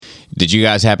Did you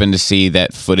guys happen to see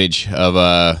that footage of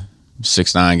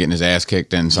 6ix9ine getting his ass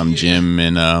kicked in some gym?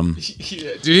 And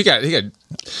Dude, he got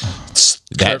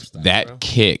that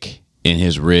kick in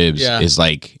his ribs is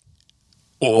like,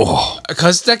 oh,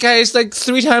 because that guy is like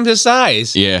 3 times his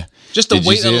size. Yeah, just the Did you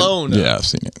weight see it? alone. Yeah, I've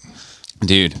seen it.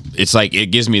 Dude, it's like it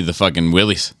gives me the fucking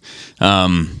willies.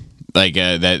 Then like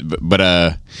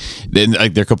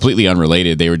they're completely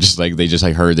unrelated. They were just like they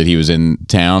heard that he was in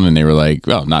town and they were like,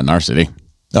 well, not in our city.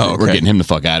 Oh, okay. We're getting him the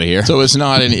fuck out of here. So it's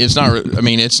not. I mean,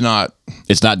 it's not.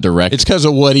 It's not direct. It's because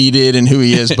of what he did and who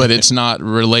he is, but it's not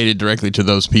related directly to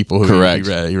those people who Correct.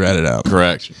 He ratted out.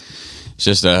 Correct. It's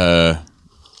just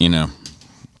you know.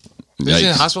 Is he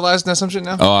hospitalized in some shit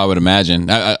now? Oh, I would imagine.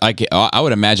 I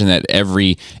would imagine that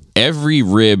every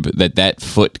rib that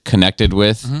foot connected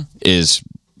with is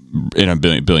in a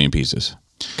billion pieces.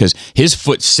 Because his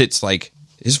foot was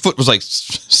like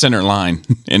center line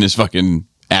in his fucking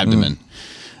abdomen.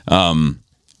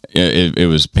 It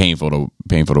was painful to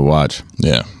watch.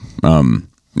 Yeah.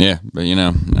 Yeah, but you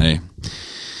know,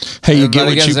 hey, you get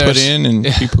what you put in, and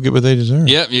people get what they deserve.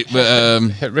 Yep.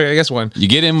 I guess one. You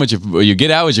get in what you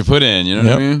get out what you put in. You know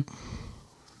what I mean?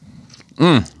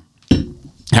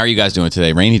 How are you guys doing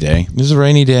today? Rainy day. This is a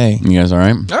rainy day. You guys all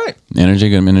right? All right. Energy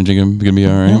gonna be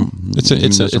all right. Yeah. It's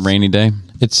a rainy day.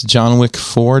 It's John Wick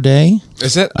 4 day.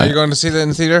 Is it? Are you going to see that in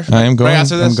the theater? I am going. Right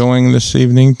after this? I'm going this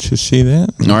evening to see that.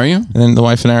 Are you? And then the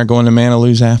wife and I are going to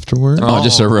Manaloo's afterward. Oh,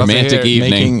 just a romantic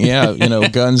evening.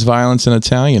 Guns, violence, and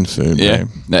Italian food. Yeah,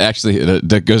 right?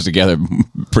 that goes together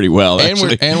pretty well. And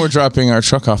we're dropping our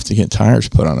truck off to get tires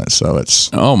put on it. So it's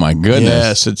oh my goodness.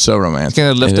 Yes, it's so romantic. Can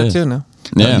I lift It it is. too? No.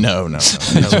 Yeah. No.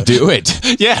 Do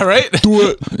it. Yeah. Right. Do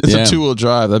it. It's Yeah. a 2-wheel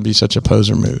drive. That'd be such a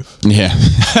poser move. Yeah.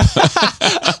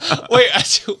 Wait.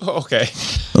 Okay.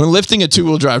 I mean, lifting a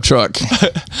 2-wheel drive truck.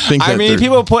 I mean,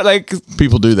 people put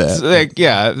people do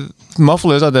that.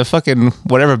 mufflers on the fucking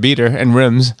whatever beater and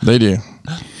rims. They do.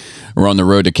 We're on the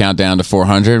road to countdown to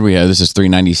 400. This is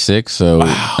 396, so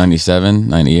 97,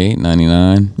 98,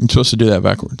 99. You're supposed to do that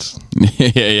backwards.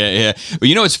 Yeah. But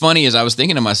you know what's funny is I was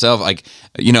thinking to myself, like,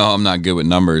 I'm not good with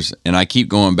numbers, and I keep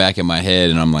going back in my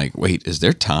head, and I'm like, wait, is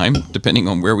there time depending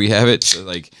on where we have it? So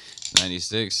like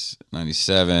 96,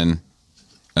 97,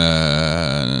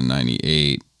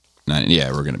 98, 90.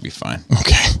 Yeah, we're gonna be fine.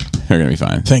 Okay. We're gonna be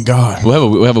fine. Thank God.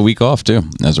 We'll have a week off too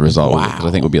as a result. Wow. 'Cause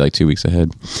I think we'll be like 2 weeks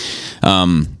ahead.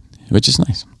 Which is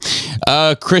nice.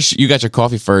 Chris, you got your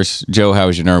coffee first. Joe, how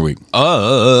was your nerd week?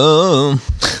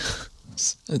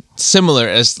 Similar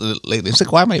as lately. It's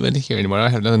like, why am I even here anymore? I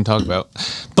have nothing to talk about.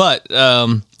 But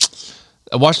I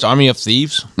watched Army of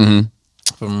Thieves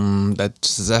from that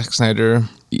Zack Snyder.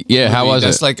 Yeah, how was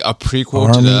That's it? like a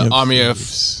prequel to the Army of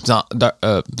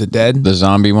the Dead. The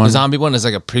zombie one? The zombie one is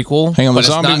like a prequel. Hang on, the but it's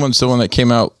zombie not- one's the one that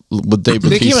came out with Dave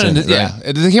They came Bautista. out, in it,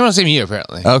 right? they came out the same year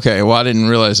apparently. Okay, well, I didn't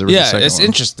realize there was a Yeah, second it's one.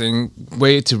 interesting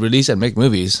way to release and make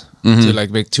movies to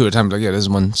like make 2 at a time. Like, yeah, this is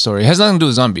one story. It has nothing to do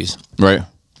with zombies. Right.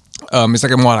 It's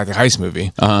like more like a heist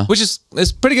movie, which it's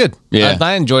pretty good. Yeah.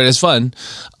 I enjoyed it. It's fun.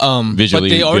 Visually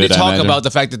but they already good, I talk imagine. about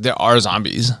the fact that there are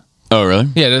zombies. Oh, really?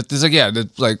 Yeah,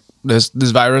 there's this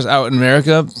virus out in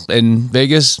America in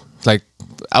Vegas, like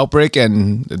outbreak,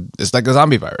 and it's like a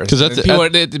zombie virus. 'Cause that's- people,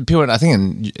 I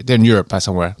think they're in Europe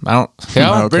somewhere. I don't. They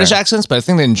all have Okay. British accents, but I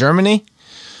think they're in Germany.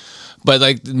 But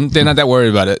like they're not that worried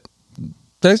about it.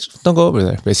 They just don't go over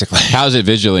there. Basically, How's it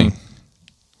visually?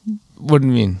 what do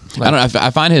you mean? I don't know. I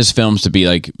find his films to be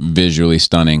like visually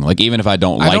stunning. Like even if I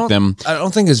don't like them, I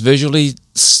don't think it's visually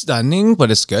stunning, but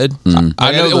it's good.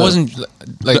 I know it wasn't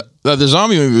like the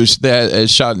zombie movie was that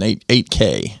is shot in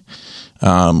 8K,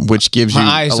 which gives you My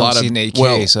eyes a don't lot see of in 8K,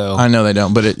 Well, so- I know they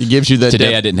don't, but it gives you that. today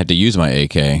depth. I didn't have to use my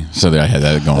AK, so that I had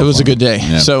that going. It was for a good me. day.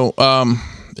 Yeah. So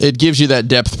it gives you that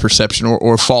depth perception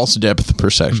or false depth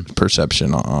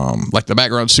perception. Like the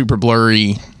background's super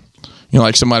blurry.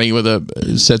 Like somebody with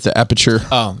set the aperture.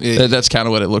 Oh, yeah. That's kind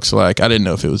of what it looks like. I didn't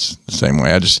know if it was the same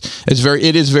way.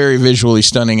 It is very visually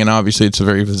stunning, and obviously it's a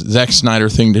very Zack Snyder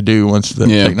thing to do once the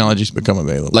technology's become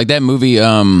available. like that movie.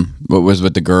 What was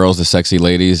with the girls, the sexy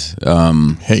ladies?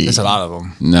 Hey, there's a lot of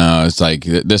them. No, it's like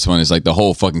this one is like the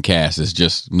whole fucking cast is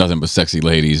just nothing but sexy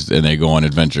ladies, and they go on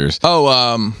adventures.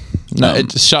 no,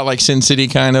 it's shot like Sin City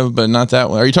kind of, but not that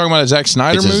one. Are you talking about a Zack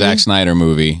Snyder It's movie? a Zack Snyder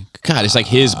movie. God, it's like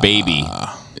his baby.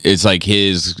 It's like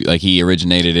he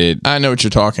originated it. I know what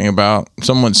you're talking about.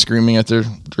 Someone's screaming at their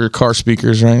car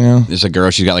speakers right now. There's a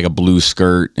girl. She's got like a blue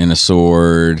skirt and a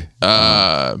sword.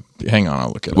 Hang on,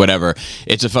 I'll look it up. Whatever.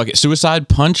 It's a fucking Suicide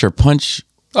Punch or Punch.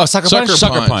 Oh, Sucker Punch.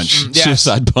 Sucker Punch. Yes.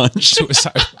 Suicide Punch.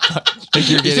 Suicide Punch. I think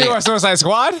you're You getting. think about Suicide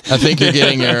Squad? I think you're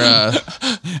getting your.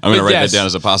 I'm gonna write Yes. that down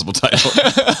as a possible title.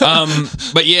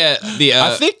 But yeah, the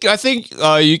I think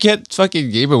you get fucking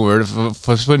Game Award for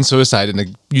putting suicide in a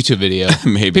YouTube video.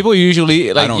 Maybe. People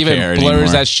usually like don't even care blurs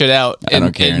anymore. that shit out. I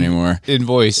don't care anymore. In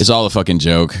voice. it's all a fucking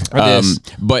joke. is.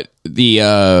 But the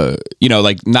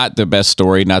like not the best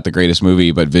story, not the greatest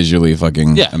movie, but visually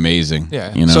fucking amazing.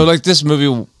 Yeah. You know? So like this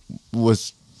movie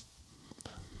was.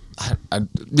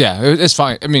 It's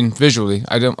fine. I mean, visually,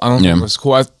 I don't think it was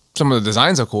cool. Some of the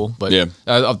designs are cool, but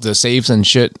of the saves and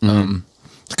shit,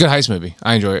 it's a good heist movie.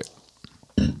 I enjoy it.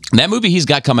 that movie he's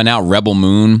got coming out, Rebel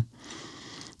Moon.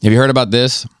 Have you heard about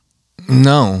this?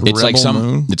 No, It's like Rebel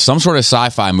Moon? it's some sort of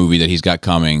sci-fi movie that he's got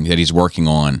coming that he's working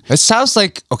on. it sounds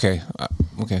like okay.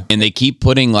 And they keep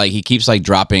putting he keeps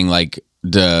dropping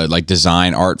the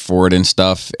design art for it and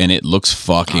stuff, and it looks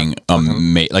fucking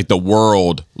amazing. Like the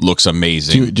world looks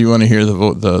amazing. Do you want to hear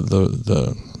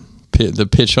the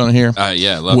pitch on here?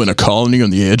 Yeah, love When a colony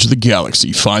on the edge of the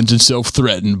galaxy finds itself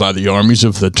threatened by the armies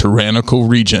of the tyrannical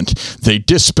regent, they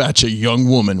dispatch a young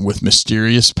woman with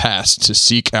mysterious past to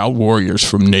seek out warriors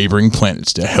from neighboring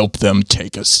planets to help them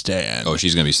take a stand. Oh,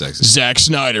 she's gonna be sexy. Zack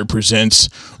Snyder presents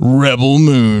Rebel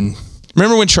Moon.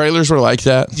 Remember when trailers were like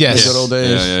that? Yes. In the good old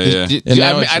days. Yeah. And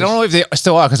now I it's don't know if they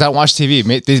still are because I don't watch TV.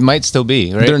 They might still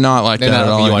be, right? They're not like They're that not at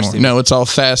if all you watch anymore. TV. No, it's all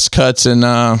fast cuts and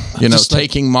Just like-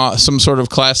 taking some sort of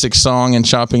classic song and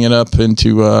chopping it up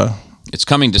into It's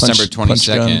coming December punch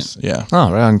 22nd. guns. Yeah. Oh,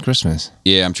 right on Christmas.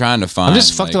 Yeah, I'm trying to find. I'm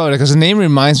just fucked about it because the name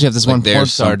reminds me of this one porn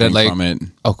there's star that something like. from it.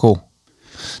 Oh, cool.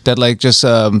 That like just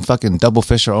fucking double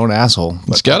fish her own asshole.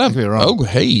 It's got I could be a wrong. oh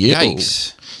hey yo.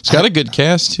 Yikes. It's got a good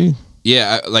cast too.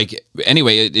 Yeah,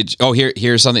 anyway,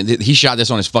 here's something. He shot this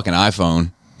on his fucking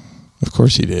iPhone. Of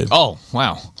course he did. Oh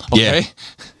wow. Okay. Yeah.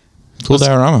 Cool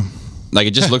diorama. Like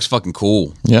it just looks fucking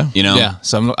cool. Yeah. You know. Yeah.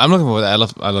 So I'm looking for that.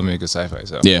 I love me a good sci-fi.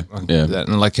 So Yeah, I'll yeah. do that.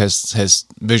 And like his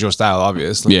visual style,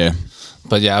 obviously. Yeah.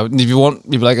 But yeah, if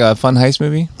you like a fun heist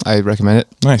movie, I recommend it.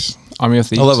 Nice. Army of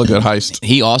Thieves. I love a good heist.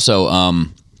 He also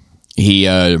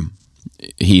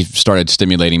he started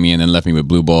stimulating me and then left me with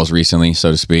blue balls recently,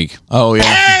 so to speak. Oh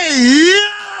yeah.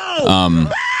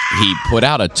 He put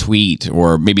out a tweet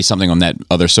or maybe something on that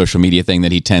other social media thing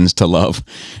that he tends to love,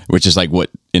 which is like what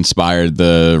inspired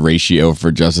the ratio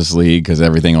for Justice League, because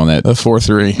everything on that. The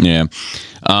 4-3. Yeah.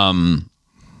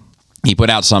 He put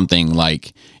out something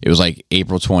like, it was like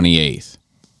April 28th,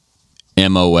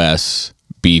 MOS,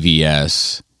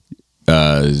 BVS,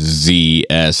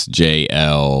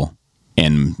 ZSJL,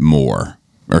 and more,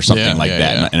 or something Yeah, like yeah,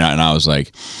 that. yeah. And I was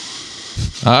like,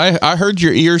 I heard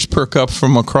your ears perk up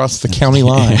from across the county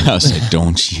line. I was like,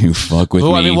 don't you fuck with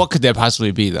Well, me. I mean, what could there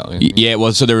possibly be though? Yeah,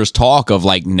 well, so there was talk of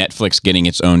like Netflix getting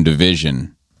its own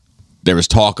division. There was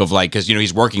talk of like, because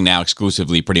he's working now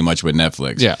exclusively pretty much with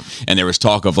Netflix. Yeah. And there was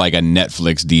talk of like a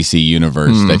Netflix DC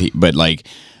universe but like,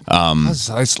 How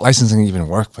does licensing even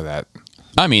work for that?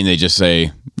 I mean, they just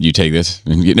say, you take this,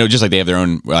 just like they have their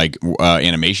own like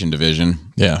animation division.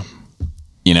 Yeah.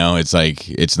 You know, it's like,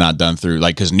 it's not done through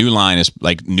like, because New Line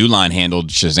handled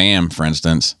Shazam, for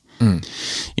instance.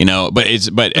 You know, but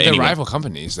They're anyway. rival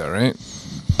companies, though, right?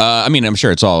 I mean, I'm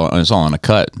sure it's all on a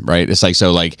cut, right? It's like,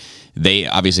 so like they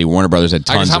obviously Warner Brothers had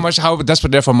I tons. guess how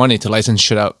desperate they're for money to license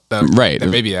shit out. Right, that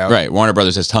baby out. Right, Warner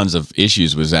Brothers has tons of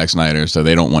issues with Zack Snyder, so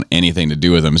they don't want anything to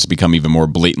do with him. It's become even more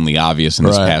blatantly obvious in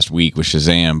this Right. past week with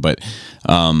Shazam. But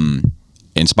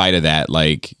in spite of that,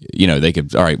 like, you know, they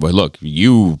could, all right, well, look,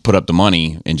 you put up the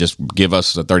money and just give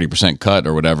us a 30% cut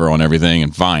or whatever on everything,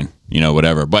 and fine, you know,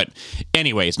 whatever. But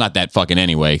anyway, it's not that fucking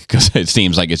anyway, because it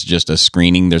seems like it's just a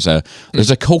screening. There's a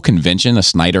whole convention, a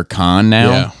Snyder Con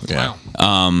now. Yeah.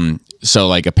 Yeah. So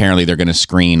like apparently they're going to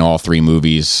screen all 3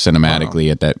 movies cinematically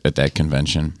at that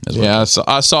convention as well. Yeah, so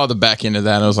I saw the back end of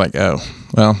that. And I was like, oh,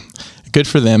 well, good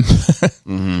for them.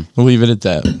 We'll leave it at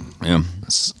that. Yeah.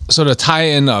 So the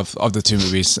tie-in of the two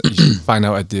movies, you find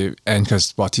out at the end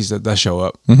because Bautista does show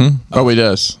up. Oh, he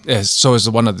does. So is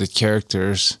one of the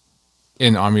characters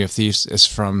in Army of Thieves is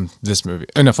from this movie.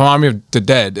 No, from Army of the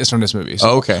Dead is from this movie. So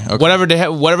Oh, okay. whatever they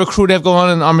have, whatever crew they have going on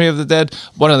in Army of the Dead,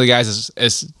 one of the guys is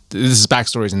this is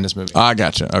backstories in this movie. I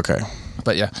gotcha. Okay.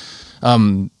 But yeah,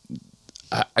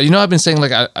 I've been saying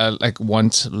like I like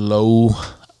want low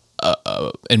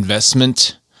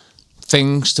investment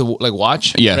things to like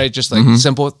watch. Yeah. Right. Just like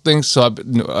simple things. So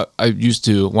I used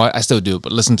to, well, I still do,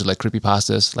 but listen to like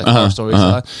creepypastas, like horror stories a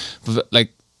lot. But,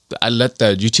 like I let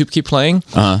the YouTube keep playing,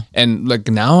 and like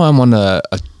now I'm on a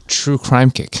true crime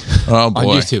kick. Oh, on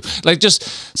boy. YouTube, like just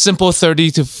simple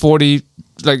 30 to 40,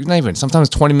 like not even sometimes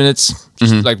 20 minutes,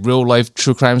 just like real life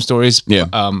true crime stories. Yeah.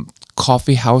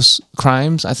 Coffee House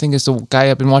Crimes, I think is the guy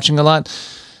I've been watching a lot.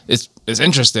 It's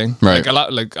interesting, Right? a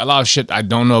lot of shit I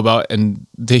don't know about, and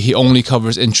he only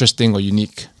covers interesting or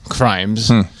unique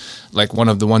crimes. Like one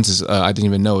of the ones is I didn't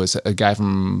even know is a guy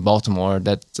from Baltimore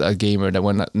that's a gamer that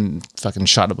went out and fucking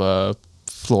shot up a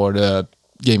Florida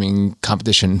gaming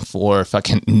competition for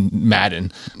fucking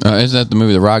Madden. Isn't that the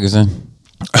movie The Rock is in?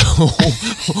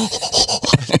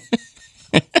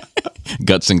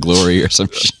 Guts and Glory or some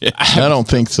shit. I don't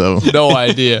think so. No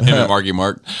idea. Him and Marky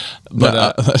Mark.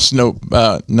 But that's no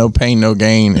pain, no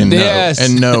gain, and Yes.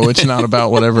 no, it's not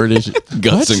about whatever it is.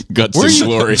 Guts and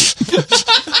Glory.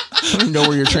 I don't know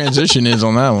where your transition is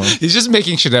on that one. He's just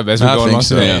making shit up as we're I going think on.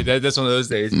 so. Yeah. Yeah. That's one of those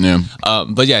days. Yeah.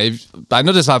 But yeah, I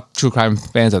know there's a lot of true crime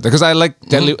fans out there because I like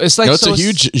Deadly. It's like No, it's a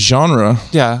huge genre.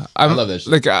 Yeah, I love that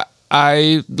shit. Like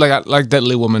I like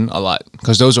Deadly Woman a lot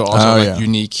because those are also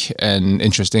unique and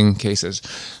interesting cases.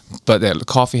 But the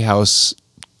Coffee House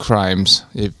Crimes,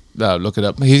 if, look it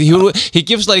up. He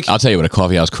gives like. I'll tell you what a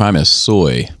coffee house crime is: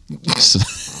 soy.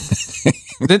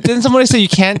 Didn't somebody say you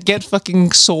can't get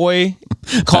fucking soy,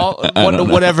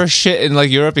 whatever shit in like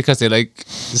Europe because they like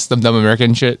some dumb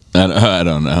American shit? I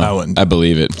don't know. I wouldn't. I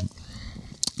believe it.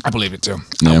 I believe it too.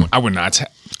 Yeah. I would not.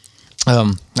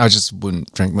 I just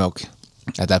wouldn't drink milk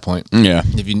at that point. Yeah.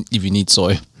 If you need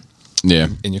soy Yeah.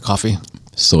 in your coffee,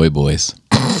 Soy boys.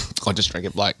 or just drink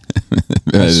it black.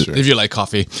 That's If you like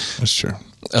coffee. That's true.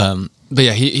 But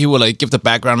yeah, he would like give the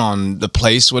background on the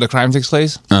place where the crime takes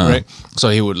place, right? So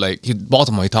he would like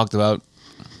Baltimore. He talked about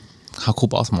how cool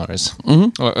Baltimore is.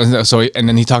 And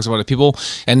then he talks about the people,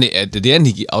 and at the end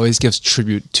he always gives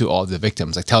tribute to all the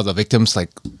victims. Like tell the victims like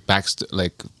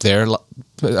their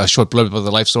a short blurb about the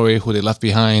life story, who they left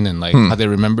behind, and like how they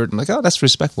remembered. And like, oh, that's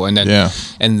respectful. And then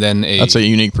that's a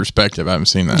unique perspective. I haven't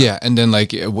seen that. Yeah, and then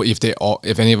like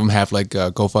if any of them have like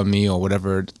GoFundMe or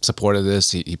whatever supported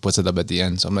this, he puts it up at the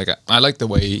end. So I'm like, I like the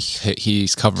way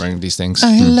he's covering these things.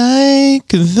 I like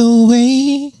the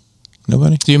way.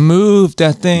 Nobody. You move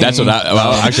that thing. what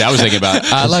I was thinking about.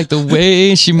 I like the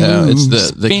way she moves.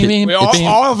 It's the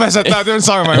all of us at that different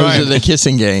song in my mind. the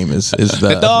kissing game is the.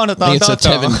 I think it's a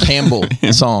Tevin Campbell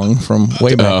song from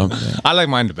way back. I like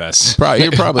mine the best.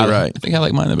 You're probably right. I think I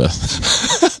like mine the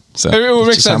best. So It would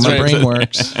make Just how sense. my right? brain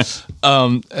works.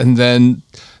 And then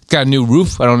got a new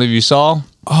roof. I don't know if you saw.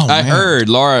 Oh, I heard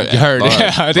Laura. You heard? Laura,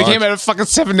 Yeah, they came at fucking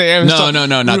 7 a.m. No,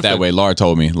 not that way. Laura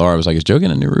told me. Laura was like, "Is Joe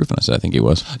getting a new roof?" And I said, "I think he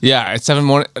was." Yeah, at 7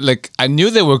 morning. Like I knew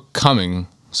they were coming,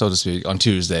 so to speak, on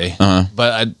Tuesday.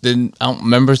 But I don't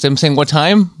remember them saying what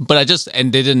time. But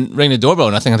and they didn't ring the doorbell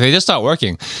or nothing. They just started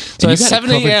working. So And at you got 7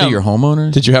 it covered a.m. through your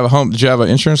homeowner? Did you have an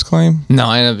insurance claim? No,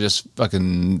 I ended up just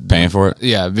fucking Paying for it?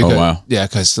 Yeah, because wow. yeah,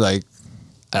 because like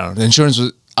I don't know, the insurance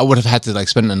was. I would have had to like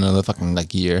spend another fucking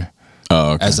like year.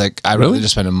 Oh, okay. As like I really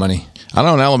just spending money. I don't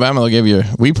know. In Alabama, they'll give you.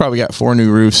 We probably got 4 new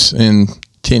roofs in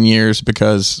 10 years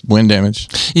because wind damage.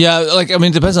 Yeah, like I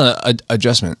mean, it depends on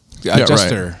adjuster.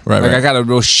 Right. Like I got a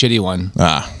real shitty one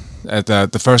Ah, at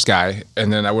the first guy,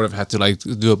 and then I would have had to like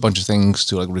do a bunch of things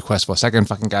to like request for a second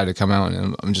fucking guy to come out,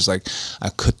 and I'm just like, I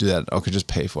could do that. I could just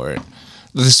pay for it.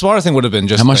 The smarter thing would have been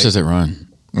just How much like, does it run?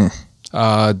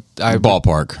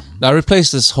 Ballpark. I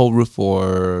replaced this whole roof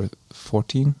for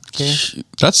 $14,000.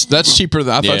 that's cheaper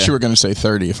than I thought Yeah. you were going to say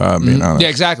 30. If I'm being honest. Yeah,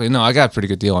 exactly. No, I got a pretty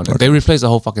good deal on it. They replaced the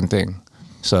whole fucking thing.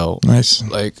 So Nice.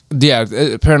 like yeah,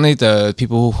 apparently the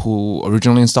people who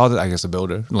originally installed it, I guess the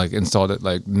builder, like installed it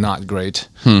like not great.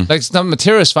 Like the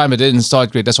material is fine, but they didn't install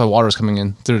it great. That's why water was coming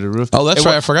in through the roof. Oh, that's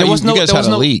right. I forgot you guys had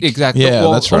a leak. Exactly. Yeah,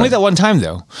 well, that's right. only that one time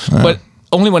though, but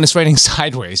only when it's raining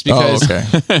sideways because, Oh, okay.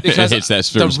 because It hits that the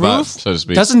certain spot, roof so to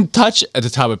speak. doesn't touch at the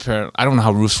top. Apparently, I don't know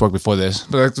how roofs work before this,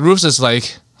 but like the roofs is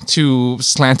like 2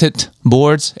 slanted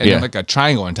boards and Yeah. then like a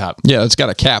triangle on top. Yeah, it's got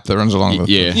a cap that runs along the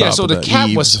Yeah. Yeah, top so of the cap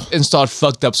eaves. was installed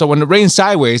fucked up. So when it rains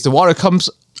sideways, the water comes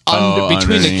between the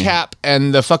underneath. cap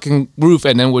and the fucking roof,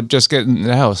 and then would just get in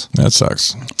the house. That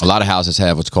sucks. A lot of houses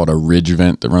have what's called a ridge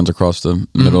vent that runs across the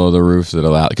middle of the roof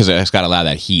that because it's got to allow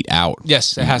that heat out.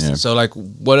 Yes, it has Yeah. to. So like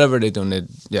whatever they're doing,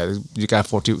 you got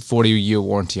 40-year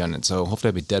warranty on it. So hopefully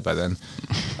I'll be dead by then.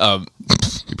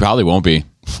 You probably won't be.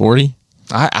 40?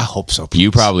 I hope so. Please.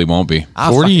 You probably won't be.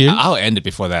 40 years? I'll end it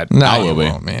before that. No, I you will be.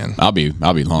 won't, man. I'll be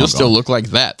long. You'll still gone. look like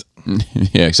that.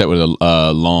 Yeah, except with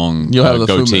a long You'll have the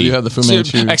goatee. Fu, you have the Fu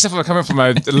Dude, Manchu. except for coming from my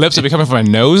lips, will be coming from my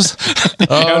nose. Look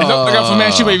up for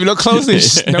Manchu, but if you look closely,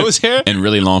 it's just nose hair. and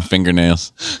really long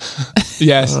fingernails.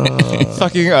 Yes,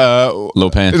 fucking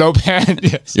JoePan.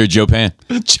 JoePan. Yes, You're JoePan.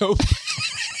 Joe.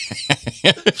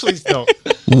 Please don't.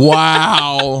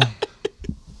 Wow.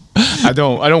 I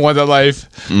don't want that life.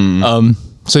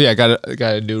 So yeah, I got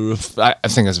a new roof. I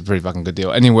think that's a pretty fucking good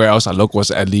deal. Anywhere else I look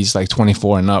was at least like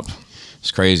 24 and up.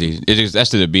 It's crazy. That's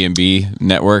to the B&B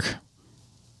network,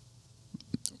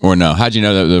 or no? How'd you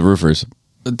know the roofers?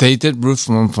 They did roof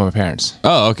from my parents.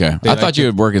 Oh, okay. I thought you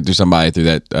were working through somebody through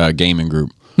that gaming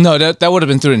group. No, that would have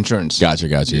been through insurance. Gotcha.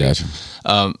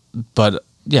 But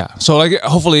yeah, so like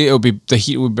hopefully the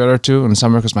heat will be better too in the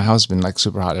summer because my house has been like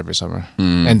super hot every summer,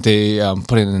 and they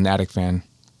put in an attic fan.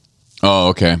 Oh,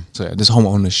 okay. So yeah, this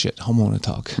homeowner shit, homeowner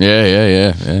talk.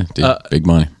 Yeah. Dude, big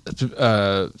money.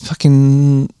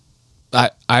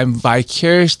 I'm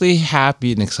vicariously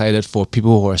happy and excited for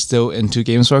people who are still into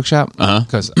Games Workshop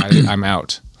because I'm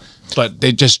out. But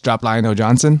they just dropped Lionel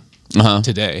Johnson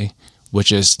today,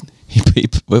 which is he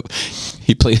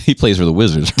plays for the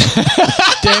Wizards.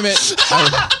 Damn it!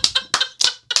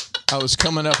 I was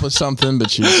coming up with something,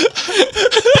 but you.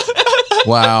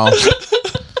 Wow.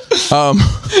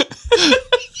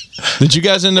 Did you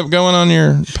guys end up going on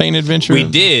your paint adventure? We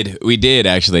did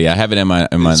actually. I have it in my.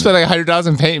 Spent like $100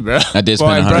 in paint, bro. I did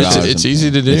spend $100. It's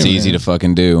easy to do. It's easy to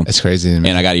fucking do. It's crazy, and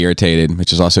I got irritated,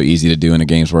 which is also easy to do in a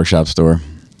Games Workshop store.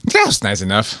 That's nice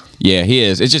enough. Yeah, he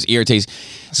is. It just irritates.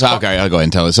 So okay, I'll go ahead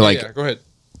and tell it. So go ahead.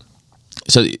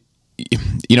 So,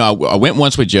 I went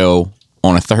once with Joe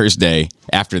on a Thursday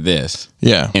after this.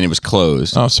 Yeah. And it was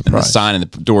closed. Oh, surprise. And the sign in the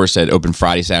door said open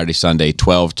Friday, Saturday, Sunday,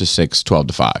 12 to 6, 12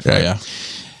 to 5. Yeah, right? yeah.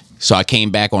 So I came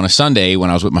back on a Sunday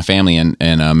when I was with my family in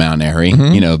Mount Airy,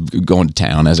 going to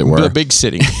town, as it were. The big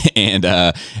city. And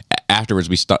afterwards,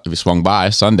 we swung by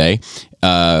Sunday.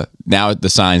 Now the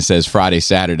sign says Friday,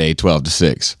 Saturday, 12 to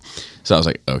 6. So I was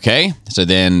like, okay. So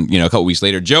then, a couple weeks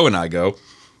later, Joe and I go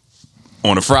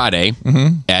on a Friday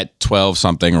at 12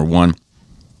 something or 1.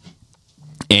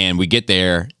 And we get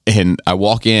there and I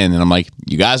walk in and I'm like,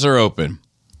 you guys are open.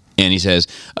 And he says,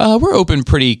 we're open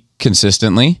pretty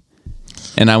consistently.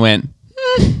 And I went,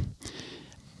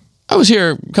 I was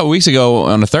here a couple weeks ago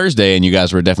on a Thursday and you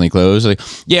guys were definitely closed. Like,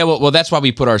 yeah, well, that's why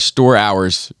we put our store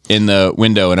hours in the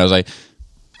window. And I was like,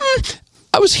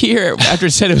 I was here after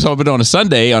it said it was open on a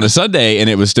Sunday and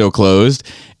it was still closed.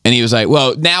 And he was like,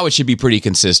 well, now it should be pretty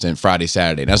consistent Friday,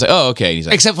 Saturday. And I was like, oh, okay. And he's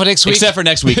like, except for next week. Except for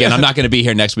next weekend. I'm not going to be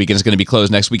here next weekend. It's going to be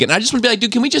closed next weekend. And I just want to be like,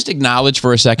 dude, can we just acknowledge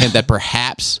for a second that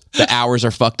perhaps the hours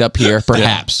are fucked up here?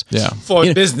 Perhaps. Yeah.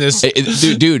 For business.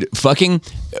 Dude, fucking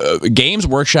Games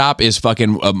Workshop is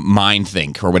fucking Mind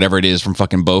Think or whatever it is from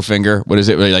fucking Bowfinger. What is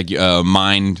it? Like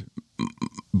Mind...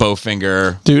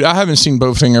 Bowfinger. Dude, I haven't seen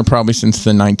Bowfinger probably since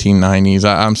the 1990s.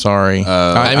 I'm sorry.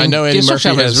 I know Eddie Murphy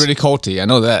is really culty. I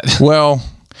know that. Well,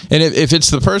 and if it's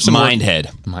the person... Mindhead.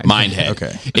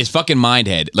 Okay. It's fucking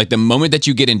Mindhead. Like the moment that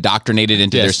you get indoctrinated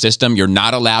into their system, you're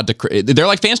not allowed to... They're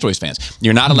like Fans Toys fans.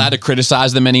 You're not allowed to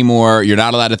criticize them anymore. You're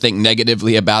not allowed to think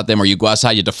negatively about them, or you go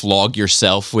outside, you have to flog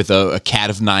yourself with a cat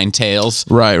of 9 tails.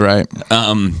 Right.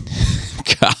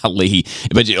 Golly.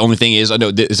 But the only thing is, I know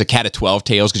there's a cat of 12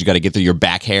 tails because you got to get through your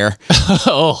back hair.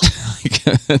 Oh.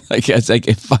 It's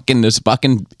like those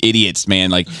fucking idiots,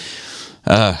 man. Like...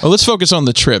 well, let's focus on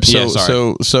the trip.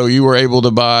 So you were able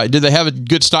to buy... Did they have a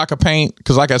good stock of paint?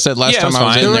 Because like I said last time I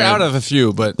was in there... They were out of a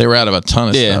few, but... They were out of a ton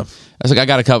of stuff. I was like, I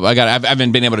got a couple. I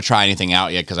haven't been able to try anything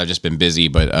out yet because I've just been busy,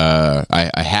 but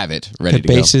I have it ready to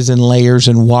go. Bases and layers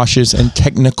and washes and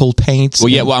technical paints. Well,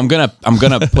 yeah. Well, I'm gonna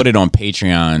put it on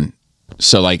Patreon.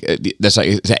 So like that's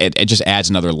like it just adds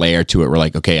another layer to it. We're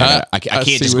like, okay, I can't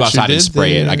just go outside and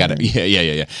spray it. I gotta,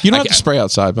 yeah. You don't have to spray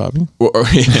outside, Bobby.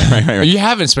 Right. You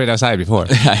haven't sprayed outside before,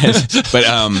 but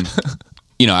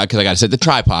because I got to set the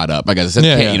tripod up. I got to set,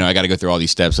 I got to go through all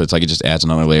these steps. So it's like it just adds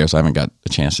another layer. So I haven't got a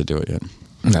chance to do it yet.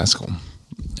 That's cool.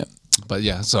 Yeah. But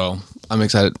yeah, so I'm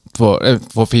excited for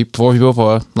people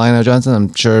for Lionel Johnson.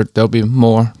 I'm sure there'll be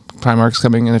more Primarks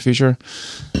coming in the future.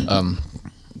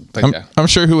 I'm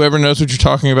sure whoever knows what you're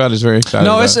talking about is very excited.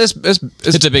 No, it's a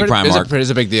big Primark. It's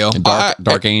a big deal.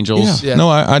 Dark Angels. Yeah. No,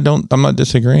 I don't. I'm not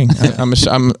disagreeing.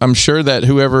 I'm sure that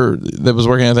whoever that was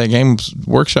working at that Games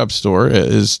Workshop store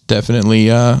is definitely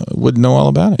would know all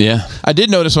about it. Yeah, I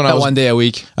did notice when I was 1 day a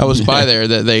week. I was by there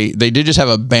that they did just have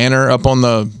a banner up on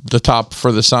the top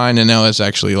for the sign, and now it's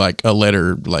actually like a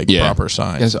letter, proper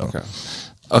sign. Yes, okay.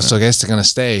 Oh, so I guess they're gonna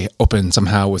stay open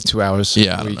somehow with 2 hours a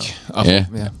week.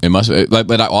 Yeah, it must.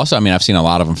 But also, I've seen a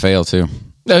lot of them fail too.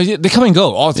 No, they come and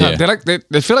go all the time. Yeah. They're like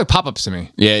they feel like pop-ups to me.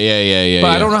 Yeah.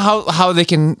 But I don't know how they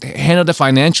can handle it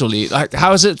financially. Like,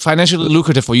 how is it financially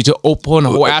lucrative for you to open a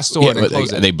whole ass store and then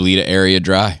close it? They bleed an area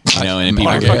dry, and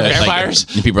people vampires.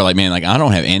 And people are like, man, like I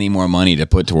don't have any more money to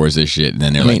put towards this shit. And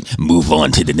then they're like, move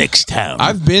on to the next town.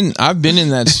 I've been in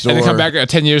that store and they come back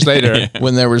 10 years later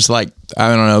when there was like,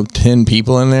 I don't know, 10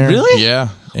 people in there. Really? Yeah.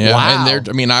 Yeah, Wow.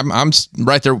 and I'm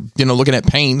right there, looking at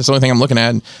paint. That's the only thing I'm looking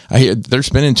at. I hear they're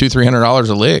spending $200-$300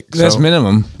 a lick. That's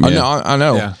minimum. I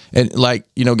know. Yeah. And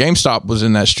GameStop was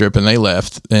in that strip and they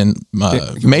left. And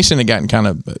Mason had gotten kind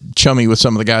of chummy with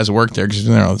some of the guys that worked there because he's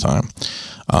in there all the time.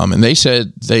 And they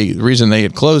said the reason they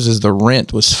had closed is the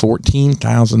rent was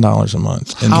 $14,000 a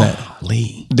month. And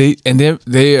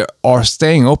They are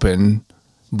staying open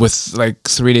with like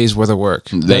 3 days worth of work.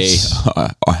 They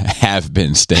have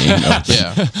been staying up.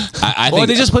 Yeah. I think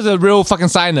they just put a real fucking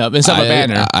sign up instead of a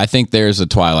banner. I think there's a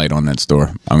Twilight on that store.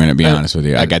 I'm going to be honest with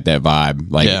you. I got that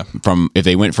vibe. Like from if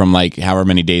they went from like however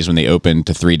many days when they opened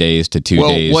to 3 days to 2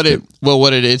 days.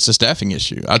 It's a staffing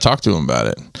issue. I talked to him about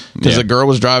it because the girl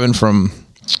was driving from.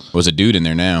 Was a dude in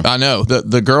there now. I know.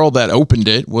 The girl that opened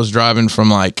it was driving from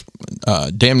like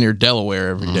damn near Delaware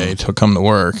every day to come to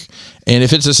work. And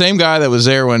if it's the same guy that was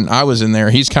there when I was in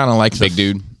there, he's kind of like big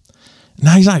dude.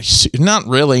 No, he's not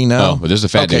really. No, but this is a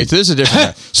fat dude. So this is a different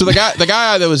guy. So the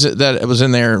guy that was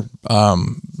in there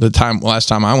last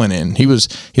time I went in,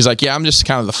 he's like, yeah, I'm just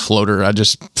kind of the floater. I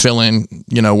just fill in,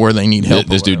 where they need help.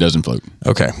 This dude doesn't float.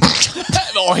 Okay.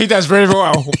 Oh, he does very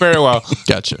well. Very well.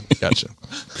 Gotcha.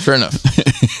 Fair enough.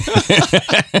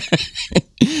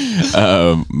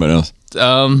 What else?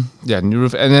 New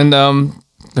roof, and then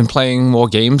been playing more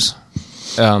games.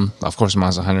 Of course,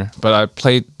 Monster Hunter, but I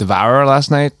played Devourer last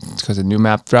night because a new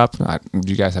map dropped.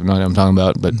 You guys have no idea what I'm talking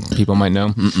about, but people might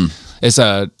know. It's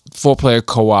a 4-player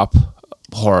co-op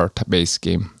horror-based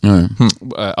game,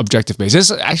 objective-based. It's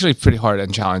actually pretty hard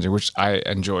and challenging, which I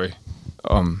enjoy.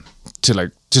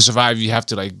 To survive, you have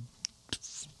to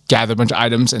gather a bunch of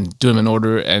items and do them in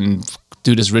order and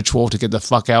do this ritual to get the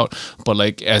fuck out.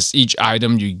 But as each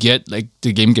item you get,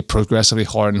 the game get progressively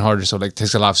harder and harder. So it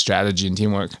takes a lot of strategy and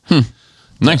teamwork.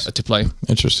 Nice to play.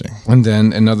 Interesting. And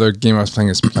then another game I was playing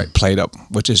is Played Up,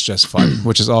 which is just fun,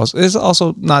 which is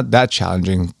also not that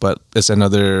challenging, but it's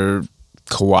another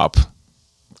co-op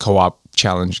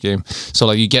challenge game.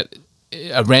 So you get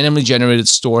a randomly generated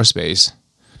store space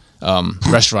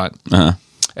restaurant.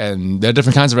 And there are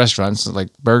different kinds of restaurants, like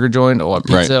burger joint or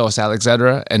pizza or salad,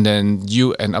 etc. And then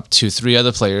you and up to 3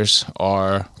 other players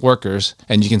are workers,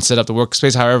 and you can set up the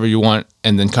workspace however you want.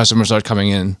 And then customers start coming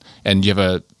in, and you have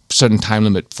a certain time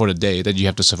limit for the day that you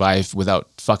have to survive without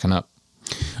fucking up.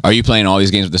 Are you playing all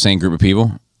these games with the same group of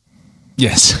people?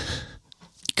 Yes.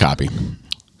 Copy.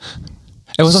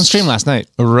 It was on stream last night.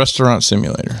 A restaurant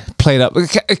simulator. Played Up.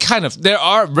 Kind of. There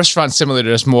are restaurant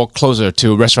simulators more closer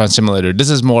to restaurant simulator. This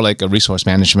is more like a resource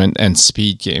management and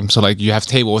speed game. So you have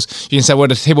tables. You can set where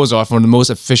the tables are for the most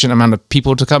efficient amount of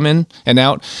people to come in and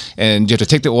out. And you have to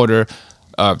take the order,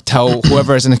 tell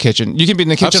whoever is in the kitchen. You can be in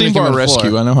the kitchen. I've seen Bar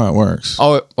Rescue. I know how it works.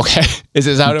 Oh, okay. Is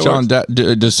this how it John, works?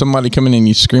 Does somebody come in and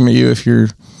you scream at you if you're...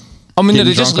 I mean,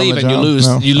 they just leave and you lose.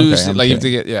 No? You lose. Okay, You have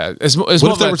to get, It's more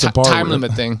of a time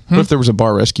limit thing. What if there was a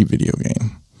Bar Rescue video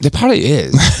game? There probably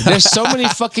is. There's so many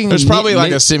fucking... There's probably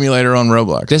a simulator on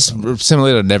Roblox. There's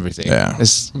simulator and everything. Yeah.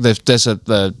 There's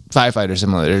the firefighter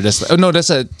simulator.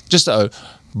 Just a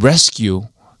rescue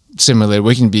simulator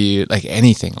where you can be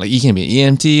anything. You can be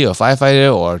an EMT or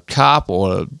firefighter or cop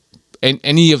or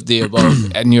any of the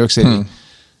above at New York City.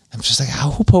 I'm just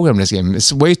who programmed this game?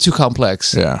 It's way too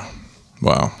complex. Yeah.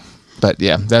 Wow. But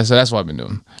yeah, that's what I've been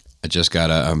doing.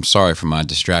 I'm sorry for my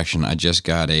distraction. I just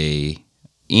got a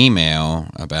email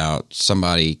about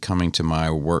somebody coming to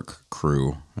my work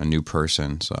crew, a new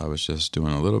person. So I was just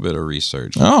doing a little bit of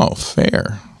research. Oh,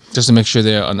 fair. Just to make sure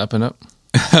they're on up and up.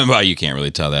 Well, you can't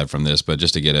really tell that from this, but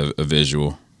just to get a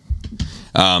visual.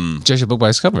 Judge a book by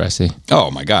its cover, I see.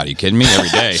 Oh my God, are you kidding me? Every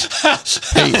day.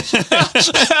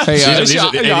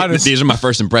 These are my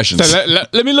first impressions. So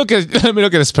let me look at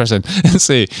this person and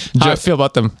see how I feel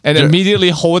about them, and immediately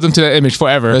hold them to that image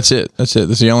forever. That's it. That's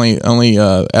the only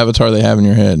avatar they have in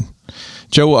your head.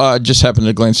 Joe, just happened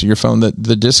to glance at your phone.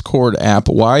 The Discord app.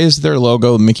 Why is their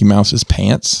logo Mickey Mouse's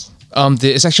pants?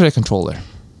 It's actually a controller.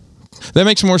 That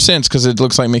makes more sense because it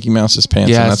looks like Mickey Mouse's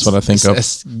pants, and that's what I think of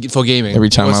it's for gaming. every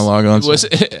time I log on.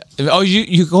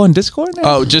 You go on Discord now?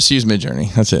 Oh, just use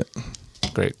Midjourney. That's it.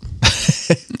 Great.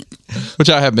 Which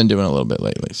I have been doing a little bit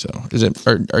lately. So,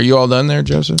 are you all done there,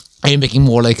 Joseph? Are you making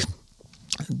more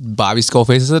Bobby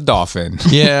Skullface is a dolphin?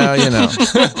 Yeah,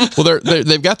 Well,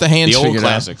 they've got the hands The old figured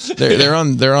classics. out.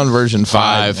 They're on version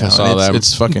 5. I saw that.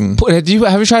 It's fucking. Have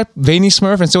you tried Veiny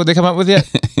Smurf and see what they come up with yet?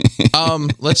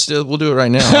 We'll do it right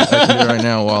now. I can do it right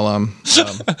now while I'm.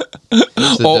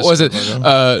 Or was it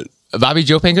Bobby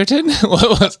Joe Pinkerton?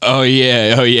 Oh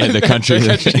yeah, the country.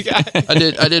 guy.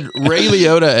 I did Ray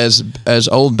Liotta as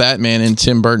old Batman in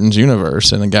Tim Burton's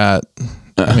universe, and I got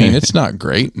I mean, it's not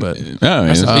great, but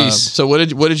Rest in peace. so what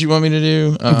did you want me to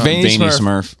do? Veiny Veiny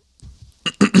Smurf.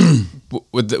 Smurf.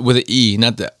 with the E,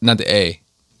 not the A.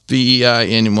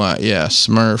 VEINY. Yeah,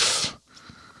 Smurf.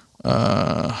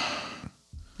 I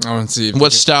want to see.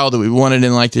 What style do we want it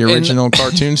in? Like the original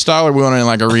cartoon style, or we want it in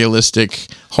like a realistic,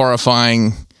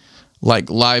 horrifying, like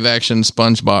live action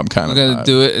SpongeBob kind I'm of? gonna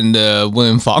do it in the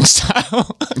William Fong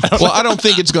style. Well, I don't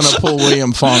think it's gonna pull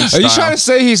William Fong Are style. you trying to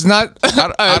say he's not?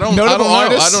 I don't know.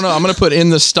 artist? I don't know. I'm gonna put in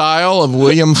the style of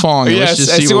William Fong. Yes, Let's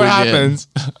just and see what we get. happens.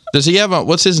 Does he have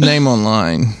what's his name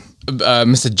online?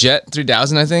 Mr. Jet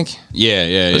 3000, I think.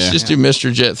 Yeah. Let's just do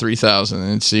Mr. Jet 3000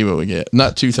 and see what we get.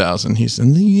 Not 2000. He's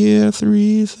in the year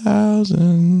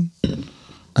 3000.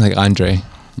 I think Andre.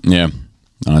 Yeah.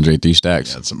 Andre 3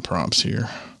 Stacks. Got some prompts here.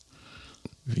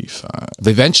 V5. But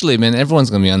eventually, man, everyone's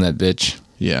gonna be on that bitch.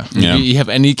 Yeah. Yeah. You have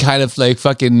any kind of like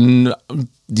fucking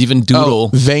even doodle.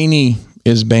 Veiny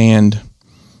is banned.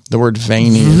 The word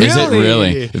veiny Is it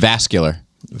really? Vascular.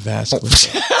 vascular.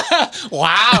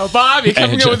 Wow, Bob, you're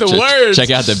coming Hey, up with the words. Check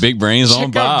out the big brains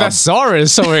on Check out Bob.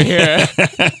 thesaurus over here.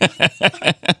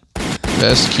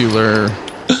 Vascular.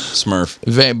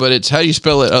 Smurf. But it's how do you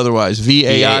spell it otherwise?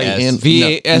 VAIN.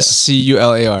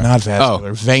 VASCULAR. Not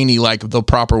vascular. Veiny, like the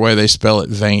proper way they spell it.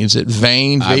 Vein. Is it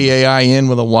vein? VAIN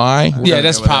with a Y? Yeah,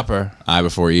 that's proper. I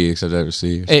before E, except I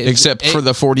C. Except for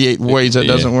the 48 ways that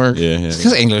doesn't work. Yeah.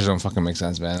 Because English don't fucking make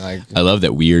sense, man. Like, I love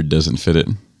that weird doesn't fit it.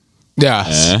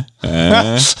 yeah.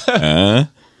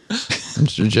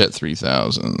 Mr. Jet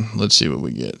 3000. Let's see what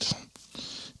we get.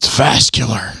 It's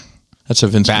vascular. That's a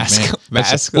Vince McMahon.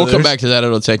 Vascular. We'll come back to that.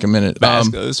 It'll take a minute.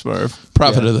 Vascular Smurf.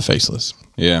 Prophet of the Faceless.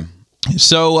 Yeah.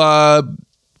 So,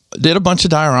 did a bunch of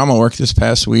diorama work this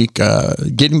past week.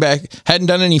 Getting back, hadn't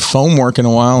done any foam work in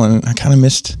a while, and I kind of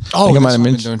missed. Oh, I think I might that's have what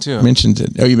I've been doing too. mentioned it.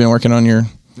 Oh, you've been working on your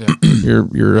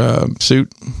your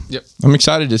suit. Yep. I'm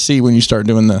excited to see when you start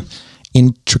doing the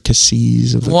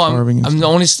intricacies of the carving.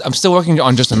 I'm still working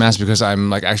on just a mask because I'm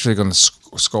like actually going to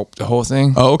sculpt the whole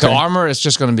thing. Oh, okay. The armor is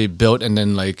just going to be built and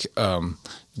then like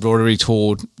rotary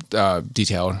tooled,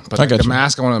 detailed. But I like, got the you.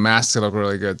 mask, I want the mask to look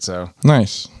really good. So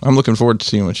Nice. I'm looking forward to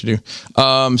seeing what you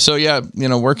do. So yeah,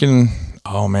 working.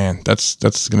 Oh man, that's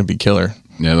going to be killer.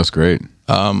 Yeah, that's great.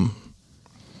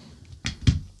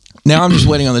 Now I'm just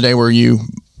waiting on the day where you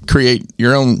create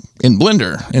your own in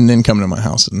Blender and then come to my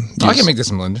house and I can make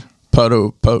this in Blender.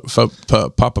 Papa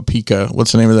Pika.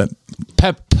 What's the name of that?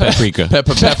 Paprika.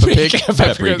 Peppa Pig.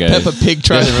 Paprika. Peppa Pig It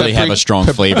tries doesn't really have a strong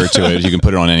flavor to it. You can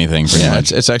put it on anything pretty Yeah,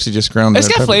 much. it's actually just ground. It's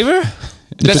got pepper. flavor.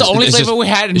 That's the only It's flavor just- we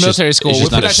had in it's just- military school. it's We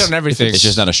just put not that shit on everything. It's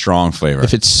just not a strong flavor.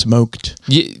 If it's smoked.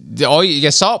 You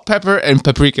get salt, pepper, and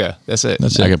paprika. That's it.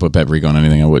 That's I it. could put paprika on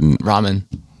anything. I wouldn't, Ramen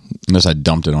unless I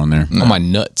dumped it on there. on my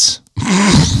nuts.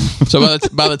 So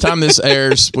by the time this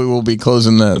airs, we will be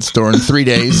closing the store in 3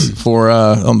 days for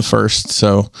on the 1st.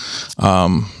 So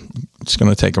it's going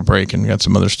to take a break and we got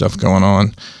some other stuff going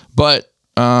on. But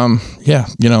yeah,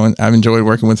 and I've enjoyed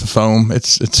working with the foam.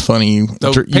 It's funny.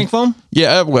 Pink foam?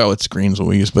 Yeah, well, it's greens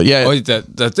we use, but yeah, Oh,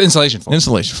 the insulation foam.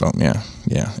 insulation foam. Yeah.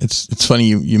 It's funny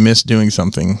you miss doing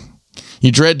something.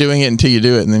 You dread doing it until you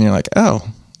do it, and then you're like, oh,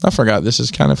 I forgot this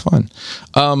is kind of fun.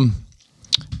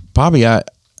 Bobby,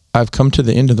 I've come to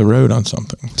the end of the road on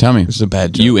something. Tell me. This is a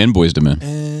bad joke. You invoiced him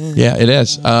in. Yeah, it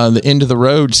is. The End of the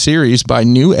Road series by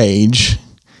New Age.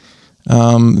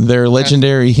 They're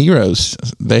legendary heroes.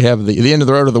 They have the End of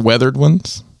the Road are the weathered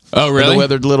ones. Oh, really? The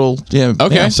weathered little. Yeah.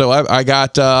 Okay. Yeah. So I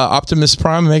got Optimus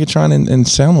Prime, Megatron, and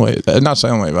Soundwave. Not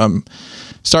Soundwave.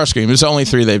 Starscream. It's the only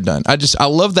 3 they've done. I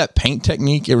love that paint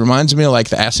technique. It reminds me of like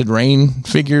the Acid Rain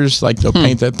figures, like the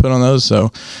paint they put on those. So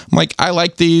I'm like, I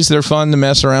like these. They're fun to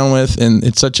mess around with, and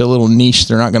it's such a little niche.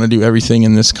 They're not going to do everything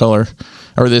in this color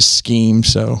or this scheme.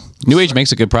 So New Age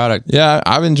makes a good product. yeah,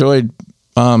 I've enjoyed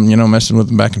messing with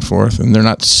them back and forth, and they're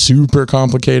not super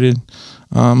complicated.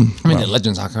 I mean, the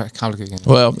legends are complicated.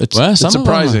 Well, it's Some of them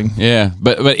surprising. are. Yeah,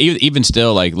 but even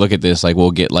still, like, look at this. Like, we'll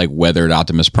get like weathered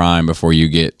Optimus Prime before you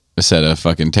get a set of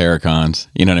fucking Terracons.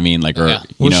 You know what I mean? Like, or Yeah.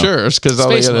 you know. Sure, it's because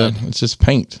it's just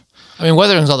paint. I mean,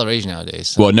 weathering's all the rage nowadays.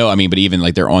 So. Well, no, I mean, but even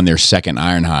like they're on their second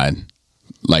Ironhide.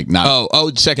 Like,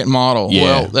 not. Second model. Yeah.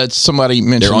 Well, that's somebody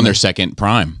mentioned. They're on their second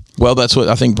Prime. Well, that's what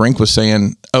I think Brink was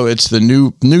saying. Oh, it's the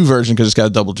new version because it's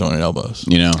got double jointed elbows.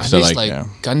 You know, At so least like,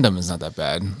 Gundam is not that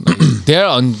bad. Like, They're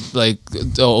on like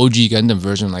the OG Gundam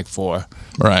version, like 4.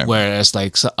 Right. Whereas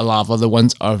like a lot of other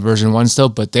ones are version 1 still,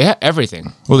 but they have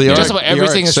everything. Well, just about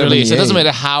everything is released. It doesn't 78.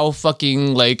 matter how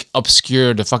fucking like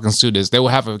obscure the fucking suit is. They will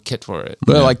have a kit for it.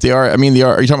 But like the R, I mean the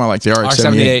R. Are you talking about like the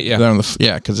R78? Yeah. They're on the,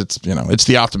 yeah, because it's it's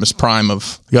the Optimus Prime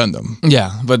of Gundam.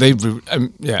 Yeah, but they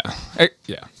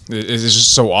it's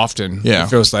just so often. Yeah. It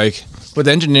feels like, but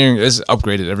the engineering is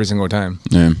upgraded every single time.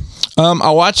 Yeah.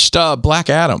 I watched Black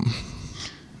Adam.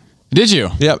 Did you?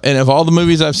 Yep, and of all the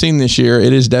movies I've seen this year,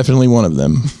 it is definitely one of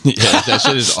them. Yeah, that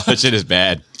shit is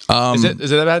bad. Is it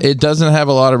that bad? It doesn't have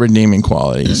a lot of redeeming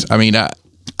qualities. I mean,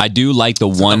 I do like the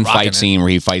one fight scene where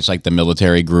he fights like the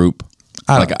military group.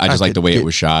 I just like the way it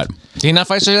was shot. Did he not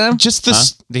fight Shazam? just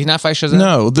this. Did he not fight Shazam?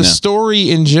 No, the story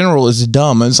in general is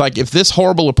dumb. It's like, if this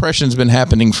horrible oppression's been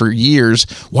happening for years,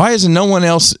 why has no one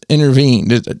else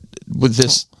intervened with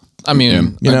this? I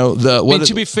mean,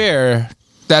 to be fair,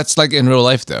 that's like in real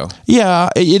life though. Yeah,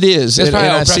 it is. There's probably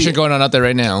oppression going on out there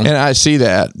right now. And I see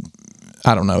that.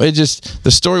 I don't know.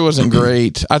 The story wasn't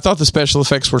great. I thought the special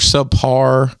effects were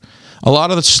subpar. A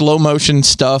lot of the slow motion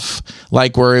stuff,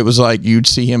 like where it was like you'd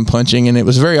see him punching, and it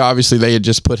was very obviously they had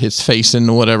just put his face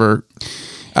into whatever.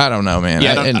 I don't know, man.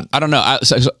 Yeah, I don't know. I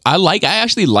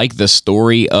actually like the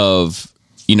story of,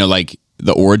 like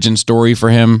the origin story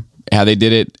for him, how they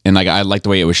did it, and like I like the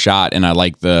way it was shot, and I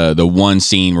like the one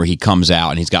scene where he comes out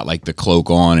and he's got like the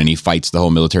cloak on and he fights the whole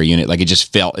military unit. Like it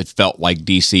felt like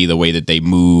DC, the way that they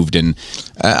moved. And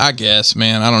I guess,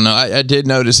 man, I don't know. I did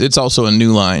notice it's also a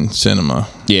New Line Cinema.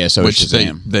 Yeah, so which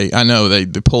they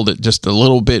pulled it just a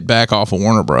little bit back off of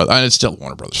Warner Brothers. It's still a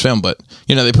Warner Brothers film, but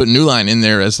they put New Line in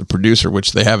there as the producer,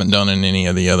 which they haven't done in any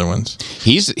of the other ones.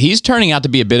 He's turning out to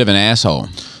be a bit of an asshole.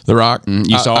 The Rock,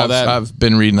 you saw that? I've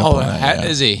been reading up on that.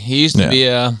 Is he? He used to be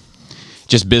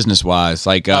just business wise,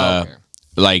 like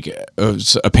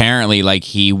apparently, like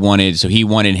he wanted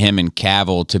him and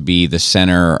Cavill to be the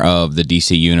center of the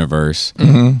DC universe.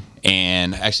 Mm-hmm.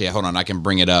 And actually, hold on, I can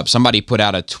bring it up. Somebody put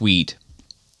out a tweet.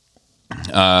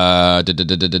 Phil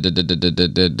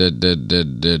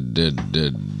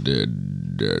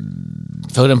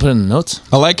didn't put in the notes.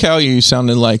 I like how you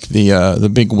sounded like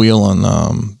the big wheel on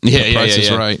The Price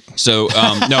is Right. So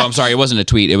no, I'm sorry, it wasn't a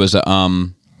tweet. It was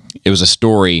a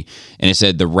story, and it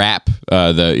said the Wrap,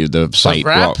 the site.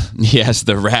 Wrap? Yes,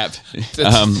 the Wrap.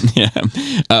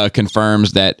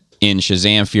 Confirms that in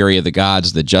Shazam: Fury of the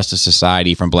Gods, the Justice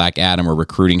Society from Black Adam were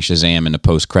recruiting Shazam in the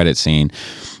post-credit scene.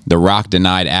 The Rock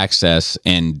denied access,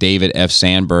 and David F.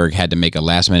 Sandberg had to make a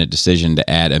last-minute decision to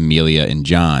add Amelia and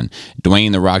John.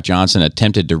 Dwayne "The Rock" Johnson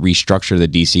attempted to restructure the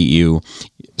DCU,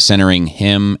 centering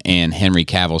him and Henry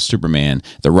Cavill's Superman.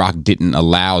 The Rock didn't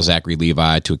allow Zachary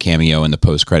Levi to cameo in the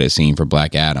post-credit scene for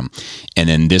Black Adam. And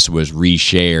then this was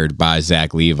reshared by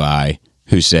Zach Levi,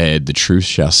 who said, "The truth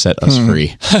shall set us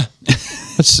free."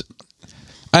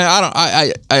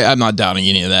 I'm not doubting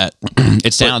any of that.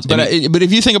 It sounds, but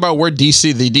if you think about where the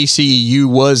DCEU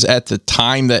was at the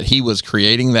time that he was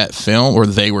creating that film, or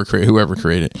they were whoever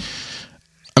created it.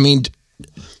 I mean,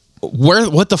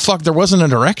 what the fuck? There wasn't a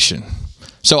direction.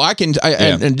 So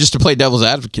and just to play devil's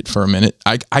advocate for a minute,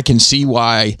 I can see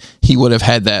why he would have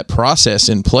had that process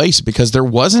in place, because there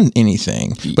wasn't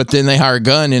anything. But then they hire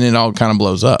Gunn and it all kind of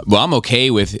blows up. Well, I'm okay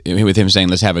with him saying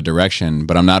let's have a direction,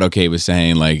 but I'm not okay with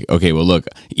saying like, okay, well look,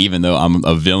 even though I'm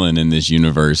a villain in this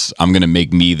universe, I'm gonna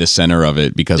make me the center of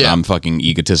it because I'm fucking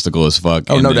egotistical as fuck.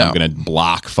 Oh, and no doubt. I'm gonna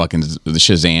block fucking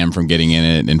Shazam from getting in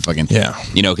it and fucking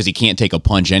because he can't take a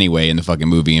punch anyway in the fucking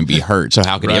movie and be hurt. So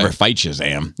how could he ever fight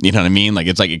Shazam? You know what I mean?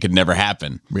 Like, it's like it could never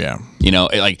happen. Yeah.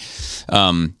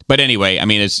 But anyway, I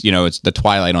mean, it's the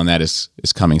twilight on that is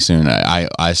coming soon.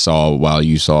 I saw, while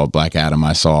you saw Black Adam,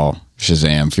 I saw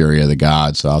Shazam: Fury of the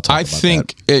Gods. So I'll talk about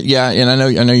that. And I know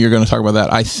you're going to talk about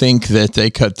that. I think that they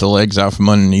cut the legs out from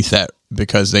underneath that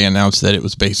because they announced that it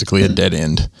was basically a dead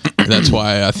end. That's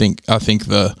why I think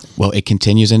it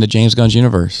continues into James Gunn's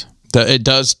universe. It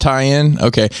does tie in,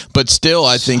 okay, but still,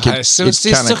 I think it kind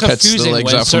of cuts the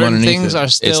legs out from underneath things it.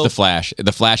 Still... It's the Flash.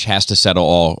 The Flash has to settle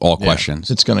all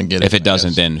questions. It's going to get it. If it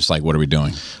doesn't, then it's like, what are we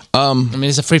doing? I mean,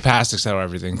 it's a free pass to settle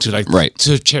everything,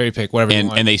 to cherry pick whatever you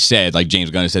want. And they said, like James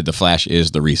Gunn said, the Flash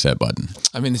is the reset button.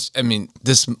 I mean,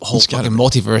 this whole fucking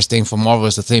multiverse thing for Marvel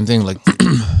is the same thing. Like,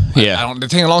 they're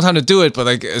taking a long time to do it, but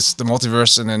like it's the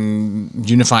multiverse and then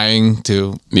unifying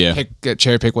to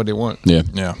cherry pick what they want.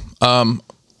 Yeah.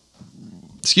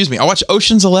 Excuse me. I watched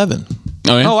Ocean's 11.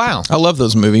 Oh, yeah? Oh wow. I love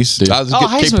those movies.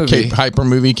 Heist movie. Hyper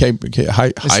movie.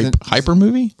 Hyper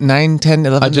movie? 9, 10,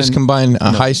 11. I just combined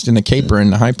a heist and a caper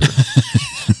and a hyper.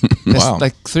 Wow.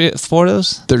 Like 4 of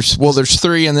those? There's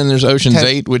 3, and then there's Ocean's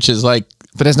 8, which is like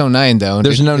But there's no 9 though.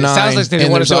 There's no It 9. sounds like they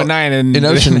and want to there's do a 9 and in it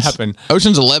didn't Ocean's, happen.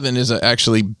 Ocean's 11 is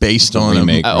actually based on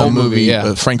remake. a movie,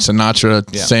 yeah. Frank Sinatra,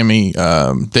 Yeah. Sammy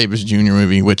Davis Jr.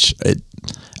 movie, which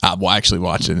I will actually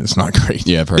watch it. It's not great.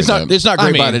 Yeah, I've heard it's not. that. It's not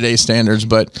great by today's standards,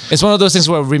 but It's one of those things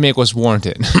where a remake was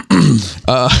warranted.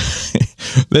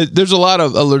 there's a lot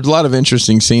of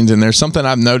interesting scenes in there. Something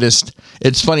I've noticed.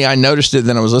 It's funny. I noticed it.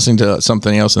 Then I was listening to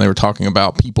something else, and they were talking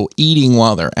about people eating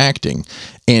while they're acting.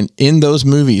 And in those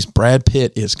movies, Brad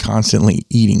Pitt is constantly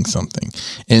eating something,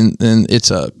 and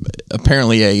it's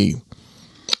apparently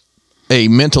a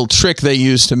mental trick they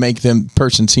use to make them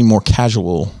person seem more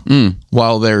casual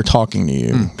while they're talking to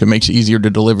you. It makes it easier to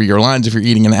deliver your lines if you're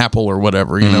eating an apple or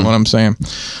whatever. You know what I'm saying?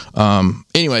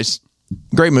 Anyways,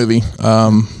 great movie.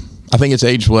 I think it's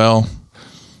aged well.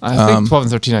 I think 12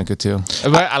 and 13 are good too.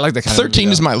 But I like that kind 13 of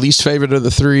movie, is my least favorite of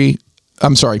the three.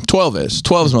 I'm sorry, 12 is.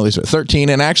 12 is my least favorite. 13,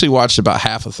 and I actually watched about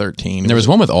half of 13. There was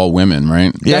one with all women,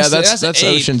 right? Yeah, That's that's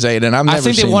 8. Ocean's 8, and I've never I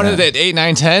think seen they wanted that. it 8,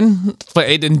 9, 10, but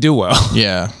 8 didn't do well.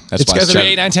 Yeah. That's it's why got seven-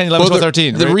 8, 9, 10, 11, 12,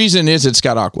 13. The right? reason is it's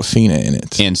got Aquafina in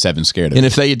it. And Seven Scared of And It.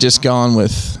 if they had just gone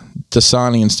with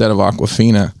Dasani instead of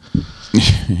Aquafina,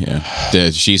 Yeah,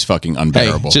 she's fucking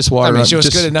unbearable. just I water mean, up. she was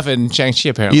just- good enough in Shang-Chi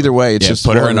apparently. Either way, it's yeah, just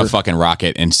put her in a water- fucking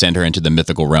rocket and send her into the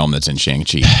mythical realm that's in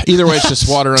Shang-Chi. Either way, it's just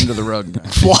water under the rug.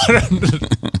 Water.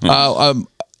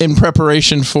 In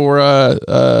preparation for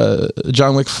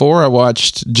John Wick 4, I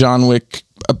watched John Wick,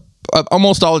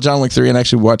 almost all of John Wick 3, and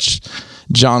actually watched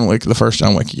John Wick, the first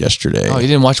John Wick, yesterday. Oh, you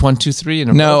didn't watch 1, 2, 3?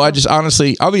 No, I just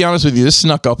honestly, I'll be honest with you, this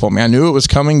snuck up on me. I knew it was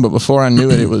coming, but before I knew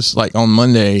it, it was like on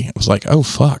Monday. I was like, oh,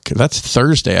 fuck, that's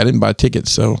Thursday. I didn't buy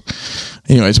tickets. So,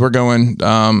 anyways, we're going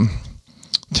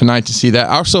tonight to see that.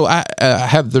 Also,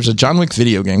 there's a John Wick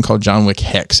video game called John Wick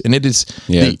Hex, and it is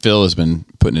Phil has been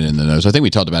putting it in the notes. I think we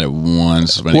talked about it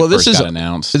once when it first got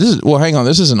announced. Hang on,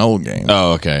 this is an old game.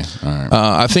 Oh, okay. All right.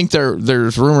 I think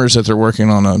there's rumors that they're working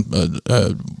on a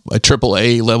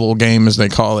AAA level game, as they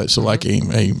call it. So like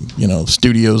a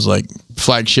studio's like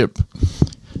flagship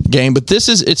game. But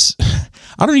it's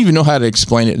I don't even know how to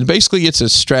explain it. Basically, it's a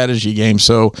strategy game.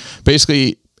 So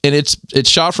basically, and it's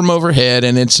shot from overhead,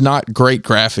 and it's not great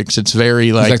graphics. It's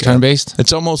very like turn-based?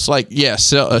 It's almost like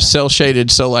cell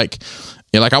shaded. So like.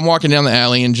 Yeah, like I'm walking down the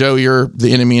alley, and Joe, you're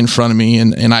the enemy in front of me,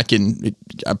 and I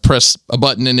press a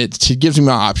button, and it gives me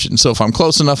my options. So if I'm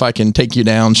close enough, I can take you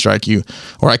down, strike you,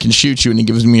 or I can shoot you, and it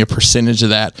gives me a percentage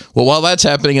of that. Well, while that's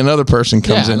happening, another person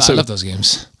comes in. So I love those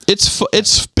games.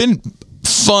 It's been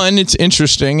fun. It's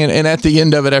interesting, and at the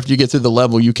end of it, after you get through the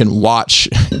level, you can watch,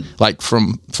 like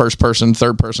from first person,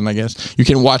 third person, I guess. You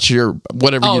can watch your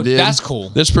whatever you did. That's cool.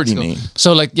 That's pretty neat.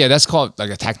 So like, yeah, that's called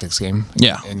like a tactics game.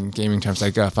 Yeah. In gaming terms,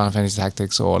 like Final Fantasy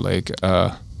Tactics or like,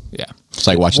 yeah. It's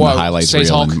like watching the highlights Space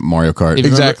reel Hulk. in Mario Kart.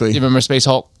 Exactly. You remember Space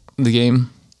Hulk, the game,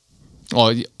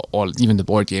 or even the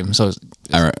board game? So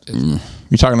All right.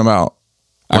 You're talking about.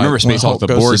 I remember Space Hulk, the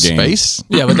board game. Space?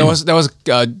 yeah, but that was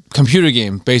a computer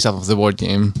game based off of the board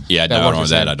game. Yeah, I don't remember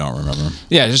that. I don't remember.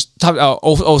 Yeah, just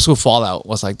old school Fallout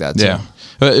was like that. Yeah.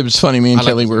 So. It was funny. Me and I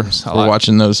like Kelly those were games a lot.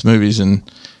 watching those movies, and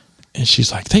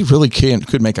she's like, they really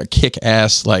could make a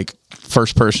kick-ass, like,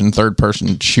 first-person,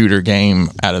 third-person shooter game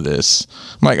out of this.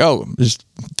 I'm like, oh, just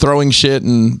throwing shit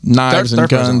and knives and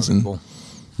guns. And cool.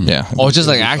 yeah. Or just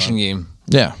like action game.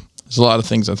 Yeah. There's a lot of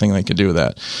things I think they could do with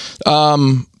that.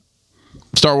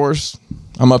 Star Wars.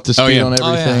 I'm up to speed on everything.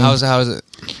 Oh, yeah. How is it?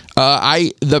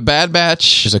 The Bad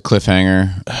Batch. Just a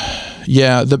cliffhanger.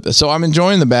 Yeah. So I'm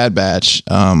enjoying the Bad Batch.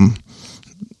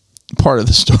 Part of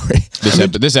the story.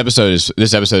 This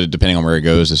episode, depending on where it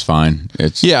goes, is fine.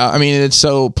 It's Yeah, I mean, it's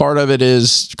so part of it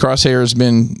is Crosshair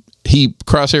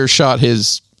shot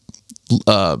his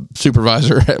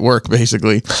supervisor at work,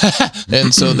 basically,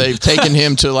 and so they've taken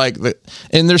him to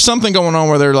and there's something going on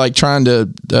where they're like trying to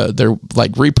they're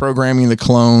like reprogramming the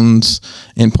clones,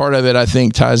 and part of it I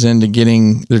think ties into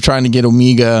they're trying to get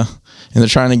Omega, and they're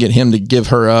trying to get him to give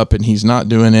her up, and he's not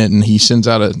doing it, and he sends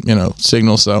out a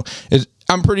signal. So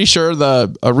I'm pretty sure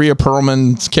Rhea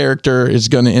Perlman's character is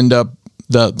going to end up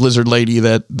the lizard lady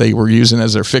that they were using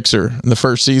as their fixer in the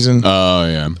first season. Oh,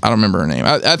 yeah. I don't remember her name.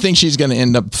 I think she's going to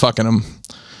end up fucking him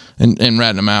and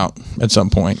ratting him out at some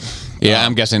point. Yeah,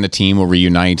 I'm guessing the team will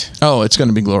reunite. Oh, it's going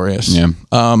to be glorious. Yeah.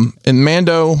 And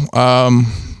Mando,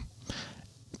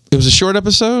 it was a short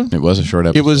episode. It was a short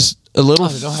episode. It was a little.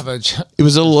 They don't have a. It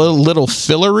was a little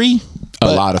fillery.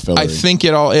 A lot of fillery. I think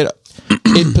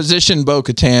it positioned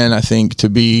Bo-Katan, I think, to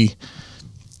be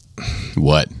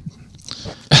What?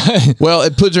 Well,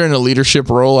 it puts her in a leadership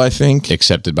role, I think.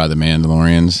 Accepted by the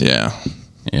Mandalorians. Yeah.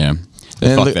 Yeah.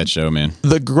 And Fuck that show, man.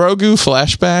 The Grogu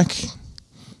flashback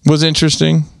was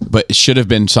interesting. But it should have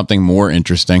been something more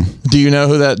interesting. Do you know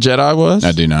who that Jedi was?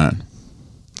 I do not.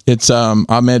 It's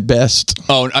Ahmed Best.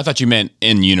 Oh, I thought you meant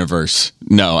in universe.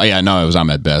 No, yeah, no, it was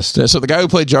Ahmed Best. So the guy who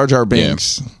played Jar Jar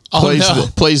Binks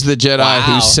plays the Jedi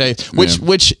who saved,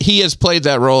 which he has played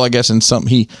that role, I guess, in some.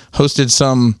 He hosted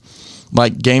some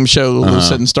like game show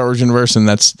set in Star Wars universe, and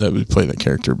that would play that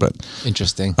character. But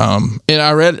interesting. And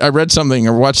I read something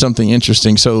or watched something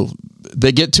interesting. So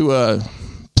they get to a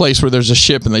place where there's a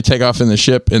ship, and they take off in the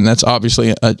ship, and that's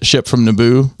obviously a ship from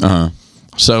Naboo.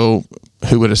 So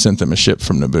who would have sent them a ship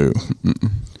from Naboo?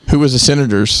 Who was the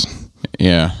senators?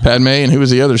 Yeah, Padme, and who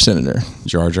was the other senator?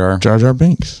 Jar Jar. Jar Jar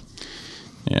Binks.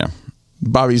 Yeah.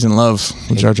 Bobby's in love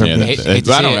with Jar Jar Binks. I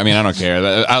don't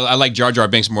care. I like Jar Jar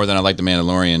Binks more than I like the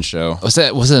Mandalorian show. Was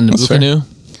it a Naboo canoe?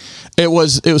 It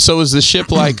was the ship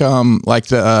like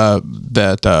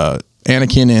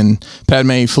Anakin and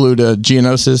Padme flew to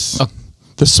Geonosis.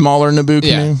 The smaller Naboo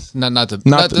canoe. Not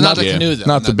the canoe though.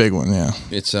 Not the big one, yeah.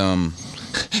 It's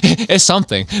it's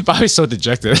something. Bobby's so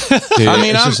dejected. Dude,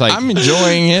 I'm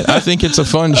enjoying it. I think it's a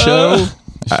fun show.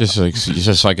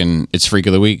 It's Freak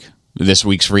of the Week. This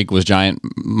week's Freak was Giant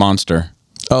Monster.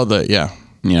 Oh,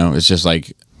 it's just like...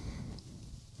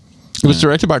 It was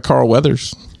directed by Carl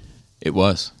Weathers. It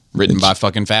was. Written by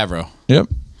fucking Favreau. Yep.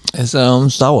 It's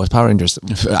Star Wars Power Rangers.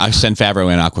 I send Favreau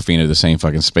and Aquafina the same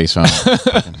fucking space phone.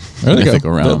 There they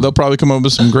go. They'll probably come up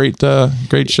with some great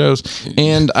shows.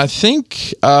 And I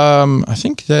think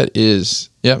that is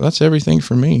that's everything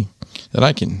for me that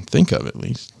I can think of at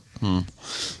least.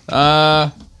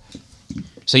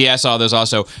 So yeah, I saw there's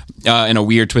also in a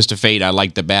weird twist of fate. I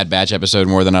liked the Bad Batch episode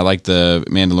more than I liked the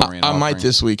Mandalorian. I might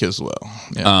this week as well.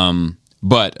 Yeah.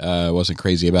 But wasn't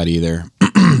crazy about either.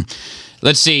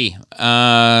 Let's see.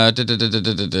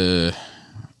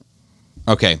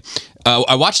 Okay.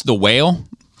 I watched The Whale.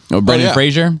 Brendan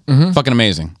Fraser. Mm-hmm. Fucking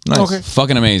amazing. Nice. Okay.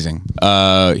 Fucking amazing.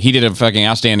 He did a fucking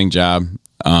outstanding job.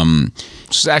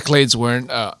 His accolades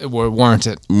were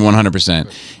warranted.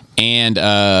 100%. And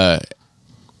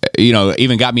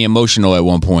even got me emotional at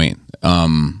one point.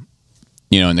 In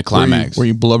the climax. Were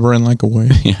you blubbering like a whale?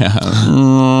 Yeah.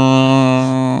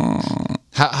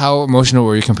 How emotional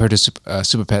were you compared to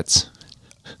Super Pets?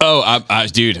 Oh,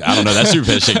 dude, I don't know. That Super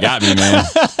Pets shit got me, man.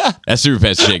 That Super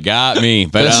Pets shit got me.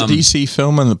 But best DC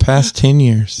film in the past 10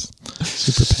 years.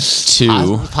 Super Pets.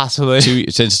 Possibly.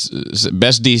 Since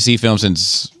best DC film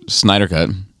since Snyder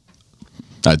Cut,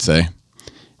 I'd say,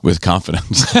 with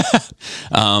confidence.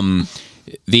 I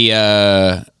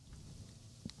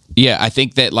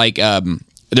think that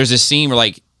there's a scene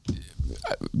where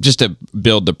just to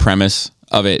build the premise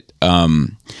of it,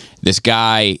 this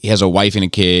guy has a wife and a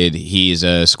kid. He's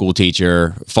a school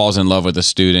teacher, falls in love with a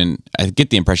student. I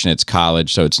get the impression it's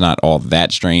college, so it's not all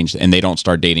that strange. And they don't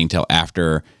start dating till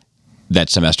after that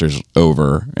semester's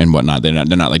over and whatnot. They're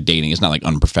not like dating. It's not like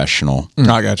unprofessional.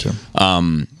 I got you.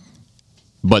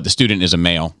 But the student is a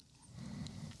male.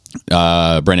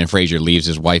 Brendan Fraser leaves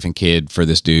his wife and kid for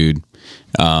this dude.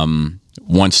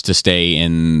 Wants to stay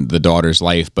in the daughter's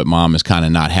life, but mom is kind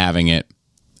of not having it.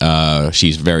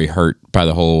 She's very hurt by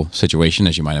the whole situation,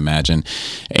 as you might imagine.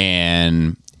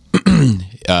 And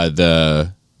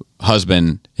the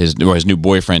husband, his new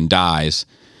boyfriend, dies,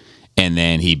 and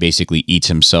then he basically eats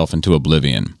himself into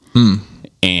oblivion.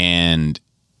 And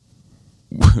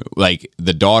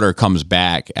the daughter comes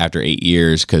back after 8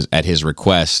 years at his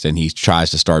request, and he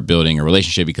tries to start building a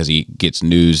relationship because he gets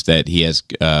news that he has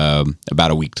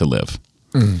about a week to live.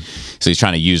 So he's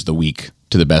trying to use the week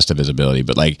to the best of his ability,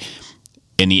 but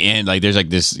in the end, there's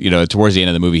this, towards the end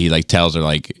of the movie, he tells her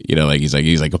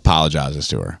he's apologizes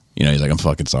to her. He's like, I'm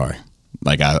fucking sorry.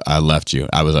 I left you.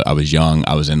 I was young.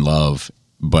 I was in love,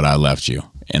 but I left you,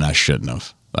 and I shouldn't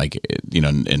have. And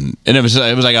it was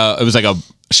like a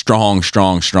strong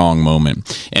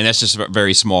moment, and that's just a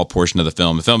very small portion of the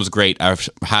film. The film is great. I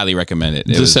highly recommend it.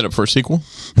 Is this set up for a sequel?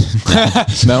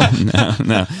 No.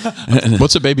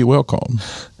 What's a baby whale called?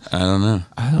 I don't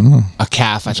know. A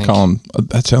calf, I think. Call him,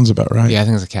 that sounds about right. Yeah, I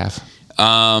think it's a calf.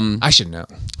 I should know.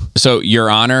 So, Your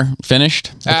Honor,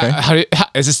 finished? Okay.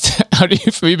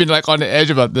 We've been on the edge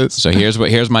about this. So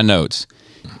here's my notes.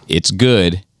 It's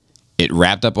good. It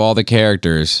wrapped up all the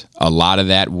characters. A lot of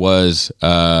that was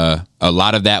done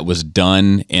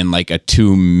in a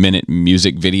 2-minute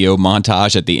music video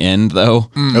montage at the end,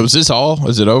 though. Was this all?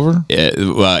 Is it over?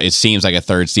 It seems like a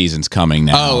third season's coming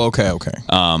now. Oh, okay.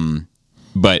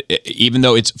 But even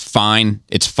though it's fine,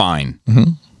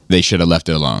 Mm-hmm. They should have left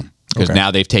it alone. Because now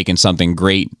they've taken something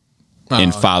great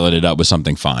and followed it up with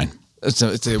something fine.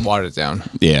 It's watered it down.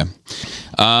 Yeah.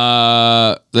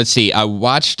 Let's see. I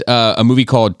watched a movie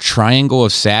called Triangle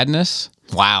of Sadness.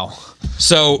 Wow.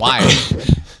 So Why?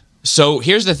 So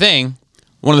here's the thing.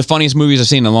 One of the funniest movies I've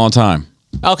seen in a long time.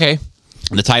 Okay.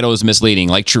 The title is misleading,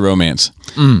 like True Romance.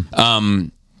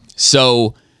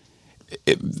 So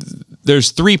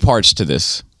there's 3 parts to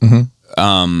this.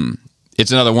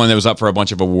 It's another one that was up for a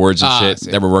bunch of awards and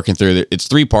shit that we're working through. It's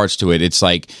 3 parts to it. It's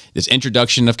like this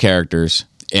introduction of characters,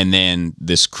 and then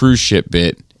this cruise ship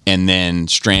bit, and then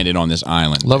stranded on this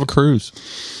island. Love a cruise.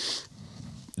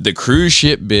 The cruise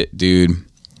ship bit, dude,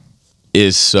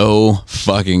 is so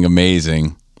fucking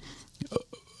amazing.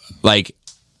 Like,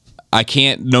 I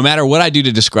can't, no matter what I do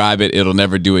to describe it, it'll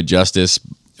never do it justice.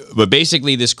 But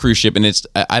basically, this cruise ship, and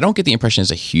I don't get the impression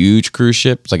it's a huge cruise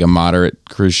ship. It's like a moderate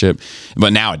cruise ship.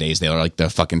 But nowadays, they're like the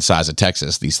fucking size of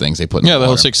Texas, these things they put in the whole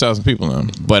water. 6,000 people now.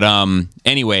 But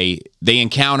anyway, they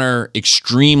encounter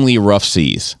extremely rough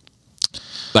seas.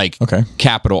 Like,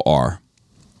 capital R.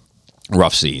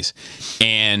 Rough seas.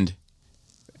 And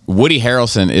Woody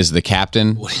Harrelson is the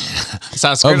captain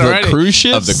Sounds good already. Cruise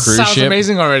ship? of the cruise Sounds ship.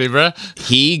 amazing already, bro.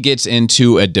 He gets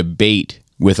into a debate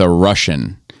with a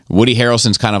Russian. Woody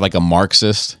Harrelson's kind of like a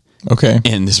Marxist. Okay.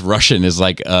 And this Russian is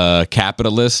like a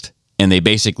capitalist. And they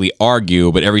basically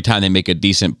argue, but every time they make a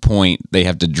decent point, they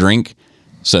have to drink.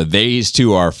 So these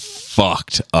two are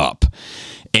fucked up.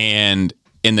 And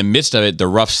in the midst of it, the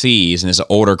rough seas and this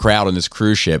older crowd on this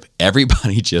cruise ship,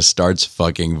 everybody just starts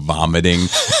fucking vomiting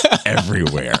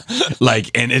everywhere.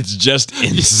 Like, and it's just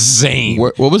insane.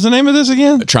 What was the name of this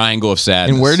again? Triangle of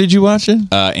Sadness. And where did you watch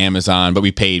it? Amazon, but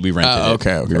we rented it.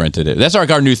 Okay. We rented it. That's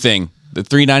our new thing. The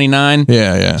 $3.99.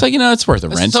 Yeah. It's like, it's worth a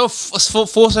rent. So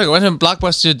full circle. Went from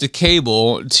Blockbuster to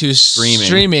cable to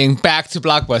streaming back to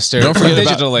Blockbuster. Don't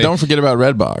digitally. forget about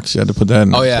Redbox. You had to put that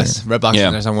in. Oh yes, Redbox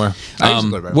in there somewhere. I used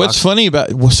to go to Redbox. What's funny about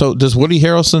so does Woody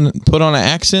Harrelson put on an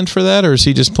accent for that, or is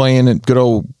he just playing it good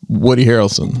old Woody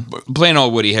Harrelson? Playing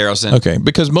old Woody Harrelson. Okay,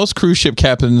 because most cruise ship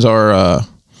captains are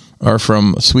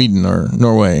from Sweden or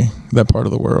Norway, that part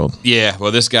of the world. Yeah,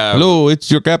 well, this guy. Hello, it's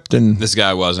your captain. This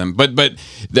guy wasn't. But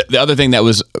the other thing that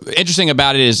was interesting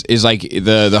about it is like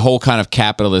the whole kind of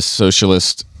capitalist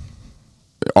socialist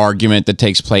argument that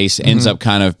takes place ends up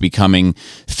kind of becoming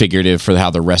figurative for how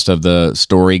the rest of the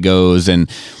story goes, and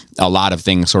a lot of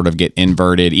things sort of get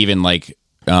inverted. Even like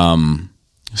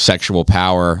sexual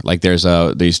power. Like there's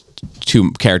these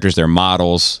 2 characters. They're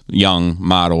models, young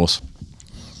models,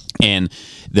 and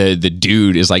the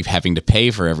dude is like having to pay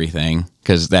for everything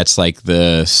because that's like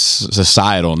the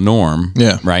societal norm,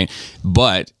 right?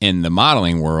 But in the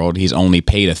modeling world, he's only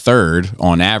paid a third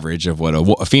on average of what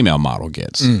a female model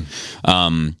gets.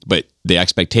 But the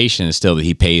expectation is still that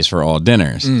he pays for all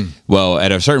dinners. Well,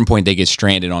 at a certain point, they get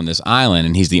stranded on this island,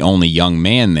 and he's the only young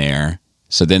man there.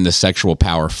 So then the sexual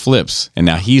power flips, and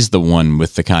now he's the one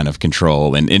with the kind of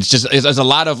control. And it's there's a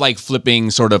lot of like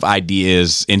flipping sort of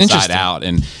ideas inside out,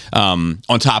 and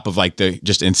on top of like the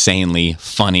just insanely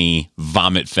funny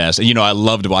vomit fest. And I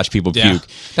love to watch people puke.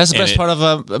 That's the best part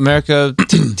of America,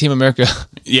 Team America.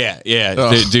 Yeah,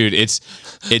 dude, it's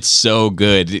so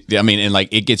good. I mean, and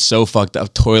like it gets so fucked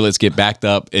up. Toilets get backed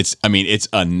up. It's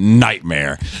a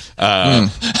nightmare.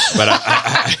 But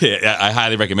I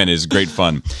highly recommend it. It's great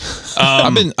fun.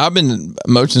 I've been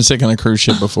motion sick on a cruise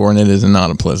ship before, and it is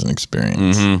not a pleasant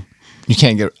experience. You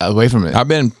can't get away from it. I've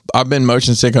been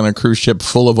motion sick on a cruise ship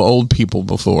full of old people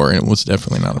before, and it was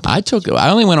definitely not. I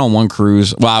only went on one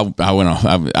cruise. Well, I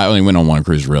only went on one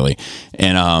cruise really,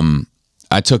 and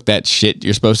I took that shit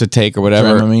you're supposed to take or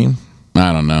whatever. Dramamine?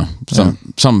 I don't know,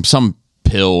 some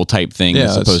pill type thing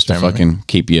that's supposed to fucking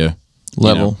keep you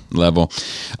level.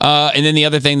 And then the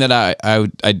other thing that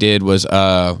I did was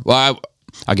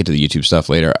I'll get to the YouTube stuff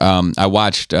later. I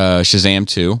watched Shazam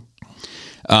 2.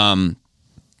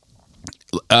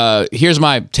 Here's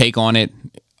my take on it.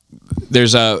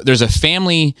 There's a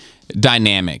family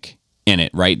dynamic in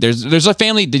it, right? There's a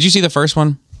family. Did you see the first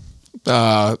one?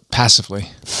 Passively.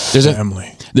 There's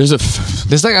Family.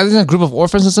 There's like a group of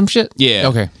orphans and some shit. Yeah.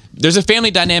 Okay. There's a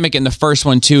family dynamic in the first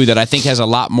one too that I think has a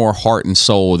lot more heart and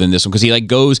soul than this one, because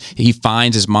he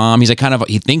finds his mom. He's like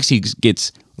he thinks he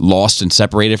gets lost and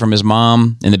separated from his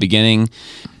mom in the beginning,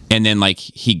 and then like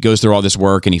he goes through all this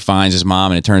work and he finds his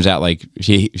mom, and it turns out like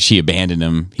she abandoned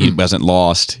him. He wasn't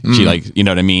lost. She like, you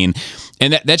know what I mean?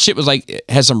 And that shit was like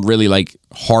has some really like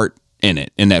heart in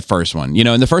it in that first one,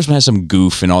 and the first one has some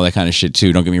goof and all that kind of shit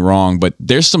too, don't get me wrong, but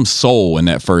there's some soul in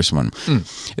that first one.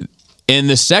 In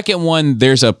the second one,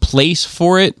 there's a place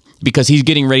for it because he's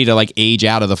getting ready to like age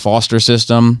out of the foster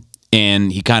system,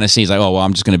 and he kind of sees like, oh well,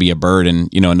 I'm just going to be a burden,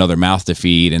 another mouth to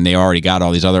feed, and they already got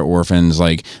all these other orphans.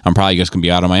 Like I'm probably just going to be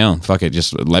out on my own. Fuck it,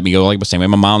 just let me go. Like the same way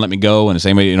my mom let me go, and the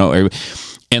same way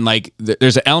and like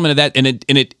there's an element of that, and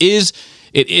it is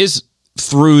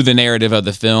through the narrative of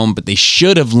the film, but they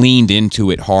should have leaned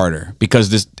into it harder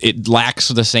because it lacks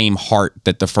the same heart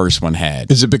that the first one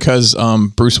had. Is it because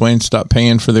Bruce Wayne stopped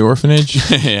paying for the orphanage?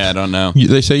 Yeah, I don't know.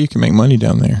 They say you can make money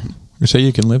down there. They say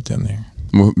you can live down there.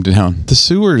 Down the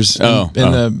sewers in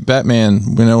the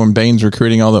Batman, when Bane's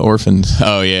recruiting all the orphans.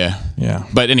 Oh yeah.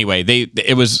 But anyway,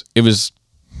 it was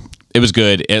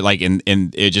good.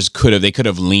 It just they could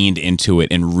have leaned into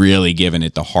it and really given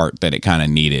it the heart that it kind of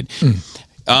needed.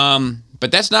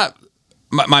 But that's not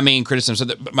my main criticism.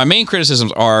 So my main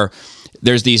criticisms are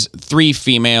there's these three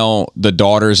female, the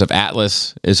daughters of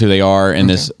Atlas is who they are in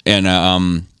this,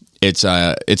 and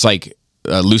it's like.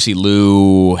 Lucy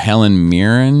Liu, Helen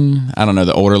Mirren. I don't know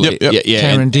the older. Yep. Yeah.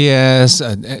 Cameron Diaz,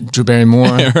 Drew Barrymore.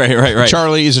 right.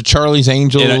 Charlie is a Charlie's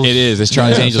Angels. It is. It's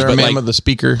Charlie's Angels. But man with the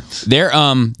speaker.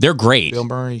 They're great. Bill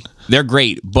Murray. They're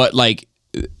great, but like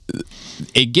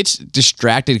it gets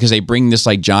distracted because they bring this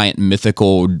like giant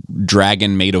mythical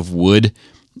dragon made of wood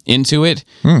into it.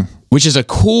 Which is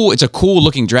it's a cool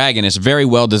looking dragon. It's very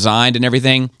well designed and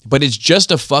everything, but it's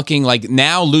just a fucking like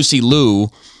now Lucy Liu.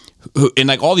 And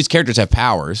like all these characters have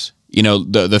powers,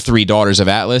 the three daughters of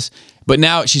Atlas, but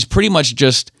now she's pretty much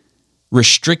just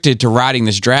restricted to riding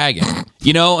this dragon,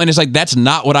 and it's like, that's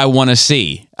not what I want to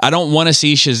see. I don't want to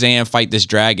see Shazam fight this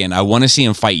dragon. I want to see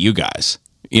him fight you guys,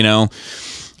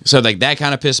 so like that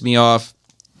kind of pissed me off.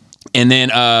 And then,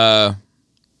 all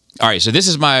right, so this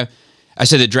is I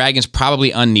said the dragon's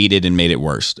probably unneeded and made it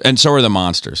worse, and so are the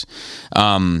monsters,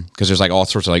 because there's like all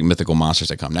sorts of like mythical monsters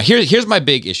that come. Now here's my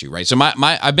big issue, right? So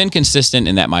I've been consistent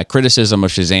in that my criticism of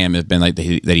Shazam has been like that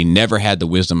he never had the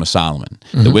wisdom of Solomon.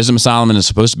 Mm-hmm. The wisdom of Solomon is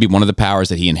supposed to be one of the powers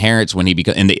that he inherits when he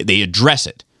becomes, and they address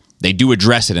it. They do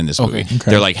address it in this movie. Okay.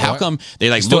 They're like, how come they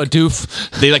like still a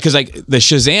doof? They like because like the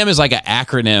Shazam is like an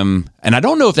acronym, and I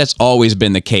don't know if that's always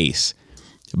been the case.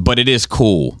 But it is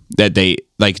cool that they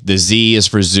like the Z is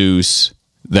for Zeus,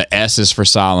 the S is for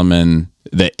Solomon,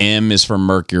 the M is for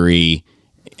Mercury,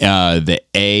 the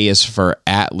A is for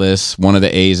Atlas. One of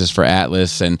the A's is for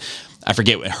Atlas, and I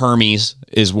forget what Hermes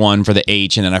is one for the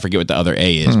H, and then I forget what the other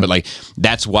A is. But like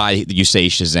that's why you say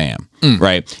Shazam,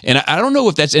 right? And I don't know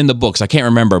if that's in the books. I can't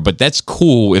remember, but that's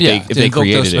cool if they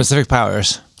created those specific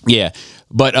powers. Yeah,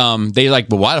 but they like,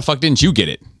 well, why the fuck didn't you get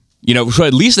it? So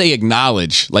at least they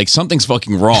acknowledge like something's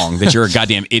fucking wrong, that you're a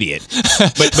goddamn idiot.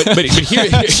 But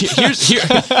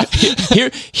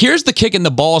here's the kick in the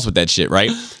balls with that shit,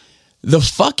 right? The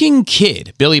fucking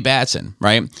kid, Billy Batson,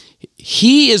 right?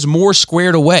 He is more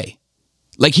squared away.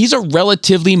 Like he's a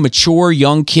relatively mature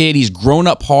young kid. He's grown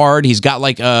up hard. He's got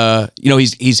like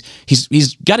he's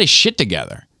got his shit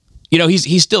together.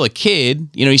 He's still a kid.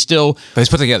 He's still, but he's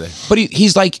put together. But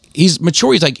he's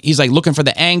mature. He's like looking for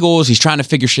the angles. He's trying to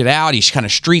figure shit out. He's kind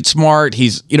of street smart.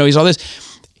 He's all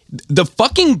this. The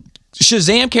fucking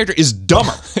Shazam character is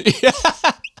dumber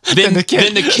than the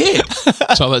kid.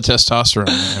 It's all that testosterone.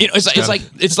 Man.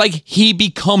 It's like he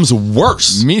becomes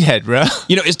worse. Meathead, bro.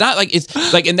 It's not like it's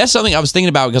like, and that's something I was thinking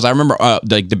about because I remember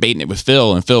like debating it with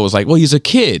Phil, and Phil was like, "Well, he's a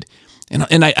kid,"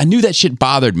 and I knew that shit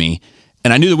bothered me.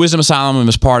 And I knew the wisdom of Solomon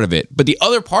was part of it. But the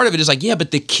other part of it is like, yeah,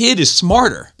 but the kid is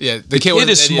smarter. Yeah, the kid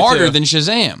is smarter than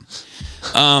Shazam.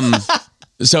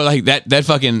 So like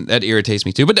that irritates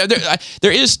me too. But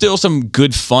there is still some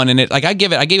good fun in it. Like I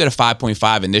gave it a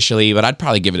 5.5 initially, but I'd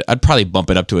probably bump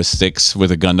it up to a 6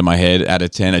 with a gun to my head out of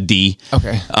 10, a D.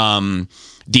 Okay.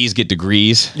 D's get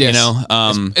degrees, yes.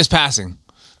 It's passing.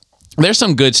 There's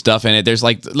some good stuff in it. There's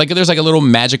like a little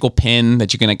magical pen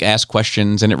that you can like ask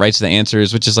questions and it writes the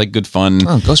answers, which is like good fun.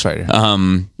 Oh, Ghostwriter.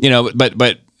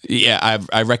 But yeah,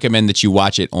 I recommend that you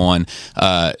watch it on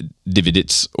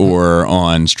DVDs or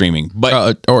on streaming.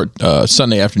 But or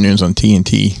Sunday afternoons on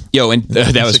TNT. Yo, and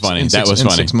that was funny. That was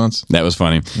funny. 6 months. That was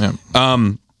funny. Yeah.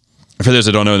 For those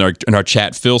that don't know, in our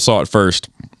chat, Phil saw it first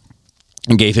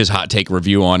and gave his hot take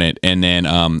review on it, and then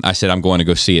I said I'm going to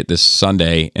go see it this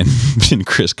Sunday, and then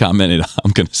Chris commented I'm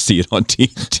going to see it on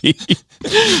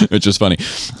TNT, which was funny.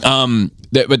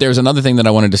 But there was another thing that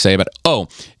I wanted to say about. Oh,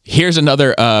 here's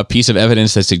another piece of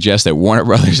evidence that suggests that Warner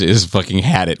Brothers is fucking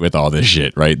had it with all this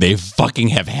shit. Right? They fucking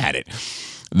have had it.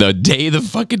 The day the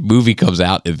fucking movie comes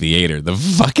out in theater, the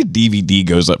fucking DVD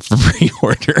goes up for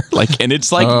pre-order. And it's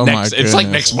like it's like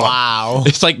next month. Wow.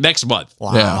 It's like next month.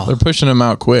 Wow. Yeah, they're pushing them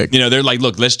out quick. They're like,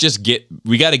 look,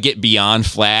 we got to get beyond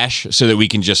Flash so that we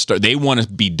can just start. They want to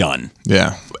be done.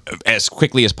 Yeah. As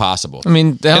quickly as possible. I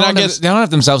mean, they don't have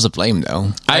themselves to blame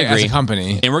though. I agree. As a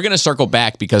company. And we're going to circle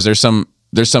back because there's some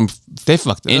They fucked it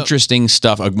up. interesting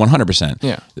stuff. 100%.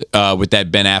 Yeah. With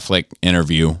that Ben Affleck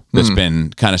interview that's been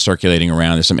kind of circulating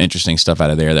around. There's some interesting stuff out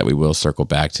of there that we will circle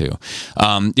back to.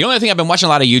 The only thing I've been watching a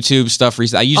lot of YouTube stuff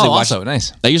recently. I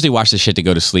usually watch this shit to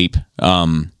go to sleep.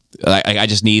 I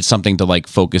just need something to like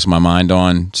focus my mind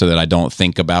on so that I don't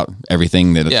think about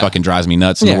everything that fucking drives me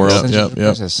nuts in the world. Yep.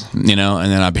 You know, and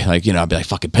then I'd be like,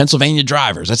 fucking Pennsylvania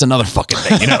drivers. That's another fucking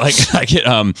thing. You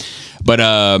know,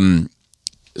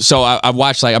 so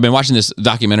I've been watching this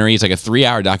documentary. It's like a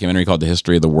 3-hour documentary called "The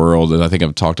History of the World" that I think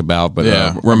I've talked about.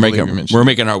 But we're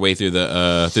making our way through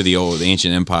the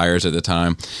ancient empires at the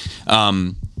time.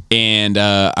 And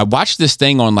I watched this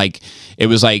thing on it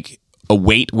was like a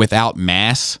weight without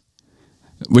mass,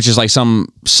 which is like some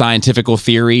scientific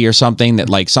theory or something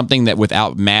that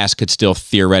without mass could still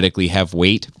theoretically have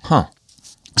weight. Huh.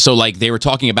 So they were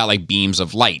talking about beams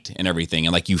of light and everything,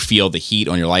 and you feel the heat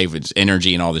on your life, it's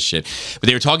energy and all this shit. But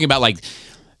they were talking about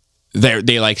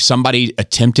somebody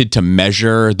attempted to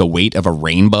measure the weight of a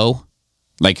rainbow,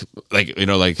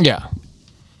 Yeah.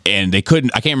 and they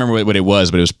couldn't. I can't remember what it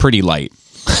was, but it was pretty light.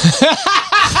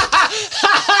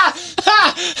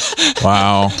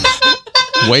 Wow.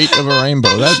 Weight of a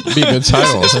rainbow. That'd be a good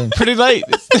title. Pretty light.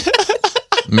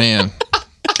 Man.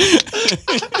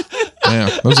 Yeah,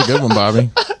 that was a good one,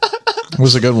 Bobby. That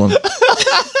was a good one.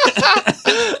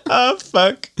 Oh,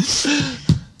 fuck.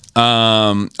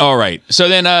 All right. So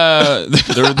then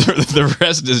the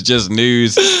rest is just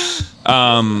news.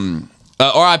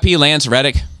 R.I.P. Lance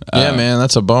Reddick. Yeah, man,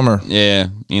 that's a bummer. Yeah,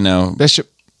 Bishop.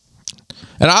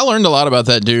 And I learned a lot about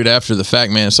that dude after the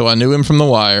fact, man. So I knew him from The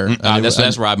Wire.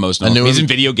 That's where I most know him. He's in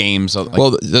video games. So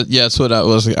that's what I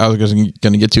was going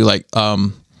to get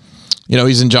to.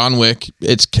 He's in John Wick.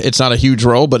 It's not a huge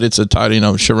role, but it's a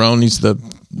title. Sharon, he's the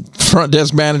front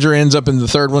desk manager, ends up in the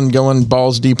third one going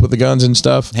balls deep with the guns and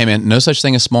stuff. Hey, man, no such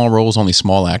thing as small roles, only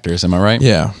small actors. Am I right?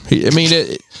 Yeah. He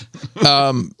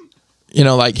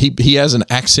has an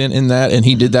accent in that, and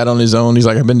he did that on his own. He's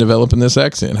like, I've been developing this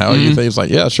accent. How are you? He's like,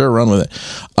 yeah, sure, run with it.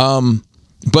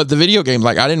 But the video game,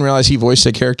 I didn't realize he voiced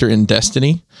a character in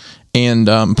Destiny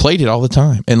and played it all the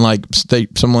time. And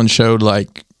someone showed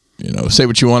say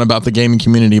what you want about the gaming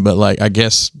community, but I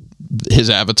guess his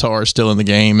avatar is still in the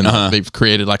game, and they've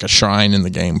created a shrine in the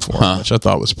game for him, which I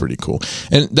thought was pretty cool.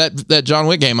 And that John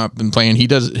Wick game I've been playing, he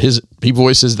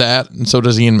voices that, and so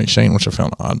does Ian McShane, which I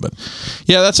found odd. But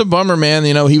yeah, that's a bummer, man.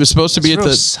 He was supposed to be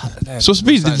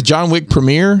the John Wick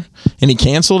premiere, and he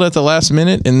canceled at the last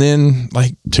minute, and then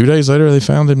 2 days later they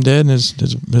found him dead in his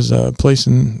place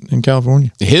in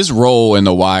California. His role in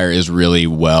The Wire is really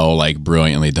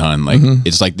brilliantly done.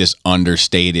 It's this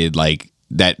understated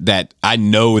that I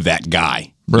know that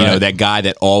guy. Right. That guy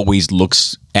that always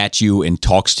looks at you and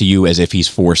talks to you as if he's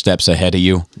 4 steps ahead of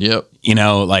you. Yep.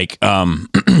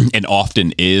 And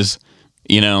often is,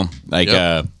 RIP,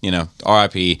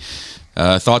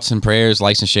 thoughts and prayers,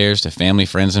 likes and shares to family,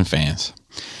 friends, and fans.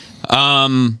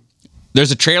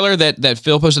 There's a trailer that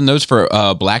Phil posted notes for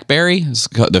Blackberry,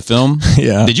 the film.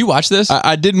 Yeah. Did you watch this?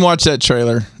 I didn't watch that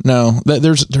trailer. No.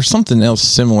 There's something else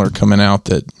similar coming out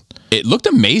that... It looked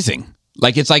amazing.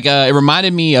 It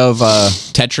reminded me of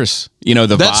Tetris,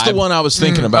 That's vibe. the one I was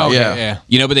thinking about. Okay,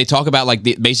 yeah. But they talk about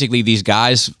basically these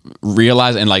guys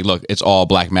realize, and look, it's all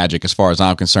black magic as far as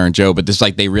I'm concerned, Joe, but this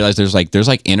they realize there's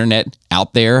internet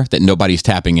out there that nobody's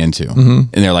tapping into.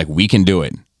 And they're like, we can do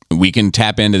it. We can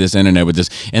tap into this internet with this.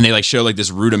 And they show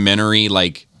this rudimentary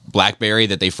BlackBerry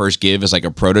that they first give as a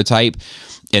prototype.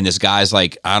 And this guy's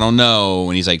I don't know,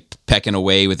 and he's pecking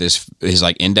away with his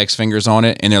index fingers on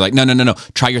it, and they're like, no,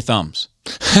 try your thumbs.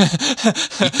 And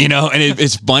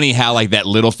it's funny how that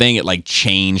little thing it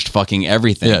changed fucking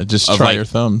everything. Yeah, just try your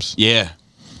thumbs. Yeah.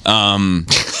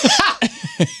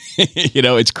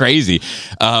 It's crazy.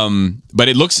 But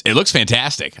it looks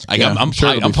fantastic. I'm sure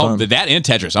I'm pumped. That and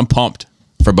Tetris, I'm pumped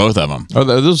for both of them. Oh,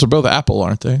 those are both Apple,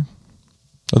 aren't they?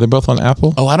 Are they both on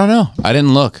Apple? Oh, I don't know. I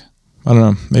didn't look. I don't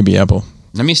know. Maybe Apple.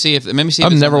 Let me see if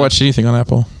I've never watched anything on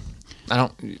Apple. I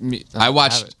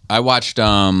watched. I want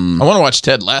to watch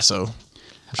Ted Lasso.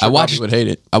 I watched. Would hate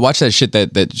it. I watched that shit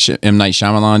that M. Night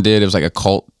Shyamalan did. It was a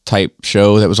cult type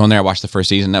show that was on there. I watched the first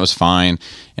season. That was fine.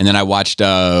 And then I watched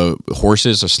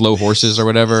Horses or Slow Horses or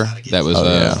whatever. That was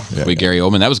with Gary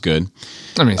Oldman. That was good.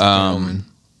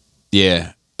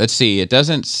 Yeah. Let's see. It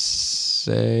doesn't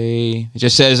say. It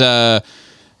just says.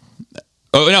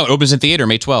 Oh, no, it opens in theater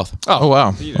May 12th. Oh,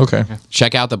 wow. Okay.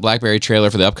 Check out the Blackberry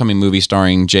trailer for the upcoming movie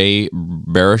starring Jay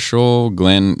Baruchel,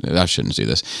 I shouldn't see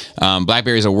this.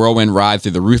 Blackberry is a whirlwind ride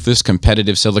through the ruthless,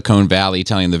 competitive Silicon Valley,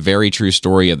 telling the very true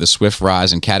story of the swift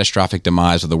rise and catastrophic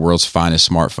demise of the world's finest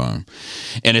smartphone.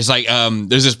 And it's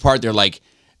there's this part they're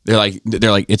they're like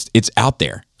it's out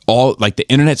there. All like the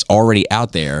internet's already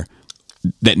out there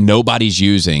that nobody's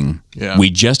using. Yeah. We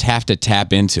just have to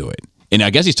tap into it. And I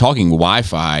guess he's talking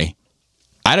Wi-Fi.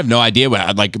 I have no idea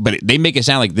what but they make it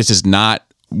sound like this is not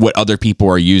what other people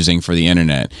are using for the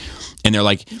internet. And they're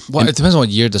like, well, it depends on what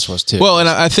year this was too. Well, and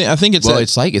I think it's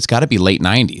it's got to be late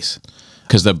 90s.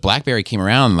 Because the BlackBerry came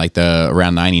around like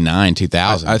around 99,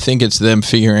 2000. I think it's them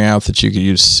figuring out that you could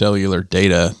use cellular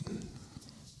data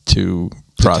to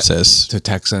process to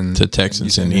text and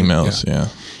send emails. Yeah.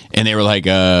 And they were like,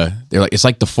 it's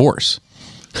like the Force.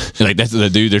 Like that's the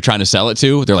dude they're trying to sell it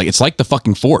to. They're like, it's like the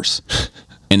fucking Force.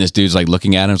 And this dude's like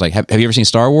looking at him, he's like, have you ever seen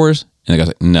Star Wars? And the guy's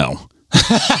like, no.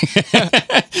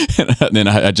 And then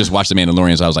I just watched The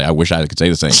Mandalorian, so I was like, I wish I could say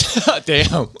the same.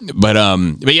 Damn. But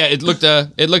yeah, it looked. I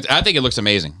think it looks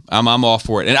amazing. I'm all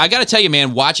for it. And I got to tell you,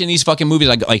 man, watching these fucking movies,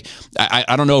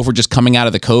 I don't know if we're just coming out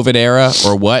of the COVID era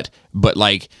or what, but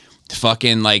like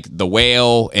fucking like The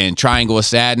Whale and Triangle of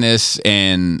Sadness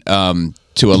and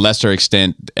to a lesser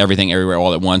extent Everything Everywhere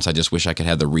All at Once. I just wish I could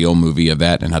have the real movie of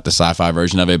that and not the sci-fi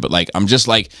version of it. But like, I'm just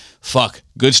like, fuck,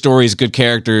 good stories, good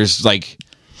characters, like.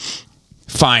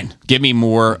 Fine. Give me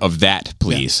more of that,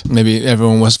 please. Yeah. Maybe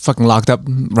everyone was fucking locked up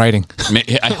writing.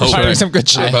 I hope. Writing some good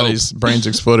shit. Everybody's brains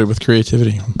exploded with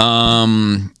creativity.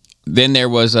 Then there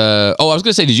was I was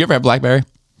going to say, did you ever have BlackBerry?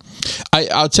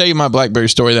 I'll tell you my BlackBerry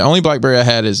story. The only BlackBerry I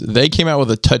had is they came out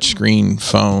with a touchscreen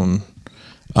phone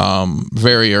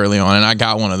very early on, and I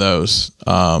got one of those.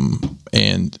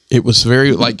 And it was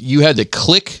very, like, you had to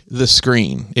click the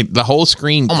screen. The whole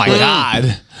screen. Oh, my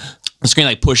God. The screen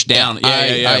like pushed down. Yeah,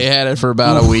 I had it for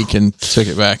about a week and took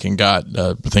it back and got.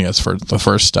 I think that's for the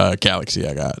first Galaxy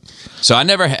I got. So I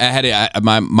never had it.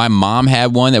 My mom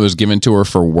had one that was given to her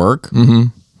for work,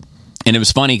 and it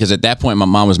was funny because at that point my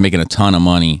mom was making a ton of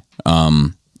money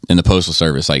in the postal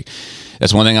service. Like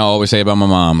that's one thing I always say about my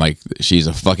mom. Like she's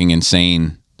a fucking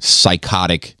insane,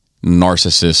 psychotic,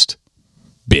 narcissist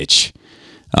bitch.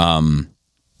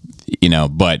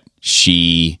 But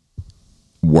she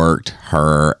worked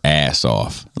her ass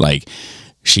off. Like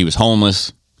she was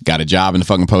homeless, got a job in the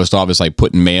fucking post office, like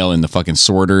putting mail in the fucking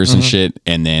sorters and shit,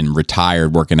 and then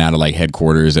retired working out of like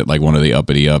headquarters at like one of the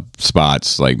uppity up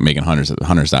spots, like making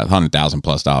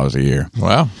 $100,000+ a year.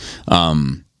 Wow.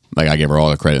 Like I give her all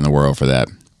the credit in the world for that.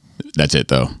 That's it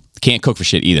though. Can't cook for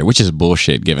shit either, which is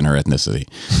bullshit given her ethnicity.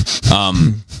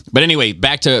 But anyway,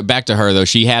 back to her though.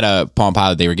 She had a Palm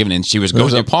Pilot they were giving, and she was going.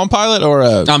 Was it a Palm Pilot or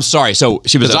a? I'm sorry. So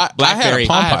she was a BlackBerry.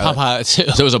 I had a Palm Pilot too.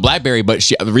 So it was a BlackBerry, but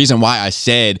the reason why I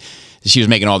said she was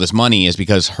making all this money is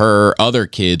because her other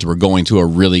kids were going to a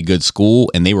really good school,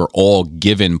 and they were all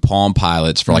given Palm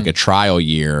Pilots for like a trial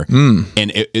year, and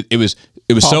it was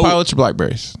Palm Pilots or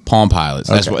Blackberries? Palm Pilots.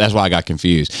 That's why I got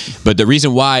confused. But the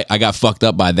reason why I got fucked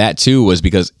up by that too was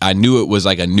because I knew it was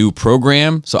like a new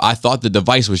program, so I thought the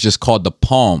device was just called the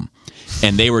Palm,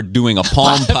 and they were doing a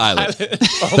Palm Pilot.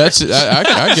 That's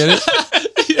I get it.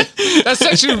 That's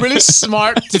actually really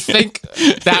smart to think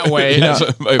that way.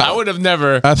 I would have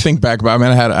never. I think back about.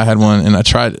 I had one, and I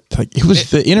tried. Like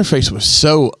the interface was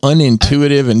so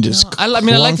unintuitive and just. I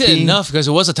liked it enough because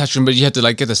it was a touchscreen, but you had to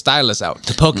like get the stylus out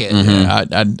to poke it.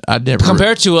 I never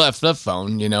compared to a flip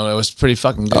phone. It was pretty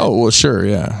fucking good. Oh well, sure,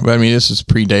 yeah. But I mean, this is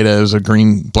pre-data. It was a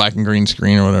black and green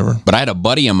screen or whatever. But I had a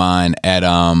buddy of mine at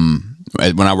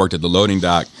when I worked at the loading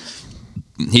dock.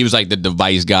 He was like the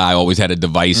device guy, always had a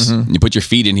device. You put your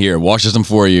feet in here, it washes them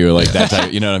for you, like that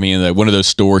type, you know what I mean? Like one of those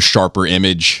stores, Sharper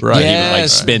Image. Right. He would like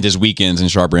spend his weekends in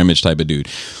Sharper Image type of dude.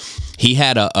 He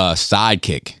had a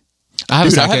sidekick. I had a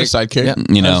sidekick.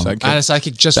 Yeah. I had a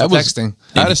sidekick just for texting.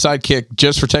 I had a sidekick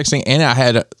just for texting, and I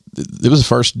had it was the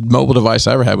first mobile device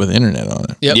I ever had with internet on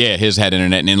it. Yep. Yeah, his had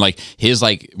internet, and then like his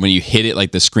when you hit it,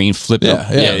 like the screen flipped. Yeah.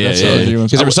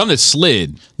 Because there was some that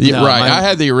slid. Yeah, right. I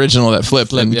had the original that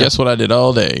flipped, and guess what I did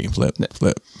all day? Flip.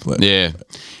 Yeah.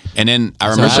 And then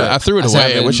I remember I threw it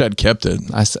away. I wish I'd kept it.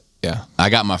 I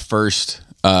got my first.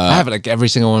 I have like every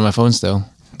single one of my phones still.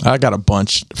 I got a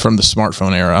bunch from the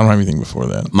smartphone era. I don't have anything before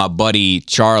that. My buddy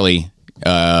Charlie,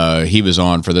 he was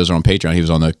on, for those who are on Patreon, he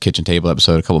was on the Kitchen Table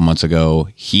episode a couple months ago.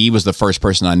 He was the first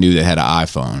person I knew that had an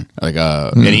iPhone, like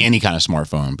any kind of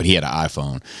smartphone, but he had an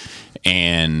iPhone.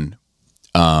 And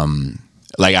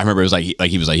like I remember it was like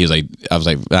he was like I was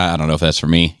like, I don't know if that's for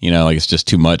me, like it's just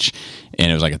too much. And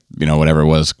it was like whatever it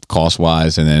was cost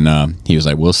wise, and then he was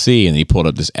like, we'll see. And he pulled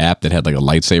up this app that had like a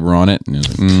lightsaber on it, and he was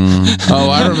like, oh,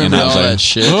 I remember all that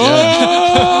shit.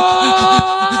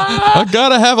 I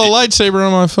gotta have a lightsaber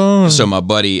on my phone. So my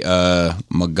buddy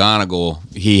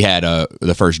McGonagall, he had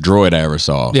the first Droid I ever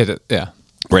saw. Yeah.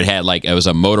 Where it had it was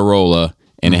a Motorola,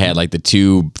 and it had like the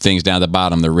two things down at the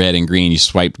bottom, the red and green. You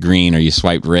swiped green or you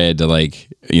swiped red to like,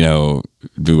 you know,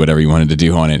 do whatever you wanted to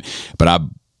do on it. But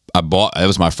I bought, that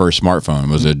was my first smartphone. It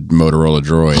was a Motorola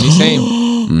Droid. Same.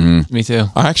 Mm-hmm. Me too.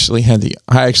 I still have the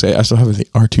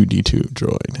R2D2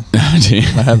 droid.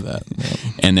 I have that. Yeah.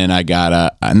 And then I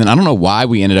got and then I don't know why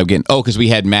we ended up getting, because we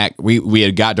had Mac, we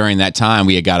had got during that time,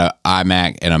 we had got an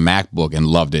iMac and a MacBook and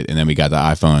loved it. And then we got the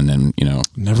iPhone and then, you know.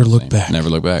 Never look back. Never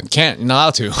look back. Can't, you're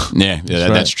not allowed to. Yeah,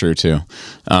 that's true too.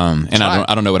 And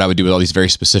I don't know what I would do with all these very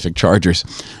specific chargers.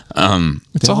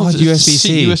 It's all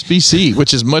USB-C. USB-C,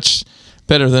 which is much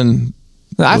better than...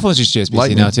 The iPhone's just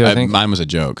USB-C now too, I think. Mine was a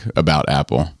joke about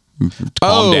Apple.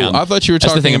 Calm down. I thought you were talking about...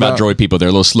 That's the thing about Droid people. They're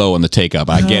a little slow on the take-up.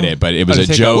 I get it, but it was a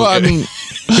joke. Well, I mean,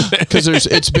 because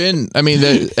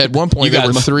at one point there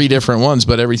were 3 different ones,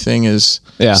 but everything is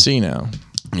C now.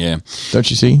 Yeah. Don't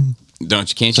you see?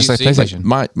 Can't you just like see? PlayStation.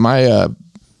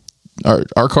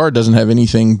 Our card doesn't have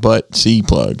anything but C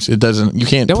plugs. It doesn't. You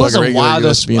can't plug a regular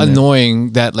USB in there.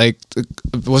 Annoying that like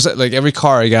was it like every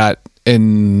car I got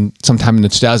in sometime in the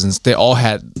 2000s, they all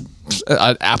had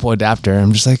an Apple adapter.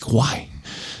 I'm just like, why?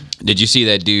 Did you see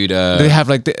that dude? They have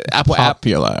like the Apple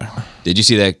Popular. Did you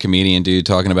see that comedian dude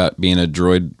talking about being a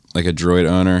droid, like a droid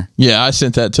owner? Yeah, I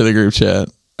sent that to the group chat.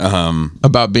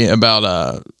 About being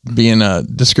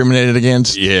discriminated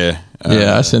against. Yeah.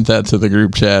 I sent that to the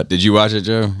group chat. Did you watch it,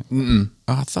 Joe? Oh,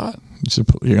 I thought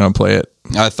you're gonna play it.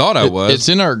 I thought I was. It's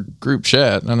in our group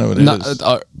chat. I know what it is.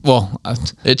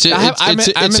 It's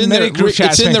in many group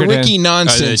chats. It's in the Ricky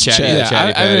nonsense chat.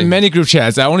 Yeah, I'm in many group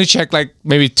chats. I only checked like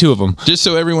maybe 2 of them. Just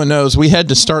so everyone knows, we had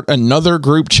to start another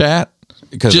group chat.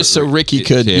 Just so Ricky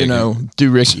could,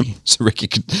 do Ricky. So Ricky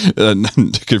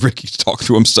could Ricky talk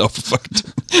to himself for fucking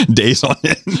days on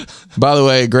end. By the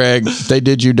way, Greg, they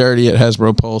did you dirty at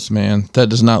Hasbro Pulse, man. That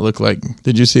does not look like.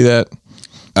 Did you see that?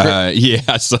 Yeah,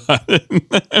 I saw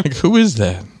it. Like, who is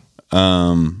that?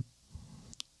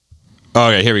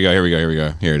 Okay, here we go.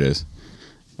 Here it is.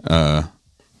 That's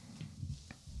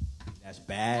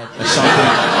bad. That's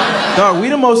something. Dog, we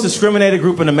the most discriminated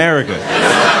group in America.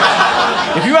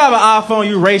 If you have an iPhone,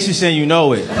 you racist and you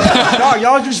know it. Dog,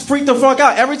 y'all just freak the fuck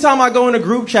out. Every time I go in a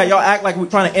group chat, y'all act like we're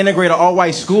trying to integrate an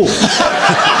all-white school.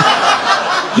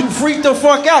 You freak the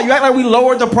fuck out. You act like we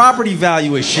lowered the property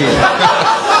value and shit.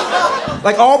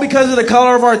 Like, all because of the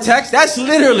color of our text? That's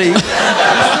literally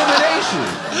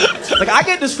discrimination. Like, I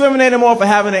get discriminated more for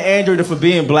having an Android than for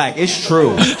being black. It's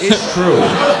true. It's true.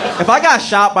 If I got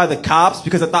shot by the cops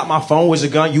because I thought my phone was a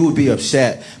gun, you would be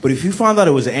upset. But if you found out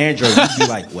it was an Android, you'd be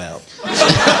like, well,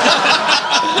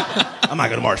 I'm not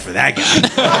gonna march for that guy.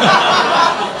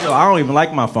 Yo, I don't even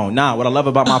like my phone. Nah, what I love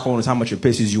about my phone is how much it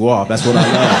pisses you off. That's what I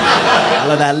love. I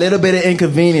love that little bit of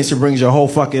inconvenience it brings your whole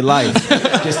fucking life.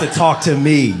 Just to talk to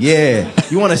me. Yeah.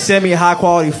 You wanna send me a high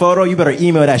quality photo? You better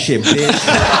email that shit, bitch.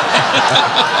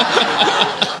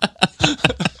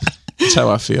 That's how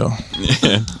I feel.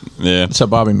 Yeah. That's how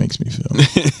Bobby makes me feel.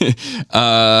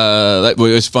 It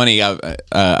was funny. I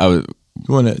was.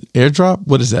 You want an airdrop?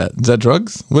 What is that? Is that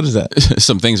drugs? What is that?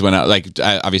 Some things went out. Like,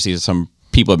 obviously, some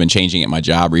people have been changing at my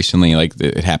job recently. Like,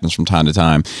 it happens from time to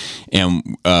time. And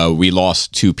we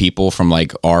lost 2 people from,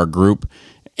 like, our group.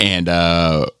 And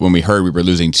when we heard we were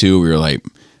losing 2, we were like,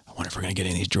 I wonder if we're going to get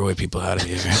any of these droid people out of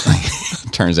here.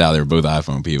 Turns out they were both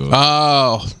iPhone people.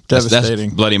 Oh, devastating.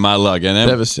 That's bloody my luck, isn't it?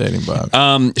 Devastating,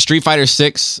 Bob. Street Fighter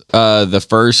 6, the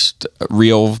first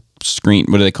real screen,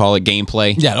 what do they call it?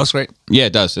 Gameplay. Yeah, it looks great. Yeah,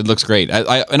 it does. It looks great.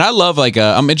 I love, like,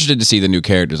 I'm interested to see the new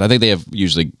characters. I think they have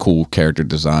usually cool character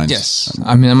designs. Yes.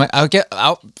 I mean,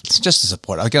 I'll just to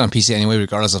support. I'll get on PC anyway,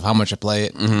 regardless of how much I play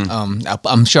it. Mm-hmm.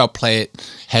 I'm sure I'll play it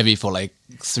heavy for like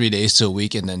 3 days to a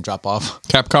week and then drop off.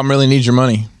 Capcom really needs your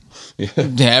money.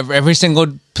 Yeah, every single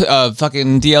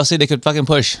fucking DLC they could fucking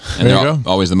push. And they're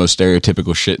always the most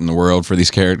stereotypical shit in the world for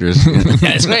these characters.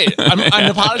 Yeah, it's great. I'm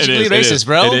unapologetically racist,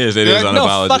 bro. It is unapologetic.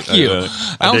 No, fuck you.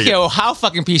 I don't care how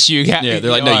fucking PC you got. Yeah, they're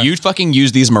like, no, you fucking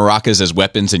use these maracas as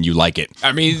weapons and you like it.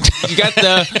 I mean, you got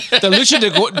the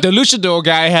luchador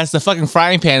guy has the fucking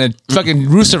frying pan and fucking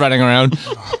rooster running around.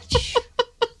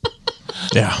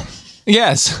 Yeah.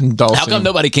 Yes. How come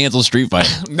nobody cancels Street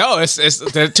Fighter? No,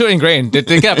 they're too ingrained.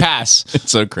 They get a pass. It's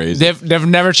so crazy. They've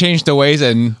never changed the ways.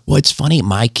 And well, it's funny.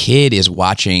 My kid is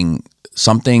watching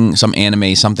some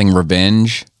anime, something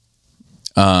Revenge,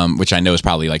 which I know is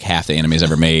probably like half the animes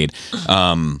ever made.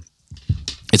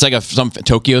 It's like some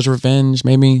Tokyo's Revenge,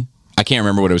 maybe. I can't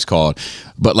remember what it was called,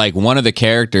 but like one of the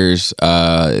characters,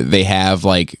 they have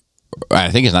like, I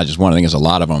think it's not just one. I think it's a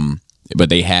lot of them, but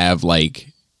they have like.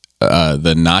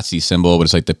 The Nazi symbol, but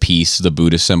it's like the peace, the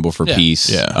Buddhist symbol for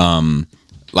peace. Yeah.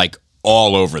 Like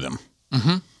all over them.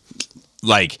 Mm-hmm.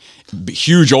 Like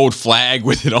huge old flag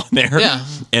with it on there. Yeah,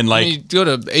 and like you go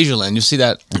to Asia Land, you see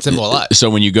that symbol a lot. So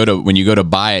when you go to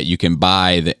buy it, you can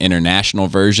buy the international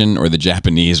version or the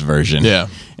Japanese version. Yeah.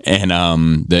 And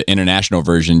the international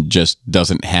version just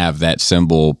doesn't have that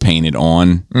symbol painted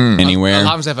on anywhere. A lot of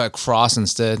times they have a cross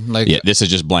instead. Like Yeah, this is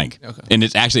just blank. Okay. And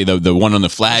it's actually the one on the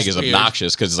flag is weird.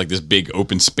 obnoxious because it's like this big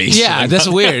open space. yeah, thing. that's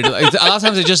weird. Like, a lot of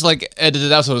times they just like edit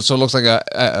it out so it looks like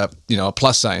a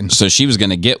plus sign. So she was going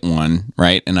to get one,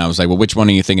 right? And I was like, well, which one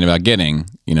are you thinking about getting?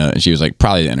 And she was like,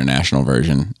 probably the international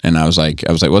version. And I was like,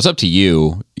 well, it's up to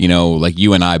you. Like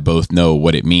you and I both know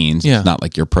what it means. Yeah. It's not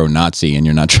like you're pro-Nazi and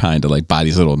you're not trying to like buy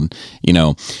these little,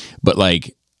 but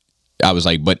like, I was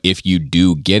like, but if you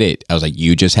do get it, I was like,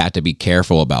 you just have to be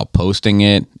careful about posting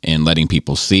it and letting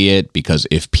people see it, because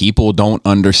if people don't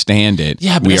understand it,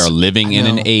 we are living in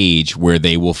an age where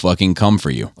they will fucking come for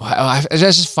you. I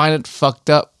just find it fucked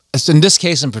up. It's in this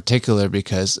case in particular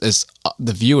because it's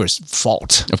the viewer's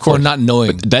fault for not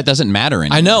knowing. But that doesn't matter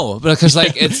anymore. I know, because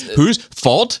like it's whose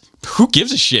fault? Who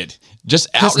gives a shit? Just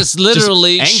out. it's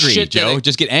literally just angry, shit Joe.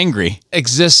 Just get angry.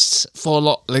 exists for a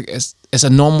lot. Like it's a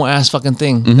normal ass fucking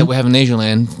thing that we have in Asia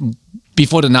Land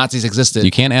before the Nazis existed. You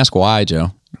can't ask why,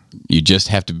 Joe. You just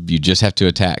have to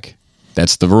attack.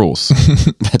 That's the rules.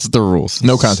 That's the rules.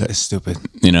 No context. It's stupid.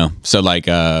 So like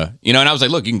and I was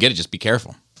like, look, you can get it, just be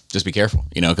careful. Just be careful,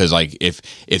 because like if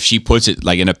she puts it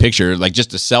like in a picture, like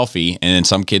just a selfie, and then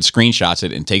some kid screenshots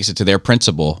it and takes it to their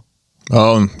principal,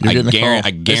 Oh, I you're getting a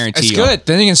call. guarantee It's you, good.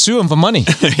 Then you can sue them for money.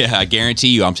 yeah, I guarantee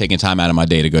you, I'm taking time out of my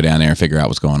day to go down there and figure out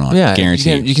what's going on. Yeah,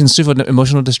 guarantee you can sue for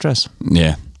emotional distress.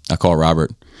 Yeah, I call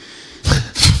Robert.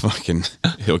 Fucking,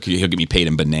 he'll get me paid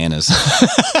in bananas.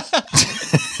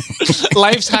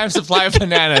 Lifetime supply of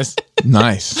bananas.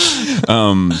 Nice.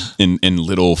 In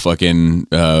little fucking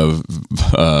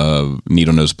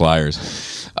needle nose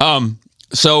pliers.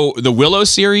 So the Willow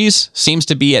series seems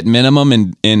to be at minimum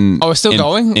in it's still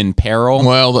going? in peril.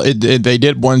 Well, they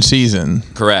did one season.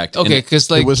 Correct. Okay, And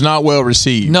because like It was not well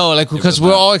received. no, like because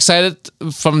we're all excited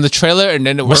from the trailer, and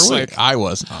then it was Were we? like I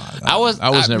was. I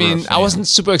was never. mean, a fan. I wasn't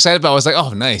super excited, but I was like, oh,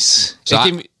 nice. so It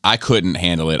gave me- I couldn't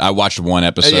handle it. I watched one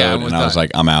episode Yeah, I'm with and I was that.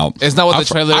 like, I'm out. it's not what the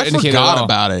trailer I indicated. at forgot all.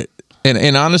 about it.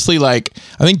 And honestly, like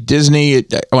I think Disney,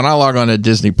 when I log on to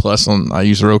Disney Plus, I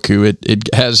use Roku. It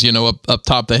has up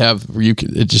top they have where you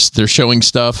can, they're showing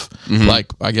stuff like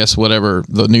I guess whatever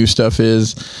the new stuff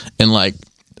is, and like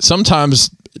sometimes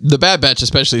the Bad Batch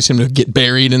especially seem to get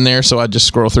buried in there, so I just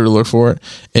scroll through to look for it,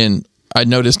 and I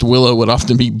noticed Willow would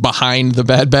often be behind the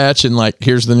Bad Batch, and like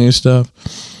here's the new stuff.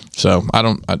 So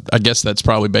I guess that's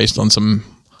probably based on some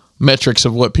metrics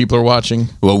of what people are watching.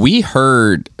 Well, we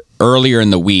heard earlier in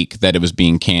the week that it was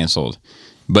being canceled,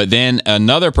 but then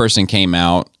another person came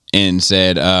out and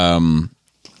said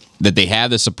that they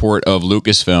have the support of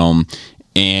Lucasfilm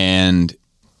and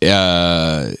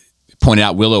pointed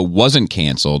out Willow wasn't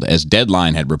canceled, as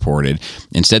Deadline had reported.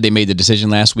 Instead, they made the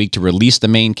decision last week to release the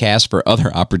main cast for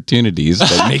other opportunities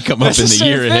that may come up in the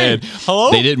year ahead. Hello?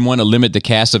 They didn't want to limit the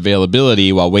cast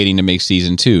availability while waiting to make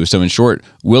season 2. So in short,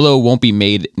 Willow won't be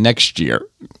made next year.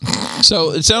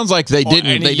 So it sounds like they any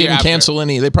didn't year after. cancel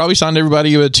any. They probably signed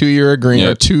everybody to a 2-year agreement,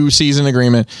 Yep. or 2-season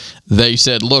agreement. They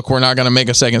said, "Look, we're not going to make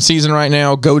a second season right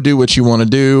now. Go do what you want to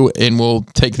do, and we'll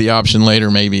take the option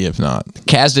later, maybe if not."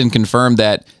 Kasdan confirmed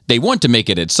that they want to make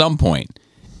it at some point.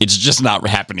 It's just not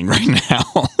happening right now.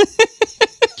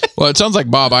 Well, it sounds like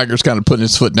Bob Iger's kind of putting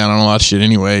his foot down on a lot of shit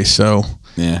anyway. So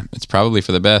Yeah, it's probably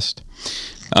for the best.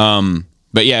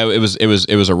 But yeah, it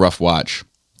was a rough watch.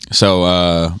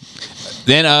 So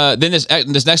then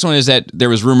this next one is that there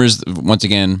was rumors once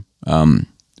again.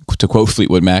 To quote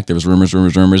Fleetwood Mac, there was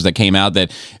rumors that came out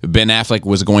that Ben Affleck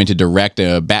was going to direct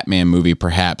a Batman movie,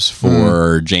 perhaps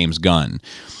for James Gunn.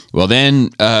 Well, then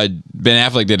Ben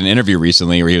Affleck did an interview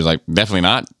recently where he was like, definitely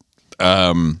not.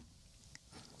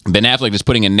 Ben Affleck is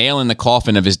putting a nail in the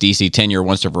coffin of his DC tenure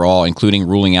once and for all, including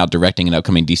ruling out directing an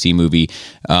upcoming DC movie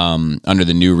under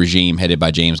the new regime headed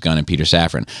by James Gunn and Peter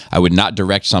Safran. I would not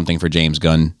direct something for James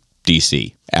Gunn,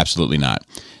 DC. Absolutely not.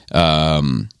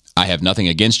 I have nothing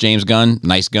against James Gunn.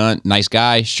 Nice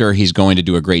guy. Sure, he's going to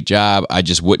do a great job. I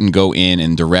just wouldn't go in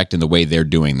and direct in the way they're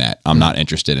doing that. I'm not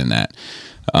interested in that.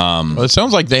 well, it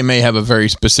sounds like they may have a very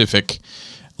specific,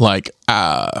 like,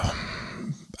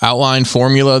 outline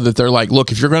formula that they're like,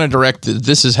 look, if you're going to direct,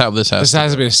 this is how this has This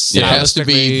has to be. It has to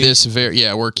be this very.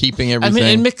 Yeah, we're keeping everything.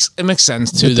 I mean, it makes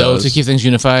sense too, It though, does. to keep things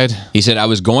unified. He said, I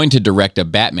was going to direct a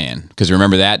Batman. Because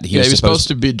remember that? he was supposed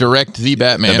to be direct the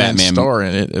Batman, and star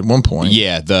in it at one point.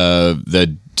 Yeah,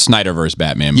 the Snyderverse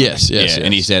Batman movie. Yes.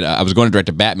 And he said, I was going to direct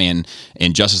a Batman,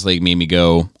 and Justice League made me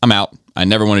go, I'm out. I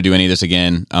never want to do any of this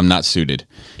again. I'm not suited.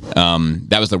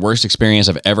 That was the worst experience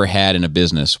I've ever had in a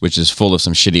business, which is full of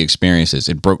some shitty experiences.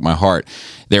 It broke my heart.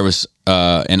 There was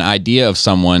an idea of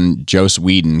someone, Joss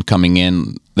Whedon, coming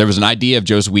in. There was an idea of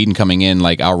Joss Whedon coming in,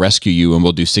 like, I'll rescue you and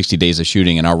we'll do 60 days of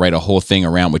shooting and I'll write a whole thing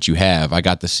around what you have. I've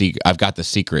got the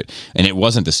secret. And it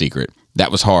wasn't the secret.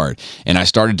 That was hard. And I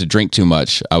started to drink too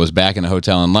much. I was back in a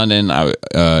hotel in London.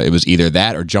 It was either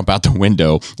that or jump out the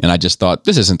window. And I just thought,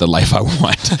 this isn't the life I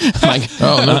want. Like,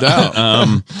 Oh, no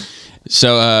doubt.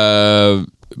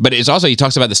 But it's also, he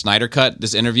talks about the Snyder Cut,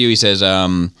 this interview. He says,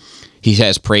 he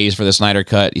has praise for the Snyder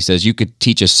Cut. He says, you could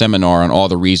teach a seminar on all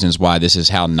the reasons why this is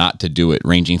how not to do it,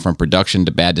 ranging from production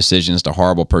to bad decisions to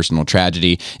horrible personal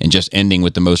tragedy, and just ending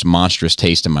with the most monstrous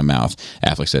taste in my mouth.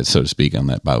 Affleck said, so to speak, on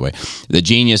that, by the way. The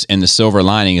genius and the silver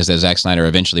lining is that Zack Snyder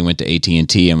eventually went to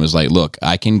AT&T and was like, look,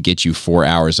 I can get you 4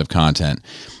 hours of content.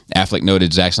 Affleck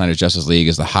noted Zack Snyder's Justice League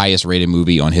is the highest rated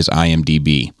movie on his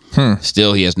IMDb.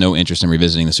 Still, he has no interest in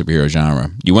revisiting the superhero genre.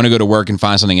 You want to go to work and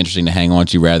find something interesting to hang on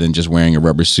to rather than just wearing a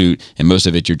rubber suit, and most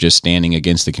of it you're just standing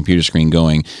against the computer screen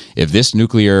going, if this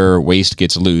nuclear waste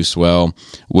gets loose, well,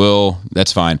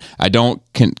 that's fine. I don't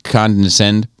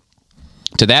condescend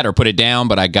to that or put it down,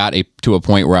 but I got to a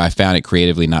point where I found it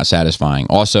creatively not satisfying.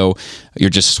 Also, you're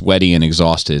just sweaty and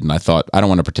exhausted, and I thought, I don't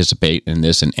want to participate in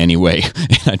this in any way,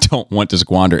 and I don't want to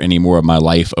squander any more of my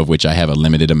life, of which I have a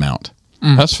limited amount.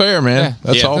 That's fair, man.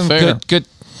 That's all fair. Good.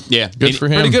 Yeah. Good for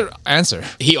him. Pretty good answer.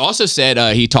 He also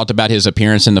said he talked about his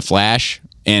appearance in The Flash,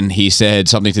 and he said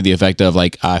something to the effect of,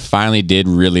 like, I finally did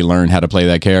really learn how to play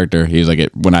that character. He was like,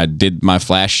 when I did my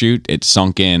Flash shoot, it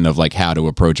sunk in of, like, how to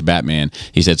approach Batman.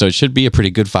 He said, so it should be a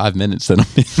pretty good 5 minutes that I'm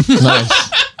in.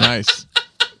 Nice.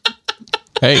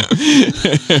 Hey,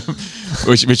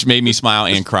 which made me smile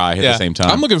and cry at the same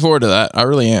time. I'm looking forward to that. I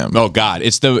really am. Oh God,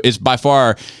 it's by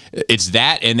far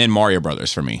that and then Mario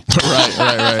Brothers for me. Right.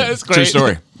 That's great.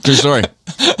 True story.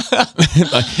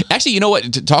 Actually, you know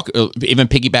what? To talk even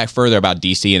piggyback further about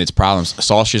DC and its problems.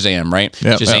 Saw Shazam, right?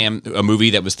 Yep. Shazam, a movie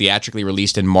that was theatrically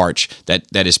released in March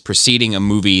that is preceding a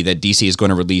movie that DC is going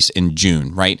to release in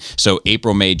June, right? So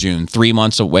April, May, June, 3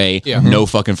 months away. Yeah. No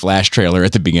fucking Flash trailer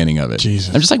at the beginning of it.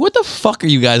 Jesus. I'm just like, what the fuck are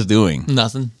you guys doing?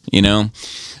 Nothing. You know?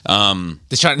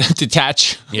 They're trying to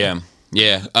detach. Yeah.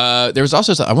 Yeah. There was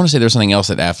also, I want to say there was something else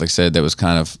that Affleck said that was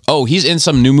kind of, he's in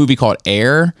some new movie called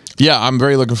Air. Yeah, I'm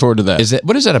very looking forward to that.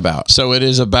 What is that about? So it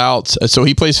is about, so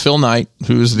he plays Phil Knight,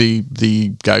 who's the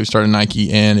guy who started Nike,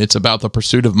 and it's about the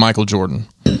pursuit of Michael Jordan.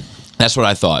 That's what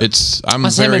I thought. I'm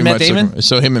Was very him and Matt much Damon?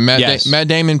 so him and Matt Yes. Matt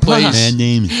Damon plays. Matt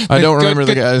Damon. I don't Good- remember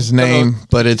the good- guy's name,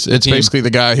 but it's basically the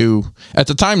guy who at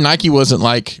the time Nike wasn't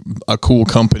like a cool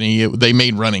company. They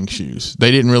made running shoes.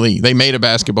 They made a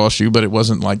basketball shoe, but it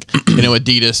wasn't like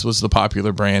Adidas was the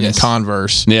popular brand and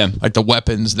Converse. Yeah. like the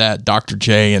weapons that Dr.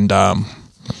 J and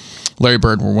Larry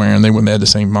Bird were wearing. They had the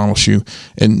same model shoe,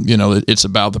 and it's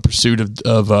about the pursuit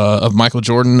of Michael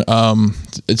Jordan.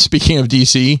 Speaking of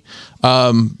DC,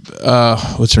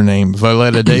 what's her name?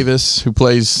 Violetta Davis, who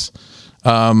plays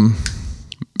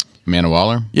Amanda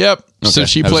Waller? Yep. Okay. So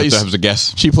she that plays. Was a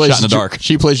guess. She plays Shot in the dark.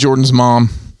 She plays Jordan's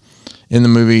mom in the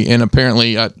movie, and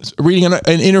apparently, reading an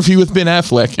interview with Ben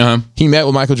Affleck, he met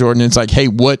with Michael Jordan. And it's like, hey,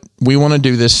 we want to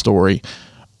do this story.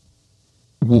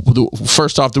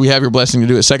 First off, do we have your blessing to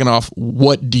do it? Second off,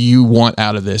 what do you want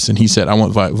out of this? And he said, I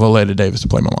want Violetta Davis to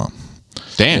play my mom.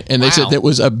 Damn. And they said that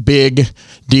was a big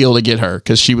deal to get her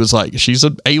because she's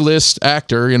an A-list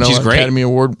actor, She's great. Academy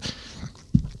Award.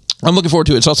 I'm looking forward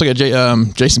to it. It's also got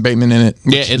Jason Bateman in it.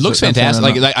 Yeah, it looks fantastic.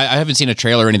 Like I haven't seen a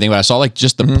trailer or anything, but I saw like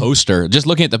just the poster. Just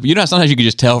looking at sometimes you can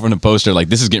just tell from the poster like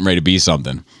this is getting ready to be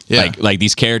something. Yeah. Like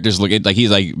these characters look like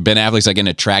he's like Ben Affleck's like in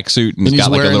a tracksuit and, And he's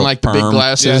got like wearing a little like perm. the big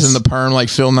glasses and the perm like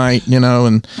Phil Knight,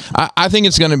 and I think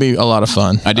it's going to be a lot of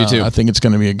fun. I do too. I think it's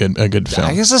going to be a good film.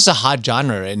 I guess it's a hot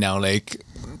genre right now, like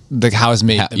how it's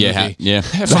made. Yeah.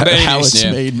 How it's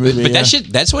made movie. But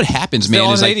that's what happens, man.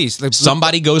 Still Is in like the 80s. Like,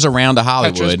 somebody goes around to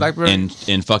Hollywood Blackbird.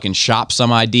 and fucking shops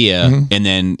some idea, and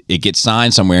then it gets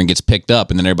signed somewhere and gets picked up,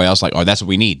 and then everybody else like, oh, that's what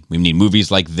we need. We need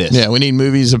movies like this. Yeah, we need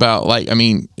movies about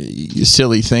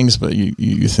silly things, but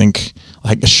you think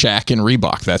like a Shaq and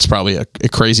Reebok. That's probably a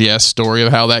crazy ass story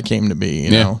of how that came to be.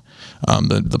 You know,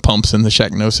 the pumps and the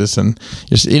Shaqnosis and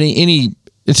just any.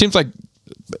 It seems like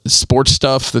sports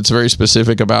stuff that's very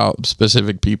specific about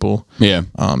specific people. Yeah,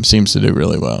 seems to do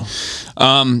really well.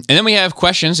 And then we have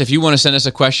questions. If you want to send us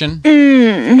a question,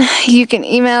 you can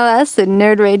email us at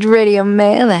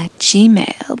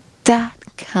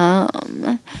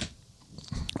nerdrageradiomail@gmail.com.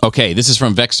 Okay, this is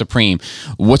from Vex Supreme.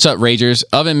 What's up, Ragers?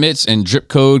 Oven Mitts and Drip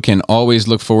Code can always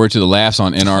look forward to the laughs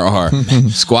on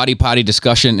NRR. Squatty Potty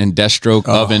discussion and Deathstroke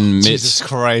Oven Mitts. Jesus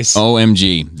Christ.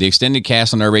 OMG. The extended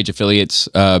cast on Nerd Rage affiliates.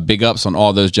 Big ups on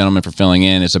all those gentlemen for filling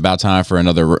in. It's about time for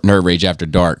another Nerd Rage After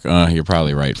Dark. You're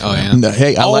probably right. Oh, yeah. No,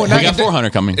 hey, We got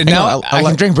 400 coming. And now I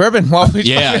can drink bourbon while we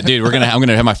Yeah, dude, I'm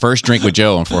gonna have my first drink with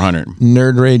Joe on 400.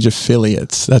 Nerd Rage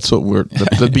affiliates. That's what we're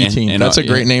the B team. and, That's a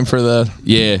great name for the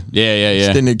Yeah.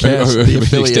 extended cast. The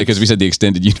affiliate. Because we said the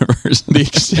extended universe, the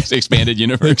expanded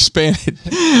universe, expanded.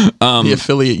 The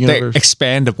affiliate universe.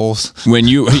 Expandables.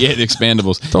 The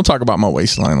expandables. Don't talk about my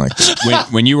waistline like that.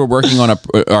 when you were working on all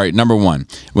right, number one,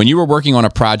 when you were working on a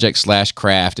project /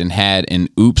 craft and had an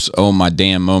oops, oh my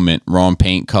damn moment, wrong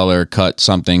paint color, cut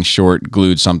something short,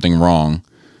 glued something wrong.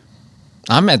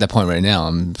 I'm at that point right now.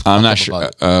 I'm not sure.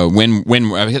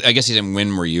 When I guess he said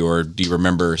when were you, or do you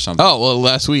remember something? Oh, well,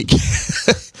 last week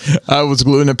I was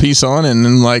gluing a piece on and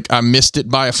then I missed it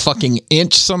by a fucking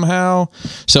inch somehow.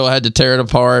 So I had to tear it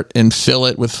apart and fill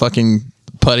it with fucking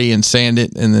putty and sand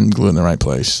it and then glue it in the right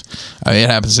place. I mean, it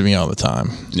happens to me all the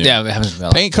time. Yeah, it happens.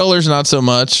 Paint colors, not so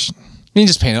much. You can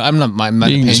just paint it. I'm not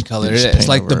the paint color. It's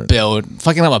like the build.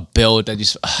 Fucking have a build that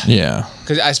just Yeah.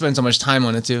 Because I spend so much time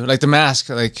on it too. Like the mask,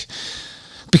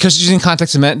 because using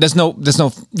contact cement, there's no.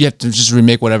 You have to just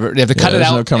remake whatever. You have to cut it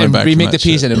out and remake the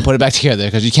piece and then put it back together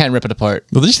because you can't rip it apart.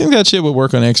 Well, do you think that shit would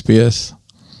work on XPS?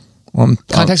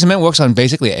 Contact cement works on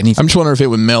basically anything. I'm just wondering if it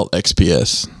would melt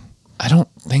XPS. I don't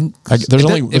think there's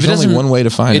only one way to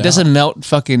find it. It doesn't melt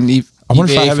fucking. I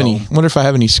wonder if I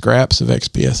have any scraps of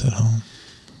XPS at home.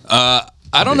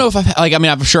 I don't know if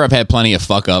I'm sure I've had plenty of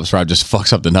fuck ups where I've just fucked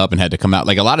something up and had to come out.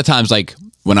 Like a lot of times, like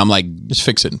when I'm like just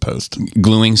fix it in post,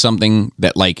 gluing something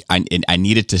that like I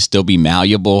need it to still be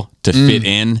malleable to fit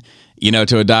in,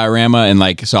 to a diorama, and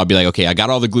so I'll be like, okay, I got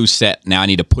all the glue set. Now I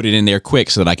need to put it in there quick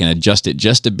so that I can adjust it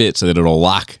just a bit so that it'll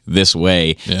lock this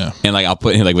way. Yeah. And I'll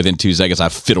put in within 2 seconds,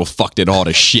 I've fucked it all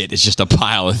to shit. It's just a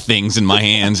pile of things in my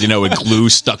hands, with glue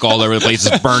stuck all over the place.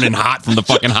 It's burning hot from the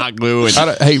fucking hot glue.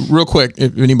 And hey, real quick,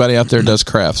 if anybody out there does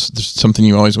crafts, there's something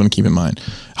you always want to keep in mind.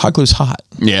 Hot glue's hot.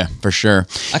 Yeah, for sure.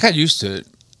 I got used to it.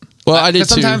 Well, I did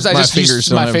sometimes too. I just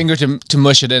use my finger to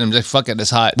mush it in. I'm like, fuck it,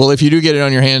 it's hot. Well, if you do get it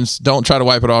on your hands, don't try to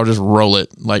wipe it off. Just roll it.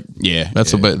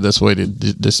 That's the way to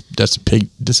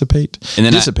dissipate. And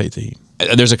then dissipate the heat.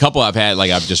 There's a couple I've had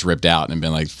I've just ripped out and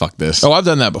been like, fuck this. Oh, I've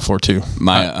done that before too.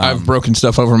 I've broken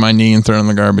stuff over my knee and thrown in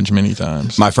the garbage many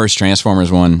times. My first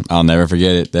Transformers one, I'll never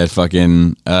forget it. That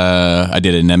fucking I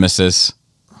did a Nemesis,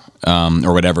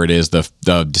 or whatever it is, the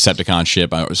Decepticon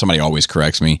ship. Somebody always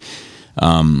corrects me.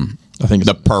 I think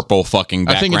the purple fucking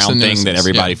background thing that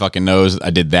everybody fucking knows. I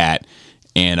did that,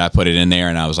 and I put it in there,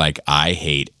 and I was like, I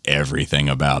hate everything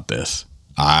about this.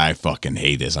 I fucking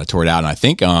hate this. I tore it out, and I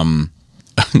think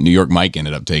New York Mike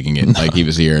ended up taking it. He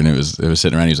was here, and it was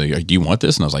sitting around. He was like, "Do you want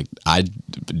this?" And I was like, "I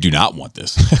do not want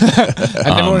this. I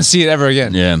never want to see it ever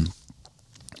again." Yeah.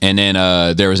 And then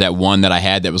there was that one that I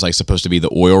had that was supposed to be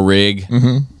the oil rig,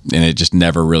 and it just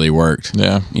never really worked.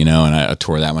 Yeah, and I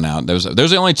tore that one out. Those are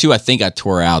the only two I think I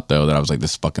tore out though that I was like,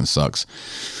 this fucking sucks.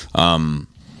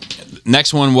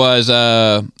 Next one was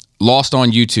lost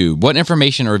on YouTube. What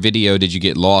information or video did you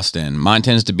get lost in? Mine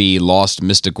tends to be lost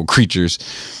mystical creatures.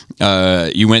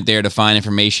 You went there to find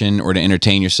information or to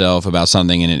entertain yourself about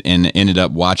something, and ended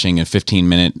up watching a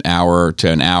 15-minute hour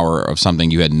to an hour of something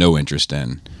you had no interest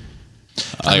in.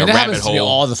 A rabbit hole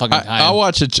all the fucking time. I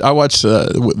watch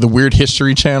the Weird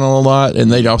History Channel a lot,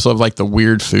 and they also have the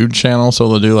Weird Food Channel. So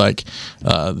they'll do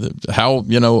how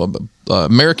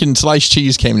American sliced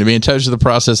cheese came to be, and tells you the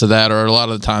process of that. Or a lot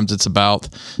of the times it's about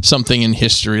something in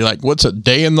history, like what's a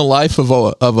day in the life of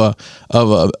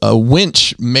a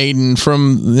winch maiden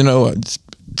from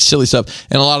silly stuff.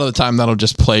 And a lot of the time that'll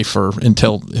just play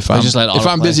until if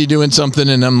I'm busy doing something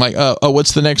and I'm like, oh,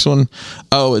 what's the next one?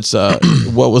 Oh, it's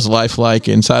what was life like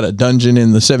inside a dungeon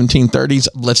in the 1730s?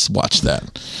 Let's watch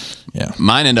that. Yeah,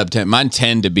 mine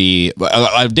tend to be.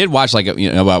 I did watch I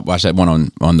watched that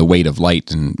one on the weight of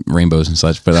light and rainbows and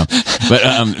such, but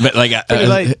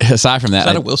aside from that, is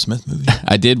that a Will Smith movie?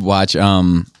 I did watch.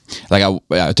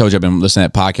 I told you, I've been listening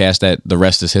to that podcast, that The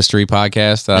Rest is History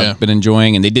podcast that I've been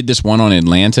enjoying, and they did this one on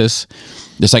Atlantis.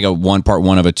 It's a 1 part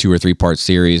 1 of a 2 or 3 part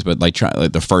series, but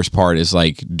the first part is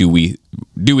do we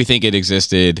think it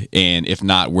existed, and if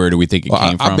not, where do we think it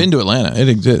came from? I've been to Atlanta. It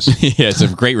exists. Yeah, it's a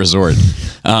great resort.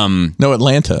 No,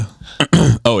 Atlanta.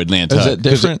 Oh, Atlanta. Is it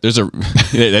different? There's a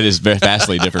that is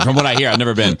vastly different from what I hear. I've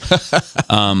never been,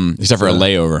 except for a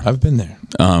layover. I've been there.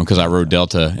 Because I rode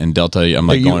Delta, and Delta, I'm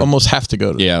like, You almost have to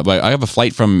go to. yeah, but I have a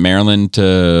flight from Maryland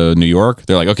to New York.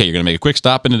 They're like, okay, you're gonna make a quick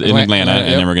stop in Atlanta,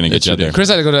 and then we're gonna get you there. Chris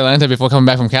had to go to Atlanta before coming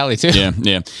back from Cali too.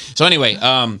 Yeah. So anyway,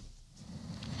 I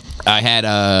had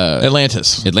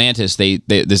Atlantis.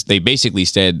 They basically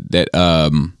said that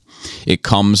it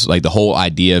comes like the whole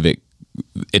idea of it,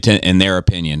 in their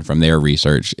opinion, from their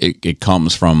research, it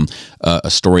comes from a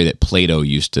story that Plato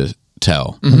used to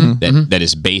tell that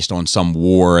is based on some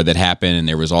war that happened, and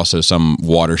there was also some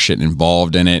water shit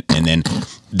involved in it, and then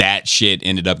that shit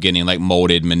ended up getting like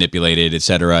molded, manipulated,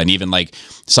 etc. And even like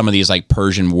some of these like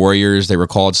Persian warriors, they were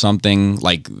called something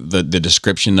like the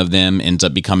description of them ends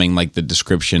up becoming like the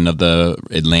description of the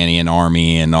Atlantean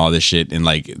army and all this shit, and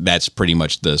like that's pretty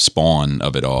much the spawn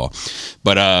of it all.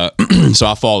 But so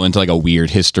I fall into like a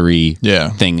weird history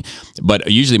thing, but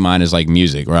usually mine is like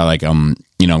music, where I like I'm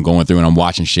going through and I'm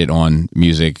watching shit on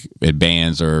music at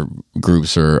bands or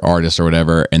groups or artists or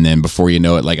whatever, and then before you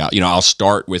know it, like I'll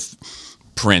start with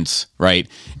Prince, right,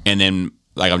 and then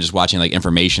like I'm just watching like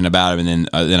information about him, and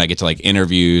then I get to like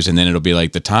interviews, and then it'll be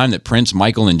like the time that Prince,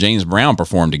 Michael, and James Brown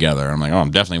performed together. I'm like, oh, I'm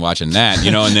definitely watching that,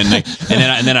 and then like,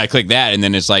 and then I click that, and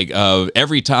then it's like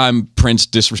every time Prince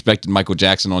disrespected Michael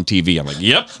Jackson on TV, I'm like,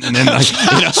 yep, and then like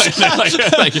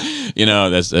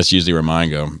that's usually where mine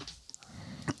go.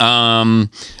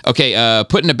 Okay,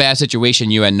 put in a bad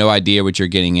situation you had no idea what you're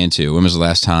getting into. When was the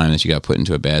last time that you got put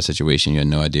into a bad situation you had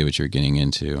no idea what you were getting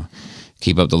into?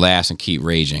 Keep up the laughs and keep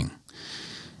raging.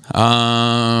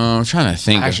 I'm trying to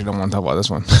think. I actually don't want to talk about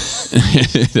this one.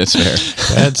 That's fair.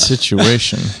 Bad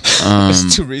situation.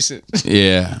 It's too recent.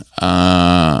 Yeah.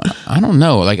 I don't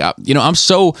know. Like, I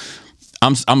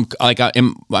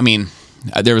mean,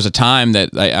 there was a time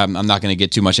that I'm not going to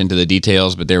get too much into the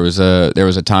details, but there was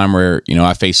a time where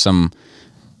I faced some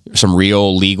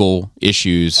real legal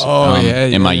issues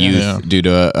in my youth due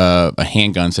to a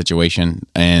handgun situation,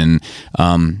 and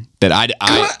that I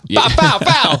pow,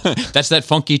 pow. That's that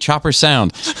funky chopper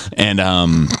sound, and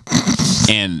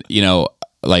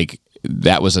like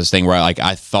that was this thing where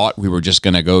I thought we were just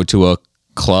going to go to a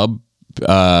club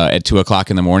at 2:00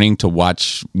 in the morning to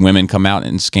watch women come out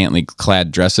in scantily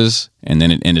clad dresses, and then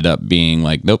it ended up being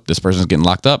like, nope, this person's getting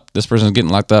locked up. This person's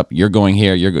getting locked up. You're going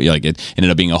here. Like it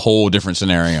ended up being a whole different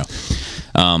scenario.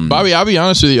 Bobby, I'll be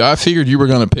honest with you. I figured you were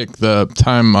going to pick the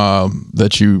time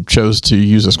that you chose to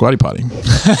use a squatty potty.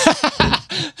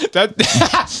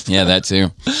 Yeah, that too.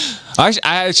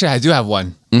 I do have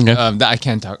one that I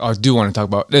can talk or do want to talk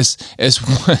about. This is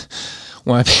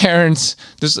when my parents,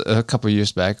 this a couple of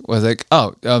years back, was like,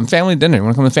 family dinner. You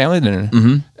want to come to family dinner?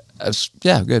 Mm-hmm.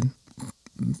 Yeah, good.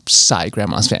 Side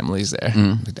grandma's family's there.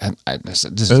 I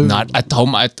said, this is not. I told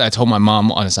my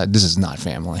mom on the side, this is not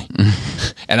family.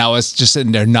 And I was just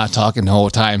sitting there not talking the whole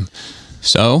time.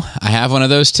 So I have one of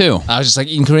those too. I was just like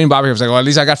eating Korean barbecue. I was like, well, at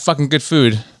least I got fucking good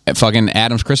food. At fucking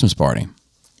Adam's Christmas party,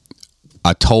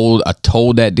 I told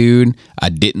that dude I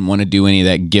didn't want to do any of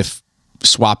that gift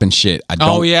swapping shit. I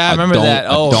remember that.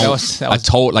 That was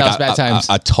bad times.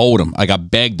 I told him, like I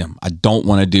begged him, I don't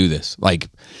want to do this. Like,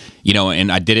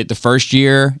 and I did it the first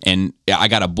year, and I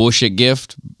got a bullshit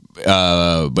gift,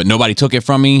 but nobody took it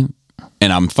from me,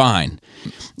 and I'm fine.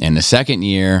 And the second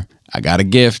year, I got a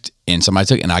gift, and somebody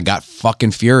took it, and I got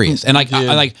fucking furious. And I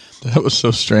that was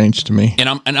so strange to me. And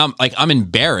I'm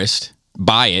embarrassed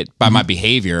by it, by my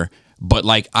behavior. But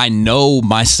like I know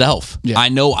myself. Yeah. I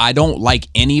know I don't like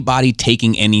anybody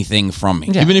taking anything from me.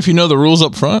 Yeah. Even if you know the rules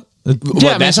up front?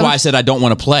 Yeah, that's why I said I don't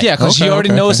want to play. Yeah, because he already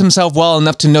knows himself well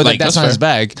enough to know that that's not his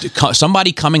bag.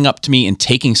 Somebody coming up to me and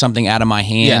taking something out of my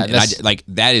hand,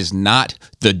 that is not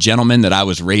the gentleman that I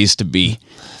was raised to be,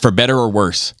 for better or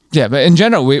worse. Yeah, but in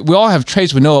general, we all have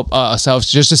traits we know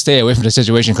ourselves just to stay away from the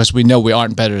situation because we know we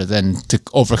aren't better than to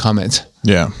overcome it.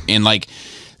 Yeah. And like,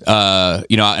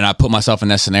 and I put myself in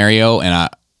that scenario, and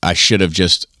I should have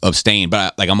just abstained.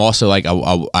 But I'm also like,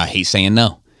 I hate saying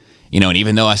no. And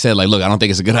even though I said like, look, I don't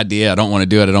think it's a good idea. I don't want to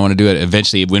do it.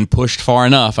 Eventually, when pushed far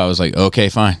enough, I was like, okay,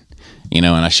 fine. And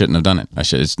I shouldn't have done it.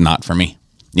 It's not for me.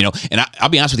 And I'll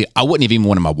be honest with you, I wouldn't have even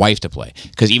wanted my wife to play,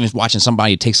 because even watching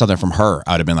somebody take something from her,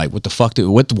 I would have been like, what the fuck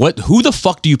who the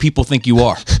fuck do you people think you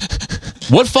are?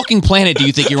 What fucking planet do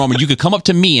you think you're on when you could come up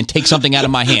to me and take something out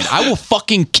of my hand? I will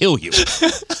fucking kill you.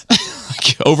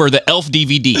 Over the Elf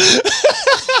DVD.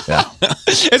 Yeah.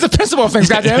 It's a principle of things,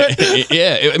 goddammit.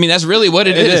 Yeah, I mean, that's really what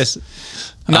it is.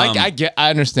 No, I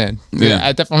understand. Yeah,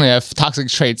 I definitely have toxic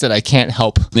traits that I can't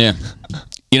help. Yeah.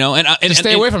 And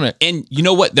stay away from it. And you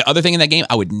know what? The other thing in that game,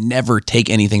 I would never take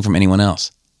anything from anyone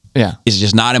else. Yeah. It's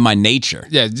just not in my nature.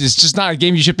 Yeah, it's just not a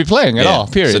game you should be playing at all.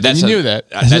 Period. So that's you knew that.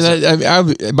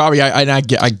 Bobby, I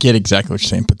get exactly what you're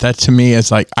saying, but that to me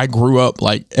is like I grew up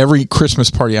like every Christmas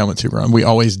party I went to, we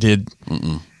always did.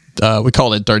 We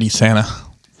called it Dirty Santa.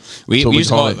 We used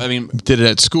to call it. I mean, did it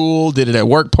at school, did it at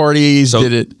work parties,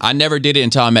 did it. I never did it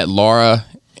until I met Laura.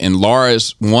 And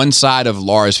one side of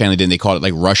Laura's family did. They called it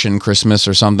like Russian Christmas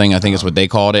or something. I think it's what they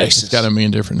called it. It's got a million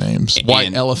different names.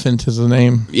 White Elephant is the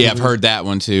name. Yeah, I've heard that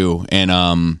one too. And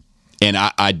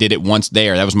I did it once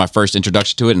there. That was my first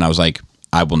introduction to it. And I was like,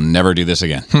 I will never do this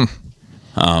again.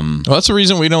 Well, that's the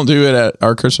reason we don't do it at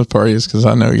our Christmas parties, because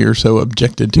I know you're so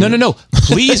objected to it. No.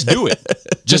 Please do it.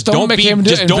 Just don't make him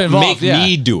do it. Just don't make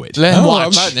me do it.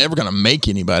 I'm not never going to make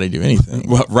anybody do anything.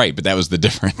 Well, right, but that was the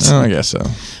difference. I guess so.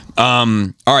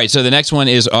 All right, so the next one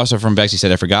is also from Bex. He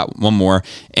said, I forgot one more.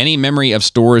 Any memory of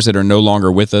stores that are no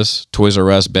longer with us? Toys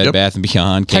R Us, Bed Bath &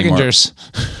 Beyond, Kmart.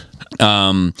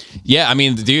 Yeah, I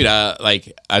mean, dude,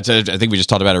 like I think we just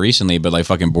talked about it recently, but like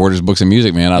fucking Borders, Books and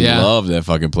Music, man, I love that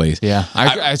fucking place. Yeah,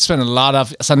 I spent a lot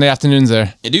of Sunday afternoons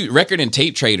there. Dude, Record and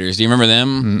Tape Traders, do you remember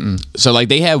them? So like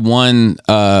they had one,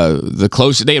 the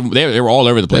closest they were all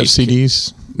over the place.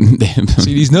 CDs.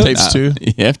 CDs nuts. Tapes too.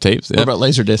 Yeah, tapes. What about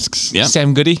laser discs? Yeah,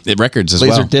 Sam Goody. Records as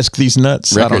laser well. Laser disc these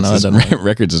nuts. Records, I don't know.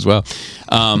 Records as well.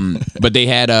 But they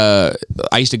had.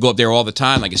 I used to go up there all the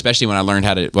time, like especially when I learned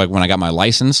how to, like when I got my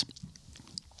license.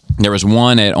 There was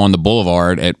one on the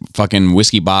Boulevard at fucking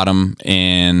Whiskey Bottom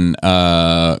and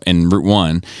Route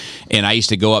 1, and I used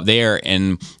to go up there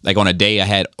and like on a day I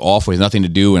had off with nothing to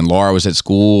do and Laura was at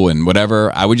school and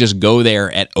whatever, I would just go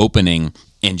there at opening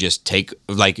and just take,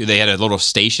 like they had a little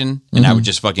station and I would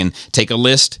just fucking take a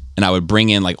list and I would bring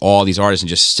in like all these artists and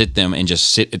just sit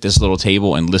at this little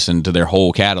table and listen to their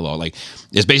whole catalog. Like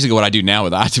it's basically what I do now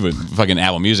with fucking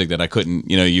Apple Music that I couldn't,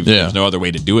 there's no other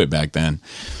way to do it back then.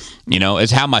 You know,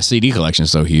 it's how my CD collection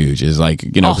is so huge. Is like,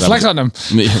 flex on them.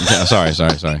 Sorry.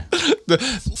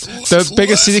 The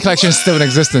biggest CD collection is still in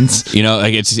existence. You know,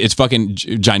 like it's fucking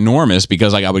ginormous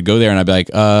because like I would go there and I'd be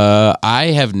like,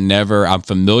 I'm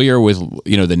familiar with,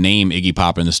 the name Iggy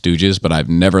Pop and the Stooges, but I've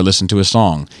never listened to a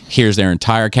song. Here's their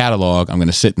entire catalog. I'm going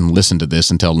to sit and listen to this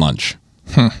until lunch.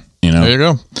 There you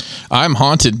go. I'm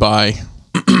haunted by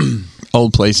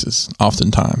old places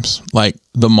oftentimes, like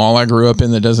the mall I grew up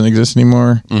in that doesn't exist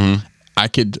anymore.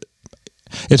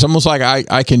 It's almost like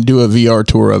I can do a VR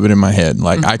tour of it in my head.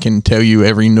 Like I can tell you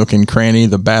every nook and cranny,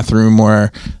 the bathroom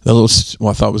where I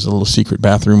thought it was a little secret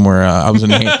bathroom where I was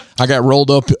I got rolled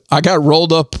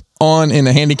up on in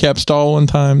a handicap stall one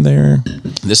time there.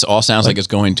 This all sounds like it's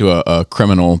going to a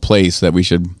criminal place that we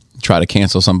should try to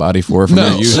cancel somebody for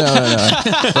No. use. No.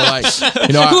 But like,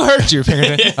 who hurt you?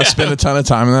 I spent a ton of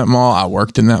time in that mall. I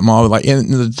worked in that mall. Like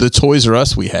in the Toys R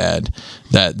Us we had,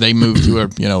 that they moved to a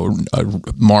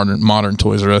modern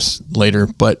Toys R Us later.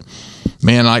 But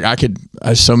man, like I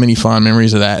have so many fond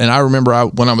memories of that. And I remember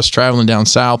when I was traveling down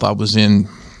south, I was in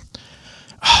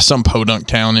some podunk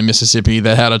town in Mississippi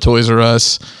that had a Toys R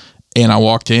Us, and I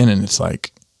walked in and it's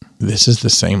like, this is the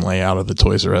same layout of the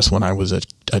Toys R Us when I was a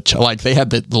child. Like they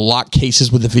had the lock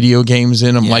cases with the video games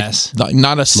in them, yes. like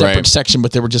not a separate section,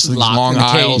 but they were just these long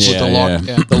aisles with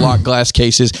the locked glass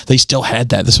cases. They still had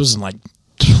that. This was in like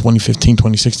 2015,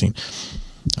 2016.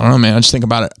 I don't know, man. I just think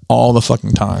about it all the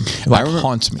fucking time. It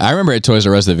haunts me. I remember at Toys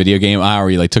R Us the video game aisle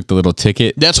where you like took the little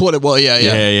ticket. That's what it was.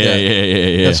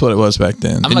 Yeah. That's what it was back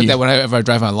then. I'm like that whenever I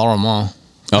drive on Laurel Mall.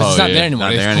 It's not there anymore.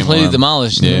 It's completely anymore.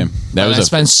 Demolished. Yeah, I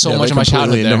spent so much of my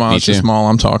childhood there. Demolished this mall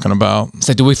I'm talking about. It's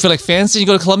like, do we feel like fancy? You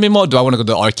go to Columbia Mall? Do I want to go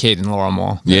to the arcade in Laurel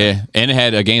Mall? Yeah, and it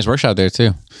had a Games Workshop there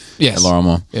too. Yes, at Laurel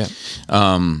Mall. Yeah.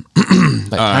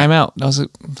 Time Out. That was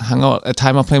hung out at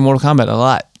Time Out playing Mortal Kombat a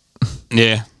lot.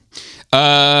 Yeah.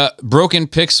 Broken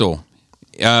Pixel.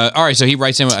 All right, so he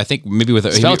writes in, I think maybe with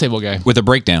a spell table guy with a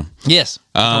breakdown. Yes.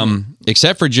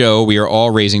 Except for Joe, we are all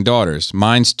raising daughters.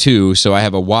 Mine's 2, so I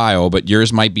have a while, but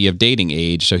yours might be of dating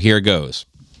age, so here goes.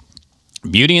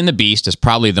 Beauty and the Beast is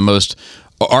probably the most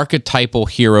archetypal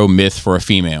hero myth for a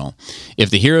female. If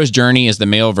the hero's journey is the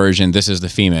male version, this is the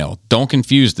female. Don't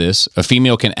confuse this. A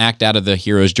female can act out of the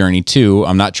hero's journey too.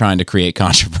 I'm not trying to create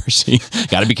controversy.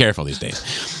 Got to be careful these days.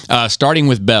 Starting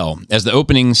with Belle. As the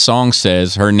opening song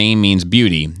says, her name means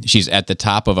beauty. She's at the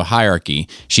top of a hierarchy.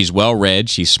 She's well-read.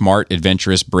 She's smart,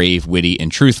 adventurous, brave, witty,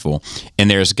 and truthful.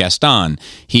 And there's Gaston.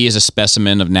 He is a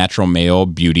specimen of natural male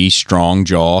beauty, strong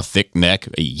jaw, thick neck,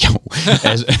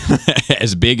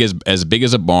 as big as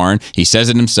a barn. He says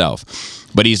it himself.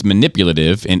 But he's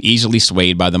manipulative and easily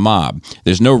swayed by the mob.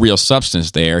 There's no real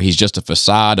substance there. He's just a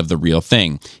facade of the real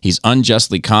thing. He's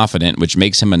unjustly confident, which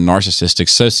makes him a narcissistic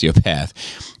sociopath.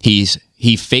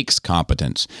 he fakes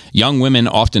competence. Young women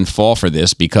often fall for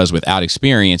this because without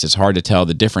experience, it's hard to tell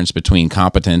the difference between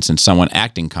competence and someone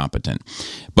acting competent.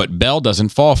 But Belle doesn't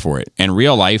fall for it. In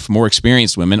real life, more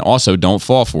experienced women also don't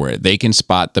fall for it. They can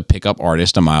spot the pickup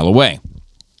artist a mile away.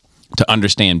 To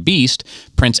understand Beast,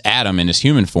 Prince Adam in his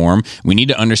human form, we need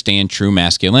to understand true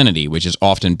masculinity, which is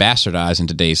often bastardized in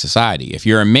today's society. If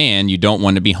you're a man, you don't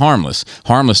want to be harmless.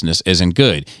 Harmlessness isn't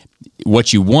good.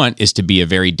 What you want is to be a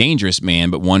very dangerous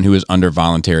man, but one who is under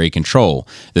voluntary control.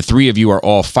 The three of you are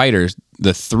all fighters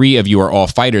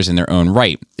in their own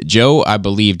right. Joe, I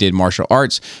believe, did martial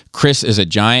arts. Chris is a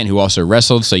giant who also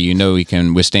wrestled, so you know he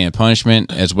can withstand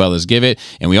punishment as well as give it.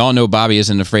 And we all know Bobby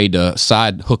isn't afraid to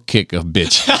side hook kick a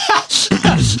bitch.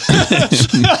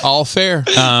 All fair.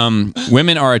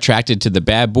 Women are attracted to the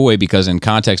bad boy because in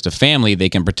context of family, they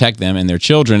can protect them and their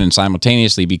children and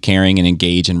simultaneously be caring and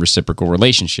engage in reciprocal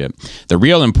relationship. The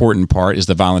real important part is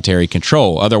the voluntary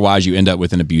control. Otherwise, you end up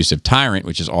with an abusive tyrant,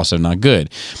 which is also not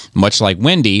good. Much like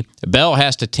Wendy, Belle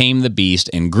has to tame the beast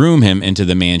and groom him into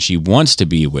the man she wants to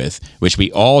be with, which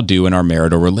we all do in our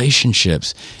marital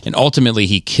relationships. And ultimately,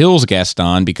 he kills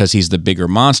Gaston because he's the bigger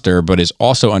monster, but is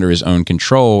also under his own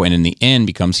control and in the end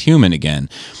becomes human again.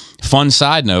 Fun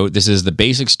side note, this is the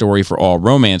basic story for all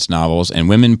romance novels and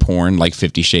women porn like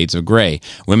 50 Shades of Grey.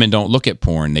 Women don't look at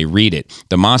porn, they read it.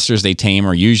 The monsters they tame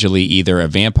are usually either a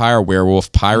vampire,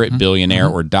 werewolf, pirate, billionaire,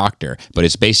 or doctor, but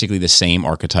it's basically the same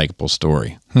archetypal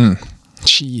story.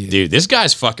 Dude, this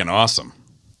guy's fucking awesome.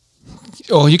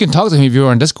 Oh, you can talk to him if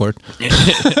you're on Discord.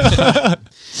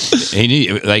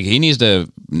 He needs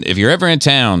to, if you're ever in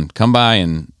town, come by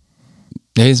and...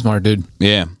 Yeah, he's smart, dude.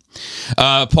 Yeah.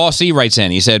 Paul C. writes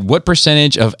in, he said, what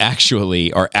percentage of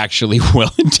actually are actually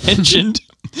well-intentioned?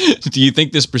 Do you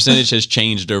think this percentage has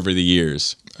changed over the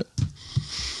years?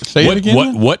 Say it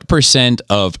again? What percent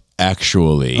of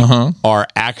actually are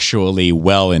actually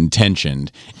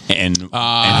well-intentioned? And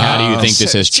how do you think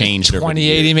this has changed over the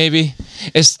 2080 years? maybe?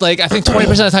 It's like, I think 20%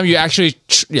 of the time you're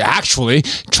actually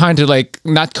trying to like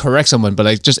not correct someone, but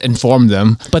like just inform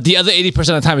them. But the other 80% of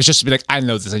the time is just to be like, I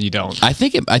know this and you don't. I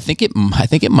think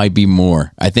it might be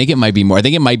more. I think it might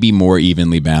be more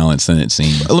evenly balanced than it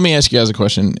seems. Let me ask you guys a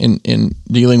question. In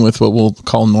dealing with what we'll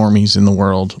call normies in the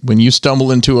world, when you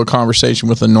stumble into a conversation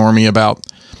with a normie about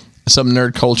some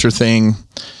nerd culture thing,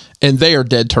 and they are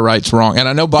dead to rights wrong, and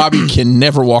I know Bobby can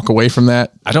never walk away from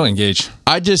that. I don't engage.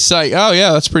 I just say, oh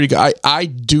yeah, that's pretty good. I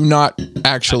do not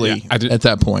actually at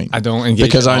that point. I don't engage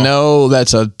because I know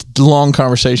that's a long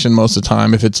conversation most of the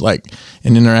time. If it's like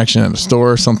an interaction at a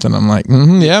store or something, I'm like,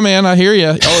 yeah, man, I hear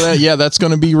you. Oh, that's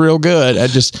going to be real good. I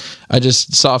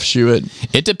just soft shoe it.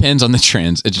 It depends on the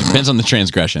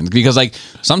transgressions, because like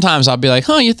sometimes I'll be like,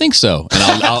 huh, you think so,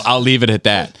 and I'll leave it at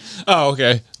that. Oh,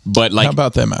 okay. But like, how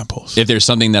about them apples? If there's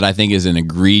something that I think is an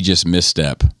egregious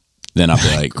misstep, then I'll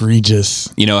be like,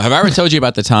 egregious. You know, have I ever told you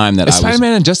about the time that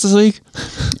Spider-Man in Justice League?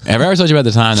 Have I ever told you about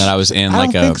the time that I was in I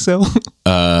don't think so.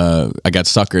 I got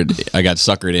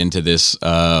suckered into this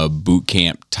boot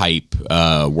camp type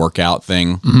workout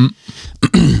thing.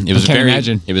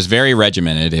 It was very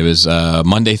regimented. It was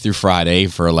Monday through Friday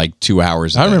for like 2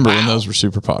 hours. I remember when those were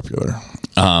super popular.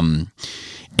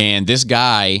 And this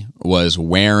guy was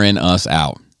wearing us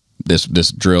out.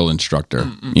 This drill instructor,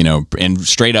 you know, and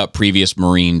straight up previous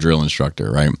Marine drill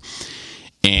instructor, right?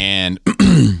 And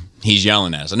he's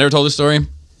yelling at us. I never told this story.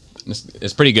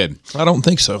 It's pretty good. I don't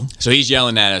think so. So he's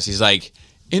yelling at us. He's like,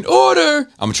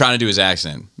 I'm trying to do his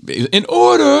accent. In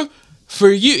order for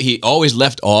you, he always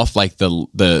left off like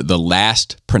the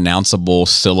last pronounceable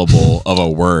syllable of a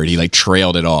word. He like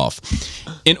trailed it off.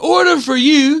 In order for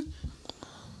you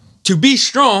to be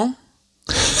strong,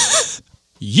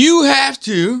 you have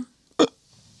to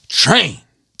train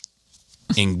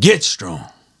and get strong.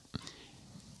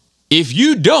 If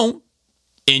you don't,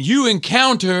 and you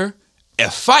encounter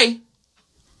a fight,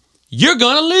 you're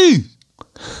gonna lose.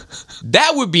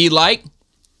 That would be like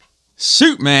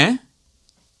Superman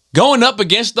going up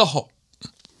against the Hulk.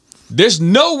 There's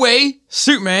no way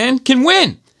Superman can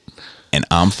win. And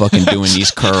I'm fucking doing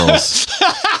these curls.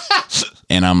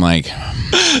 And I'm like,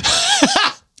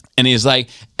 and he's like,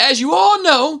 as you all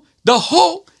know, the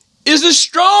Hulk is the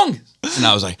strongest. And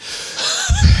I was like,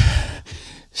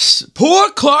 poor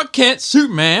Clark Kent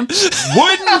Superman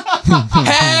wouldn't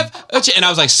have a chance. And I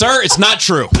was like, sir, it's not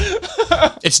true.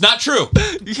 It's not true.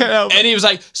 And he was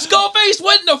like, Skullface,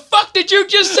 what in the fuck did you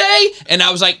just say? And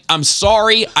I was like, I'm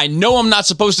sorry. I know I'm not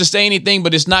supposed to say anything,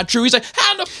 but it's not true. He's like,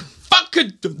 how the fuck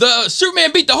could the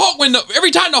Superman beat the Hulk when every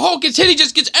time the Hulk gets hit, he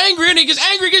just gets angry, and he gets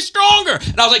angry, gets stronger.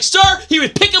 And I was like, sir, he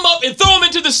would pick him up and throw him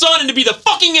into the sun, and it'd be the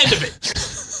fucking end of it.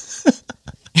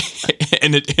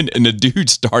 and the dude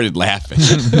started laughing.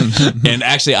 And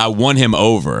actually, I won him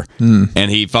over,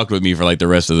 and he fucked with me for like the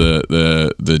rest of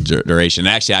the duration.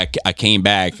 And actually, I came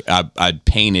back. I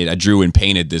drew and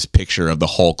painted this picture of the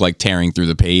Hulk like tearing through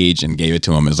the page and gave it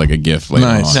to him as like a gift. Later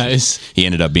on. Nice. He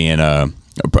ended up being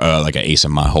like an ace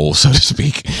in my hole, so to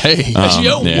speak. Hey,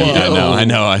 I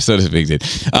know, so to speak. Did.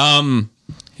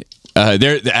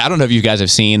 I don't know if you guys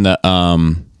have seen the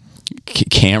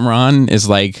Cameron is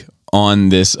like on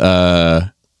this.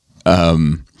 Listen,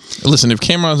 if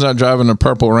Cameron's not driving a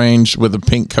purple Range with a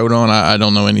pink coat on, I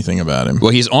don't know anything about him.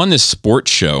 Well, he's on this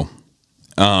sports show,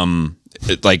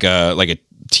 like a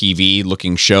TV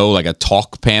looking show, like a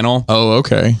talk panel. Oh,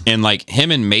 okay. And like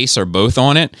him and Mace are both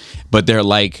on it, but they're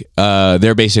like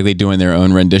they're basically doing their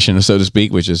own rendition, so to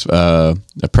speak, which is a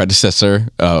predecessor.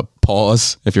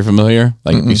 Pause, if you're familiar.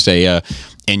 Like if you say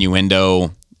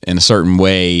innuendo in a certain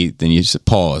way, then you just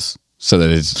pause so that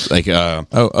it's like. Oh,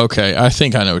 okay. I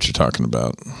think I know what you're talking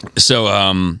about. So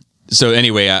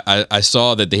anyway, I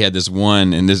saw that they had this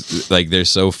one, and this like they're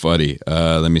so funny.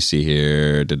 Let me see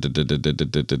here.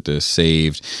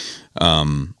 Saved.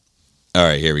 All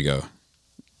right, here we go.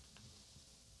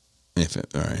 All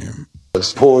right, here.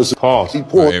 Pause.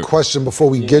 Important question before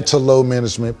we get to load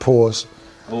management. Pause.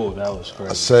 Oh, that was crazy.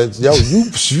 I said, yo,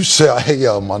 you said, hey,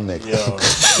 yo, my nigga. Yo,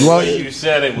 the way you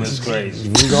said it was crazy.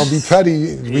 We gonna be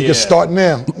petty. We can start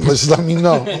now. Let me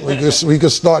know. We can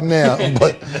start now.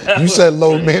 But you said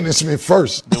load management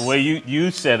first. The way you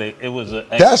said it, it was an.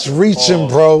 That's reaching,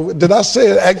 bro. Did I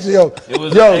say it? Actually,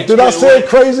 did I say it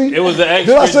crazy? It was an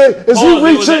extra. Did I say? Is he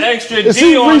reaching? It was an extra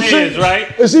D on his,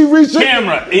 right? Is he reaching?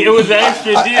 Camera. It was an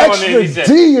extra D on his.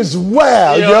 Extra D is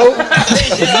wild, yo.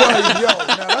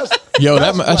 Yo,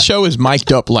 that show is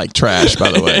mic'd up like trash,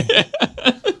 by the way.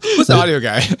 Who's the audio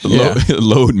guy?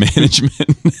 Load management.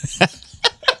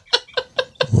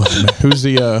 Who's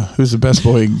the best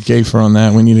boy gaffer on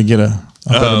that? We need to get a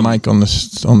better mic on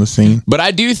the scene. But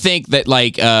I do think that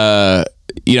like I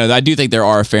do think there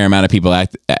are a fair amount of people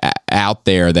out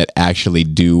there that actually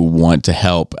do want to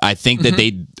help. I think that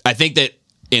that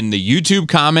in the YouTube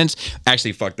comments,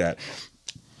 actually fuck that.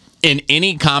 In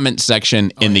any comment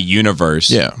section in the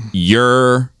universe,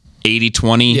 your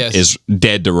 80-20 is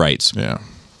dead to rights. Yeah.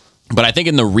 But I think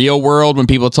in the real world, when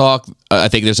people talk, I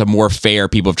think there's a more fair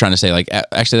people trying to say, like,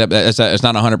 actually, that's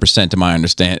not 100% to my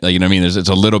understanding. Like, you know what I mean? It's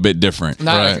a little bit different.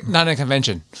 Not in a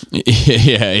convention. Which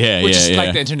is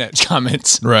like the internet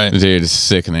comments. Right. Dude, it's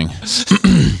sickening.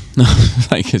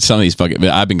 Like, some of these fucking...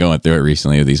 I've been going through it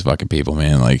recently with these fucking people,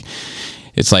 man. Like...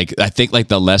 It's like, I think like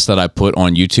the less that I put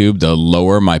on YouTube, the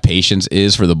lower my patience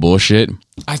is for the bullshit.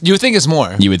 You would think it's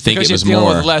more. You would think it was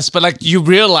more. With less, but like you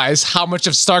realize how much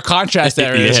of stark contrast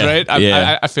there is, right?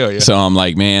 I feel you. So I'm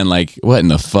like, man, like what in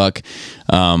the fuck?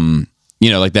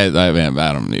 Like that.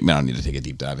 I don't need to take a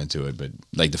deep dive into it, but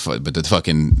like the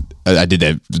fucking, I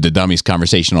did the dummies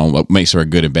conversation on what makes for a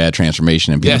good and bad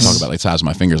transformation, and people talk about like size of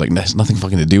my fingers, like that's nothing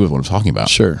fucking to do with what I'm talking about.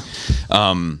 Sure.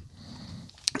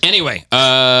 Anyway,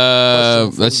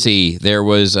 let's see. There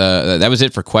was that was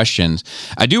it for questions.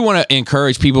 I do want to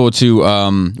encourage people to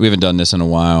we haven't done this in a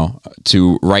while,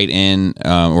 to write in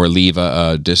or leave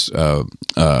a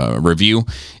review.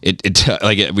 It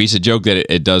like we used to joke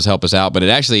that it does help us out, but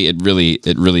it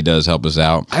really does help us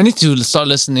out. I need to start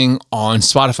listening on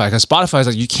Spotify, because Spotify is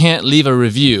like you can't leave a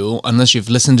review unless you've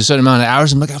listened to a certain amount of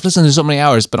hours. I'm like, I've listened to so many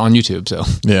hours, but on YouTube. So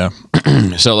yeah.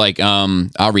 So like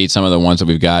I'll read some of the ones that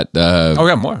we've got. We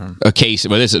got more. A case,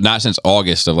 but this is not since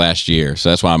August of last year, so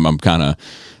that's why I'm kind of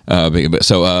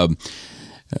so I'm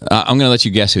gonna let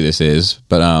you guess who this is,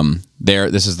 but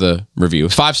this is the review.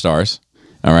 5 stars.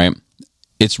 All right,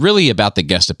 it's really about the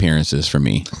guest appearances for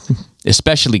me,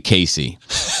 especially Casey.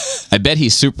 I bet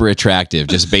he's super attractive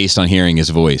just based on hearing his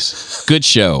voice. Good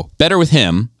show, better with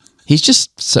him. He's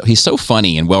so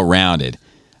funny and well rounded.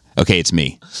 Okay, it's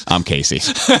me. I'm Casey.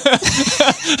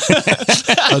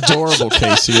 Adorable,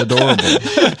 Casey. Adorable.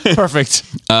 Perfect.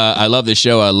 I love this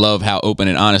show. I love how open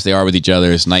and honest they are with each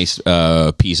other. It's a nice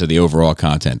piece of the overall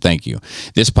content. Thank you.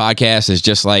 This podcast is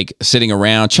just like sitting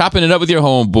around, chopping it up with your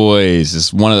homeboys.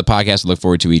 It's one of the podcasts I look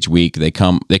forward to each week. They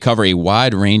cover a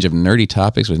wide range of nerdy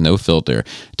topics with no filter.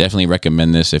 Definitely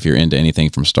recommend this if you're into anything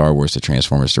from Star Wars to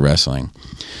Transformers to wrestling.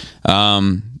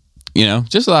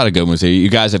 Just a lot of good ones here. You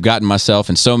guys have gotten myself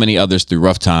and so many others through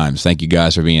rough times. Thank you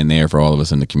guys for being there for all of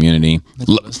us in the community.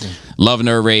 Love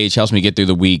Nerd Rage helps me get through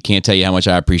the week. Can't tell you how much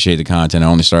I appreciate the content. I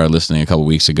only started listening a couple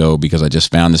weeks ago because I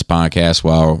just found this podcast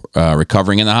while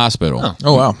recovering in the hospital.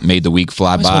 Oh wow. Made the week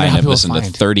fly by and have listened to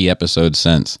 30 episodes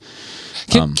since.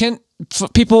 Can for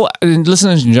people,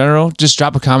 listeners in general, just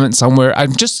drop a comment somewhere.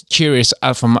 I'm just curious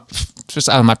from just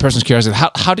out of my personal curiosity,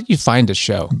 how did you find the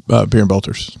show? Beer and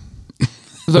Bolters.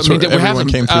 That's where everyone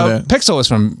came through that. Pixel is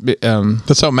from.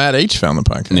 That's how Matt H found the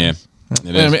podcast. Yeah.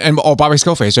 And Bobby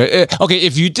Skullface, right? Okay,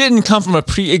 if you didn't come from a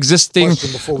pre-existing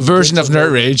version of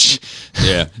Nerd Rage,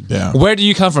 yeah, where do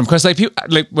you come from? Because like people,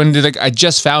 like when they, like I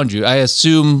just found you, I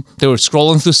assume they were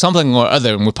scrolling through something or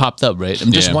other and we popped up, right?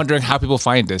 I'm just wondering how people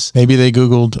find this. Maybe they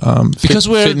Googled because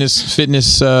we're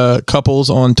fitness couples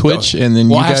on Twitch, and then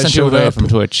you guys showed up from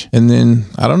Twitch, and then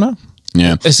I don't know.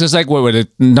 Yeah, it's just like what it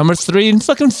number 3 in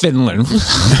fucking Finland.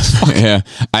 Yeah,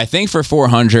 I think for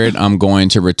 400, I'm going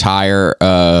to retire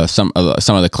some of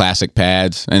the classic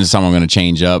pads, and some I'm going to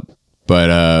change up. But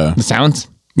the sounds,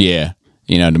 yeah,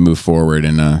 you know, to move forward.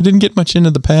 And I didn't get much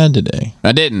into the pad today.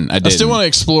 I didn't. I still want to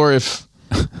explore if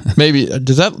maybe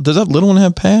does that little one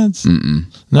have pads?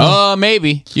 No,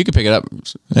 maybe you could pick it up.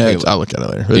 Yeah, I'll look at it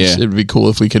later. Yeah. It'd be cool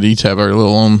if we could each have our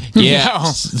little own. Yeah,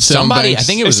 somebody. I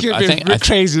think it was. It's gonna be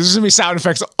crazy. There's gonna be sound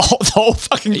effects the whole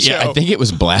fucking show. Yeah, I think it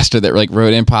was Blaster that like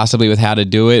wrote in possibly with how to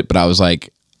do it, but I was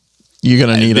like, you're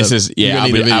gonna need a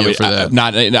video for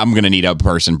that. I'm gonna need a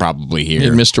person probably here.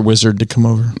 Need Mr. Wizard to come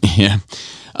over. Yeah.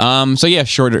 So yeah,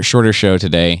 shorter show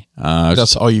today.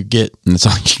 That's all you get. That's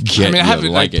all you get. I mean, I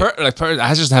haven't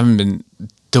I just haven't been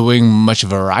doing much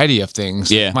variety of things.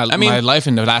 Yeah, my life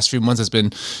in the last few months has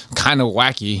been kind of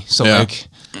wacky. So like,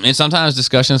 and sometimes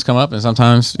discussions come up, and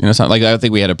sometimes like I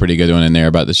think we had a pretty good one in there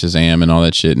about the Shazam and all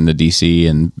that shit, and the DC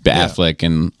and Affleck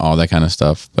and all that kind of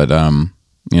stuff. But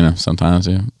sometimes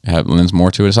it lends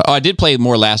more to it. So, I did play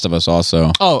more Last of Us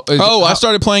also. I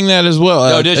started playing that as well.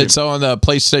 Oh, did you? It's on the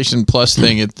PlayStation Plus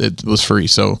thing. It was free,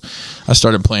 so I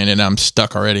started playing it, and I'm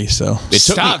stuck already. So It's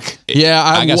stuck.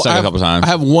 I got stuck a couple times. I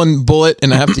have one bullet,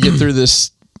 and I have to get through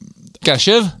this. Got a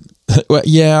shiv? Well,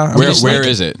 yeah. Where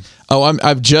is it? Oh,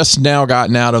 I've just now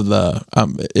gotten out of the.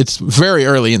 It's very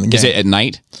early in the game. Is it at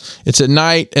night? It's at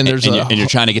night, and there's and you're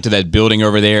trying to get to that building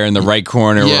over there in the right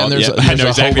corner. Yeah, and there's I know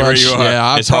exactly where you are. Yeah,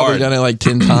 I've probably done it like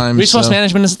 10 times. Resource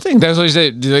management is the thing. That's what you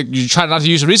say. Like, you try not to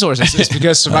use resources. It's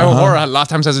because survival horror a lot of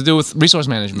times has to do with resource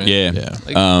management. Yeah.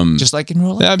 Like, just like in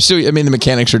real life. The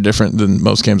mechanics are different than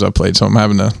most games I've played, so I'm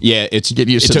having to get used to it.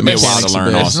 It took me a while to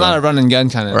learn. It's not a run and gun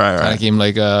kind of game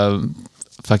like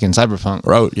fucking Cyberpunk.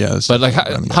 Right, yes. But like,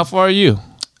 how far are you?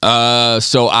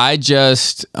 So I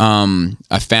just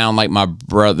I found like my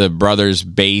brother's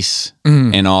base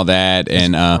and all that,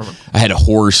 and I had a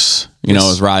horse. I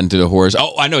was riding through the horse.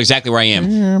 Oh, I know exactly where I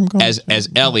am. As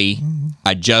Ellie,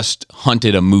 I just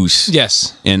hunted a moose.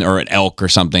 Yes, or an elk or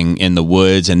something in the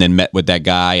woods, and then met with that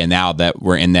guy. And now that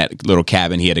we're in that little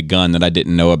cabin, he had a gun that I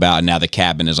didn't know about. And now the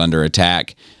cabin is under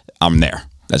attack. I'm there.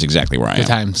 That's exactly where I am.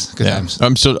 Good times.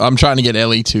 I'm trying to get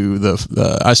Ellie to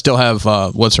the. I still have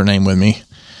what's her name with me.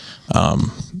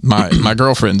 My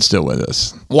girlfriend's still with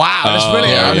us. Wow, that's really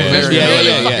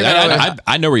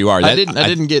I know where you are. I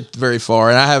didn't get very far,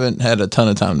 and I haven't had a ton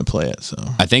of time to play it. So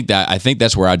I think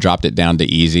that's where I dropped it down to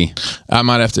easy. I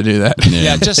might have to do that.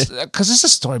 Yeah, just because it's a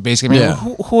story based game.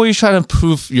 Who are you trying to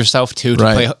prove yourself to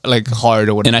play like hard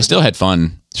or whatever? And I still had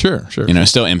fun. Sure.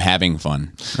 Still am having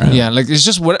fun. Right? Yeah, like it's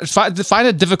just find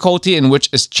a difficulty in which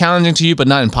is challenging to you, but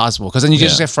not impossible. Because then you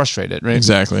just get frustrated, right?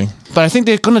 Exactly. But I think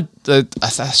they're gonna. I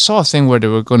saw a thing where they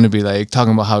were going to be like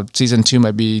talking about how season 2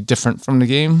 might be different from the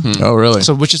game. Oh, really?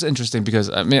 So, which is interesting because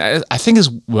I think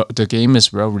the game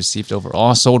is well received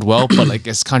overall, sold well, but like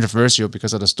it's controversial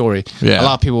because of the story. Yeah. A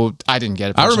lot of people, I didn't get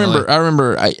it. I remember.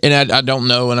 I don't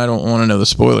know, and I don't want to know the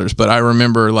spoilers, but I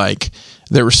remember like.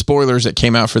 There were spoilers that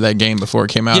came out for that game before it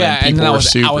came out. Yeah, and I was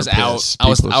super out. pissed. I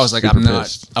was like, I'm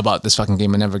not about this fucking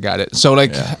game. I never got it. So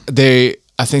like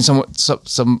I think some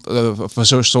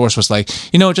source was like,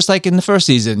 just like in the first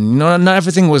season, not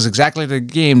everything was exactly the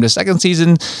game. The second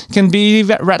season can be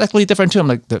radically different too. I'm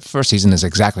like, the first season is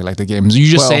exactly like the game.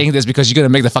 You're just saying this because you're going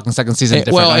to make the fucking second season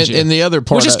different. Well, and the other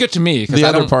part, which is good to me. The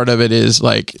other part of it is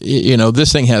like,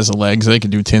 this thing has legs. They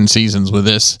could do 10 seasons with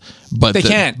this, but they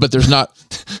can't. But there's not,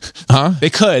 huh? They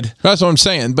could. That's what I'm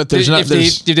saying. But there's not. If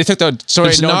they took the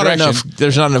story in no direction, enough.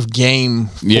 There's not enough game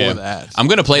for that. I'm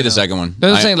going to play the second one.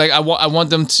 That's what I'm saying. Like I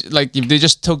want them to, like, if they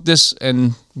just took this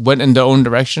and went in their own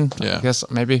direction. I guess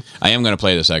maybe I am going to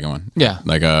play the second one. Yeah.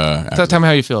 Like tell me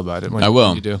how you feel about it. I will.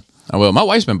 What you do. I will. My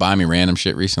wife's been buying me random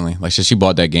shit recently. Like she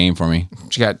bought that game for me.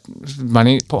 She got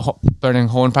money burning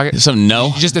hole in pocket.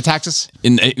 No. Just the taxes.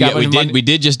 We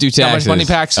did just do taxes. Money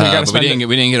packs. But we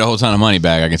didn't get a whole ton of money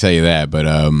back. I can tell you that.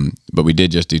 But we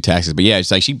did just do taxes. But yeah,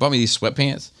 it's like she bought me these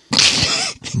sweatpants.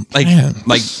 like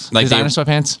designer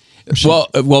sweatpants.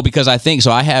 Well, because I think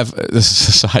so. I have, this is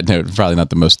a side note, probably not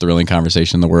the most thrilling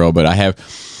conversation in the world, but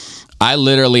I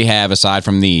literally have, aside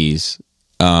from these,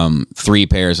 3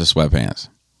 pairs of sweatpants.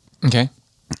 Okay.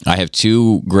 I have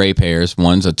 2 gray pairs.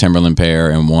 One's a Timberland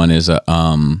pair, and one is a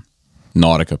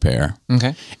Nautica pair.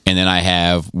 Okay. And then I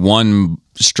have 1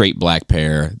 straight black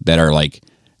pair that are like,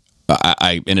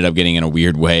 I ended up getting in a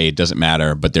weird way. It doesn't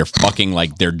matter, but they're fucking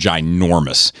like, they're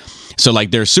ginormous. So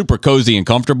like they're super cozy and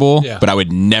comfortable, but I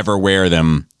would never wear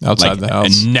them outside the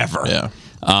house. Never. Yeah.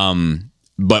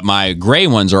 But my gray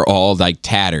ones are all like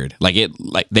tattered. Like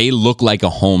they look like a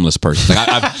homeless person.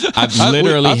 Like I've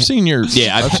literally I've seen your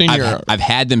I've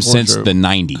had them since the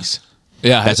 90s.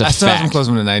 Yeah, that's a I still have them fact. close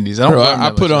from the 90s. I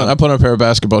put on a pair of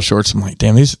basketball shorts. I'm like,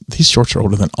 damn, these shorts are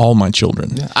older than all my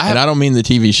children. Yeah, and I don't mean the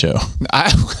TV show.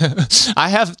 I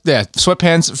have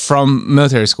sweatpants from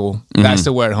military school that I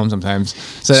still wear at home sometimes.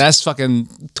 So that's fucking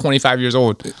 25 years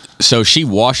old. So she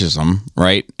washes them,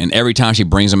 right? And every time she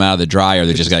brings them out of the dryer,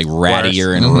 they're just like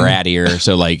rattier and rattier.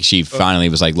 So like she finally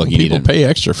was like, look, you need to pay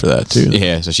extra for that too.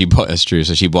 Yeah, so that's true.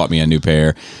 So she bought me a new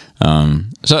pair.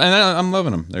 So and I'm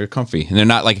loving them. They're comfy and they're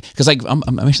not like, because like I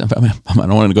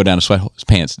don't want to go down a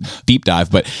sweatpants deep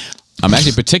dive, but I'm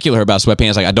actually particular about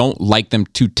sweatpants. Like I don't like them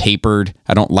too tapered.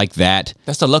 I don't like that.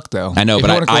 That's the look though. I know, if but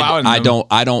I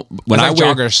don't when I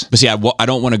wear joggers. But see, I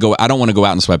don't want to go out in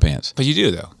sweatpants. But you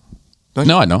do though.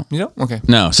 No, I don't. You don't? Okay.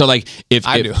 No. So like if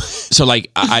I do. So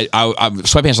like I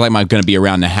sweatpants are like going to be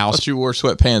around the house. But you wore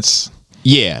sweatpants.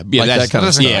 Yeah, like that's that kind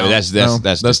of yeah, that's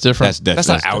different. That's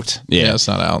not out. Yeah, it's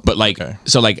not out. But like,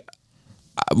 so like,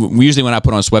 usually when I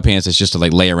put on sweatpants, it's just to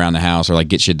like lay around the house or like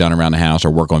get shit done around the house or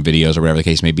work on videos or whatever the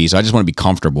case may be. So I just want to be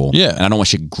comfortable. Yeah, and I don't want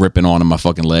shit gripping on my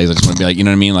fucking legs. I just want to be like, you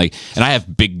know what I mean? Like, and I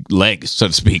have big legs, so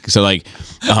to speak. So like,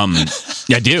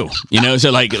 I do. You know, so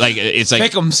like it's like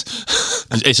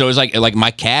Pick'ems. So it's like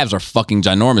my calves are fucking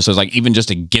ginormous. So it's like even just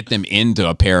to get them into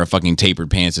a pair of fucking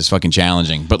tapered pants is fucking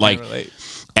challenging. But like.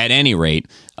 At any rate,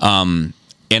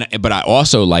 but I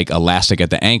also like elastic at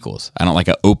the ankles. I don't like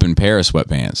an open pair of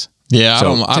sweatpants. Yeah,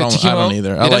 so, I don't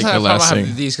either. I like elastic. I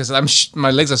have these because my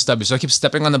legs are stubby, so I keep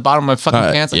stepping on the bottom of my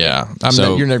fucking pants. Yeah,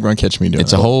 you're never going to catch me doing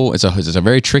it. It's a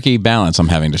very tricky balance I'm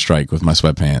having to strike with my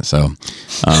sweatpants. So,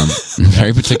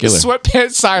 very particular.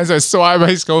 Sweatpants signs are so high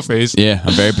my skull face. Yeah,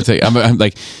 I'm very particular. I'm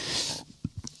like,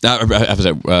 I was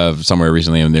at somewhere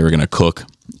recently and they were going to cook.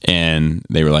 And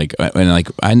they were like,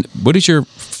 what is your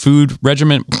food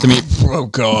regimen to me? Oh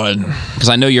God! Because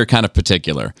I know you're kind of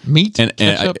particular. Meat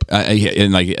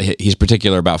and like he's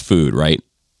particular about food, right?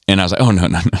 And I was like, oh no,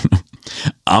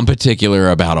 I'm particular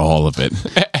about all of it.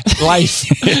 Life,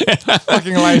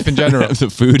 fucking life in general. The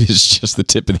food is just the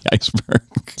tip of the iceberg,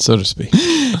 so to speak.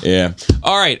 Yeah.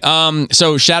 All right.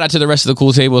 So shout out to the rest of the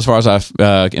cool table. As far as I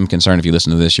am concerned, if you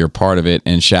listen to this, you're part of it.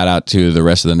 And shout out to the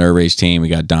rest of the Nerd Rage team. We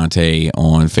got Dante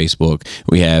on Facebook.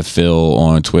 We have Phil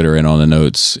on Twitter and on the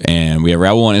notes, and we have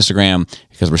Raul on Instagram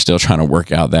because we're still trying to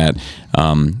work out that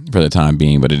for the time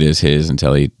being. But it is his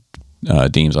until he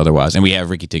deems otherwise. And we have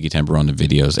Ricky Ticky Temper on the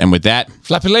videos. And with that,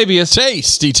 Flappy Labius.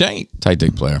 Tasty taint. Tight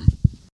dick player.